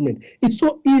of parliament. It's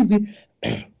so easy.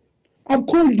 I've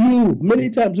called you many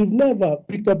times. You've never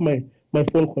picked up my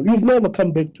phone call. You've never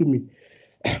come back to me.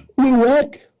 We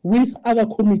work with other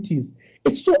committees.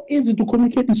 It's so easy to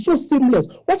communicate. It's so seamless.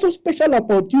 What's so special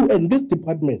about you and this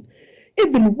department?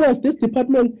 Even worse, this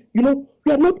department, we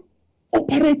are not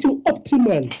operating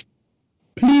optimally.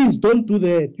 Please don't do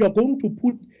that. You're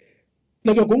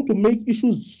going to make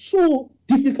issues so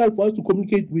difficult for us to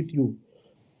communicate with you.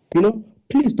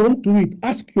 Please don't do it.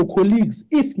 Ask your colleagues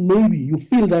if maybe you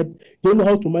feel that you don't know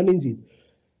how to manage it.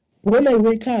 When I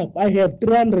wake up, I have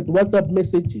 300 WhatsApp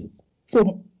messages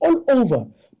from all over,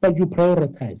 but you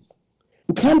prioritize.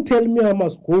 You can't tell me I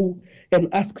must go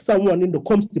and ask someone in the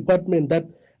comms department that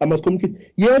I must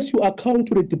communicate. Yes, you account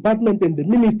to the department and the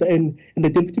minister and the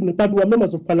deputy minister, but we are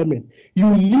members of parliament. You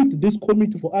lead this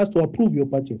committee for us to approve your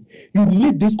budget. You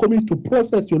lead this committee to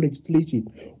process your legislation.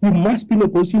 We must be in a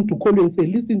position to call you and say,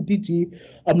 listen, DG,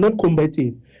 I'm not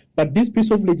combative, but this piece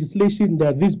of legislation, there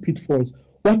are these pitfalls.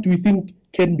 What do we think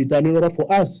can be done in order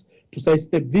for us to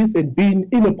sidestep this and being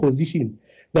in a position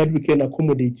that we can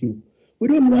accommodate you? We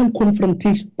don't want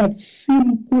confrontation, but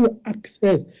simple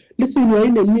access. Listen, we're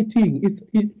in a meeting.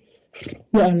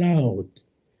 You're allowed.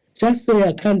 Just say,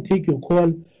 I can't take your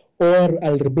call, or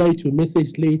I'll reply to your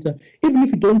message later. Even if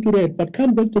you don't do that, but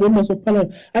come back to members of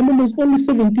parliament. I mean, there's only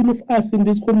 17 of us in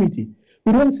this committee.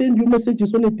 We don't send you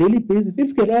messages on a daily basis. If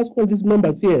you can ask all these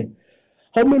members here,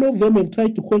 how many of them have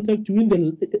tried to contact you in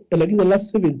the last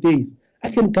 7 days?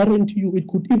 I can guarantee you it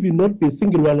could even not be a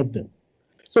single one of them.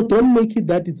 So don't make it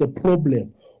that it's a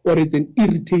problem or it's an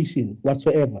irritation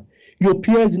whatsoever. Your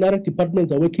peers in other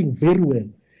departments are working very well,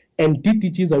 and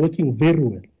DTGs are working very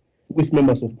well with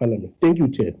members of parliament. Thank you,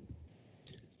 Chair.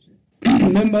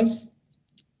 Members,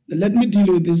 let me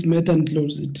deal with this matter and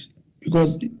close it,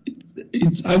 because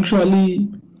it's actually,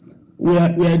 we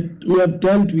have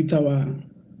dealt with our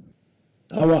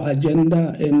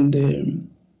agenda, and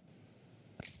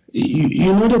a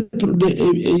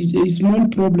small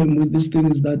problem with this thing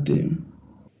is that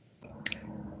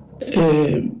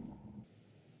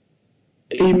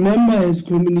a member has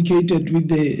communicated with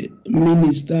the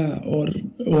minister or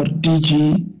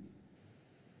DG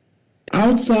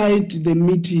outside the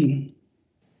meeting,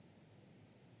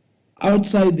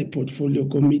 outside the portfolio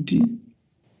committee,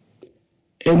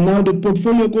 and now the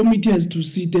portfolio committee has to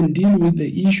sit and deal with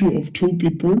the issue of two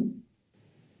people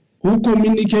who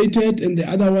communicated and the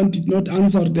other one did not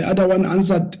answer. The other one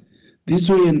answered this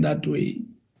way and that way.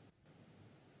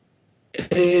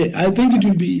 I think it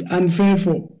will be unfair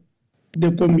for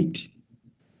the committee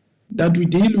that we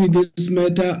deal with this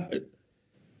matter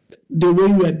the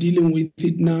way we are dealing with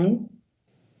it now.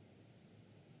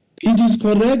 It is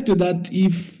correct that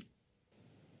if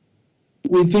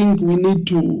we think we need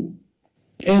to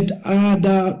add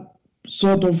other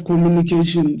sort of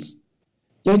communications,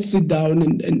 let's sit down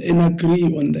and agree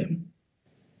on them.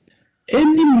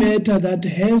 Any matter that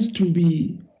has to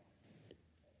be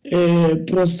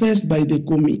processed by the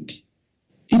committee,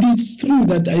 it is true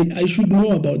that I should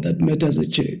know about that matter as a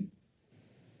chair.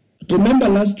 Remember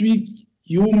last week,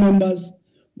 you members,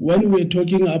 when we were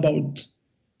talking about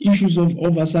issues of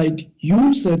oversight,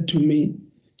 you said to me,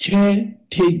 Chair,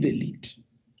 take the lead.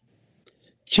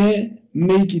 Chair,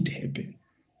 make it happen.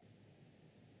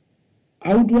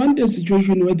 I would want a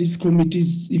situation where this committee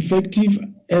is effective,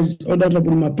 as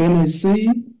Honorable Mapena is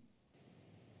saying,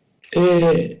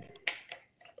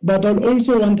 but I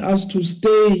also want us to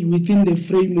stay within the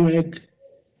framework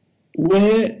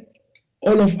where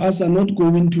all of us are not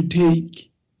going to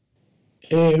take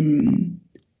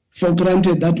for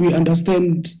granted that we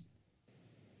understand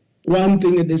one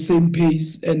thing at the same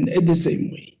pace and at the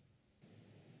same way.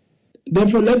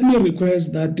 Therefore, let me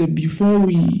request that before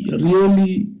we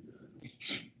really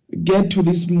get to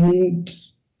this mood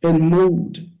and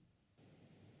mode,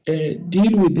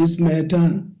 deal with this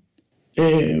matter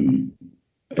and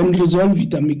resolve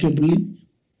it amicably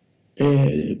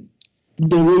the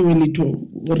way we need to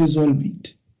resolve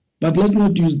it. But let's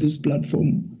not use this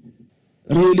platform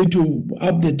really to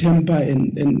up the temper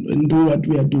and do what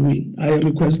we are doing. I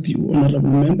request you, honorable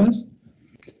members.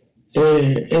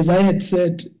 As I had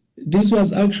said, this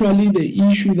was actually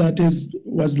the issue that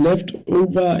was left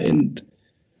over, and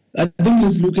I think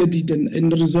let's look at it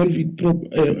and resolve it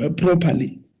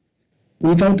properly.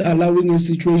 without allowing a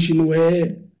situation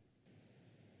where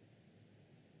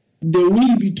there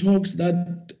will be talks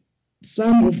that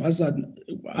some of us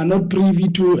are not privy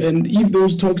to, and if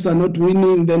those talks are not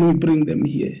winning, then we bring them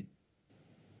here.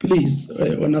 Please,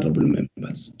 honorable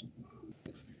members.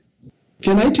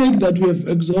 Can I take that we have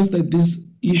exhausted these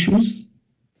issues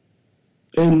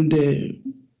and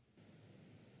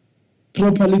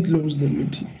properly close the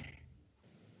meeting?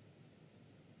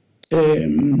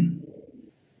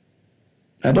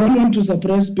 I don't want to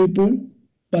surprise people,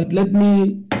 but let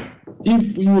me,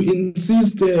 if you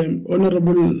insist,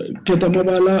 Honorable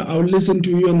Ketamabala, I'll listen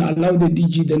to you and allow the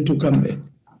DG then to come back.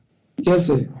 Yes,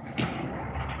 sir.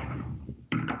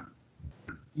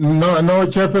 No,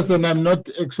 Chairperson, I'm not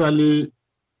actually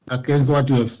against what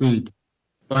you have said,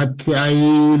 but I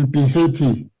will be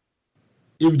happy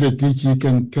if the DG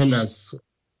can tell us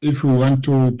if we want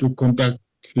to contact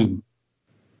him.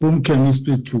 Whom can we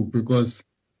speak to? Because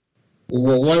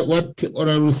what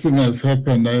other thing have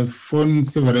happened, I've phoned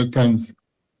several times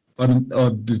on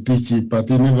the DG, but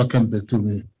he never came back to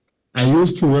me. I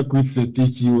used to work with the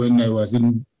DG when I was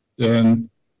in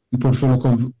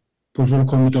portfolio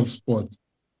committee of sport.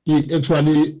 He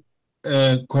actually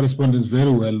corresponds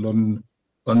very well on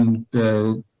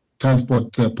the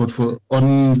transport portfolio,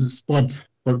 on sport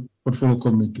portfolio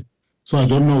committee. So I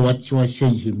don't know what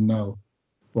changed him now,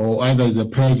 or either is a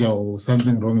pressure or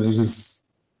something wrong that is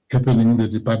happening in the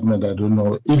department. I don't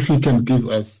know. If he can give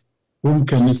us whom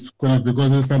can we connect, because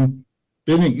there's some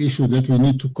pending issue that we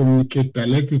need to communicate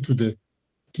directly to the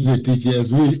DG,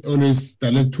 as we always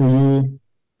direct to you.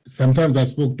 Sometimes I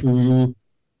spoke to you,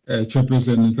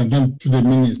 Chairperson, and sometimes to the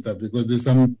Minister, because there's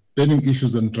some pending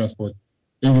issues on transport.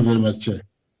 Thank you very much, Chair.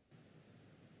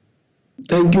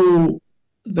 Thank you,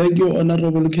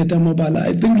 Honorable Ketamabala.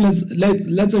 I think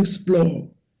let's explore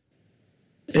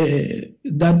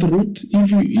that route.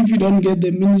 If you don't get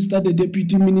the minister, the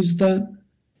deputy minister,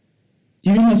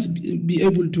 you must be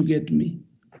able to get me.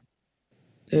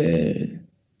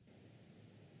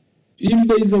 If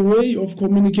there is a way of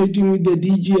communicating with the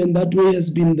DG and that way has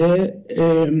been there,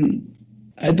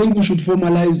 I think we should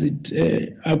formalize it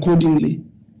accordingly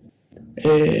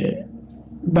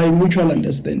by mutual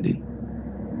understanding.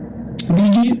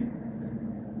 DG?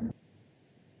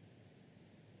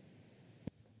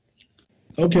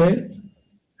 Okay.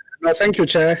 No, thank you,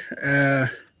 Chair.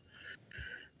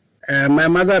 My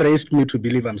mother raised me to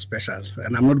believe I'm special,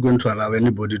 and I'm not going to allow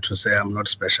anybody to say I'm not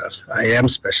special. I am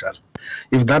special.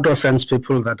 If that offends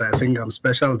people that I think I'm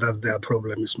special, that's their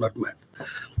problem, it's not mine.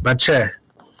 But Chair,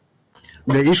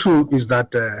 the issue is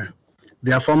that there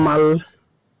are formal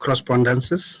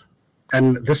correspondences,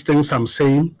 and these things I'm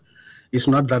saying is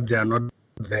not that they are not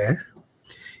there.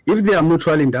 If there are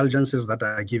mutual indulgences that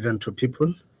are given to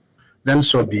people, then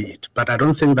so be it. But I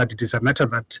don't think that it is a matter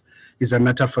that is a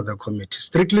matter for the committee.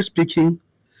 Strictly speaking,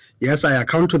 yes, I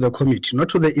account to the committee, not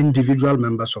to the individual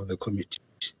members of the committee.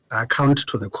 I account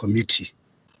to the committee.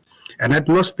 And at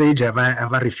no stage have I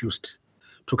ever refused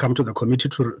to come to the committee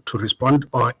to respond,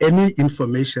 or any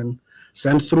information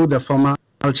sent through the formal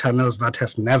channels that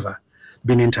has never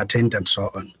been entertained and so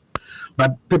on.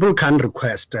 But people can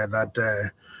request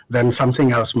that then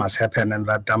something else must happen and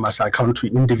that I must account to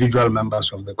individual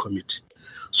members of the committee.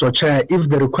 So, Chair, if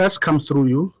the request comes through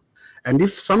you, and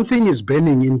if something is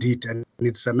burning indeed, and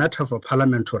it's a matter for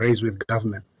Parliament to raise with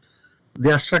government,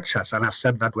 there are structures, and I've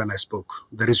said that when I spoke.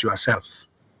 There is yourself.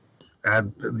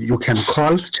 You can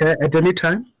call, Chair, at any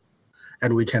time,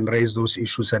 and we can raise those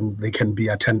issues and they can be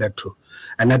attended to.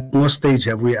 And at no stage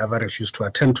have we ever refused to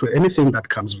attend to anything that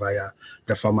comes via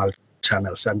the formal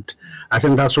channels. And I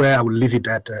think that's where I will leave it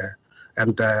at.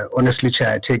 And honestly,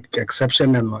 Chair, I take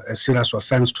exception and a serious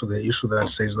offense to the issue that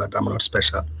says that I'm not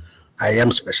special. I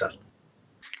am special.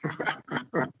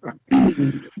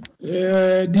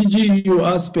 DG, you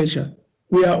are special.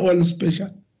 We are all special.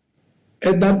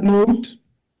 At that note,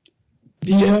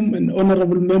 DM and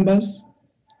honorable members,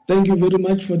 thank you very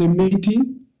much for the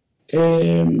meeting.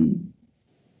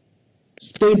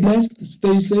 Stay blessed,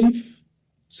 stay safe.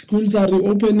 Schools are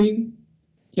reopening.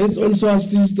 Let's also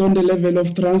assist on the level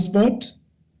of transport.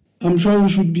 I'm sure we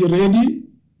should be ready.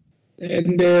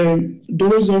 And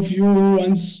those of you who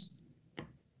want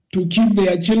to keep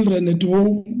their children at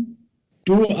home,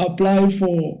 do apply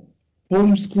for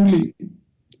homeschooling.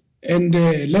 And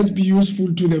let's be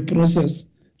useful to the process.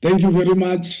 Thank you very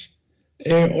much,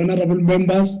 honorable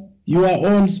members. You are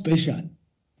all special.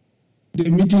 The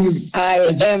meeting is...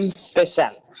 I am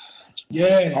special.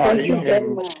 Yeah. Thank you very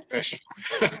much.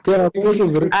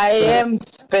 I am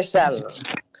special.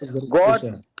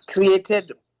 God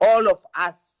created all of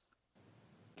us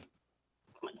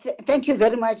Thank you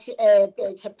very much,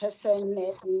 Chairperson.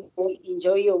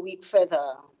 Enjoy your week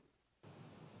further.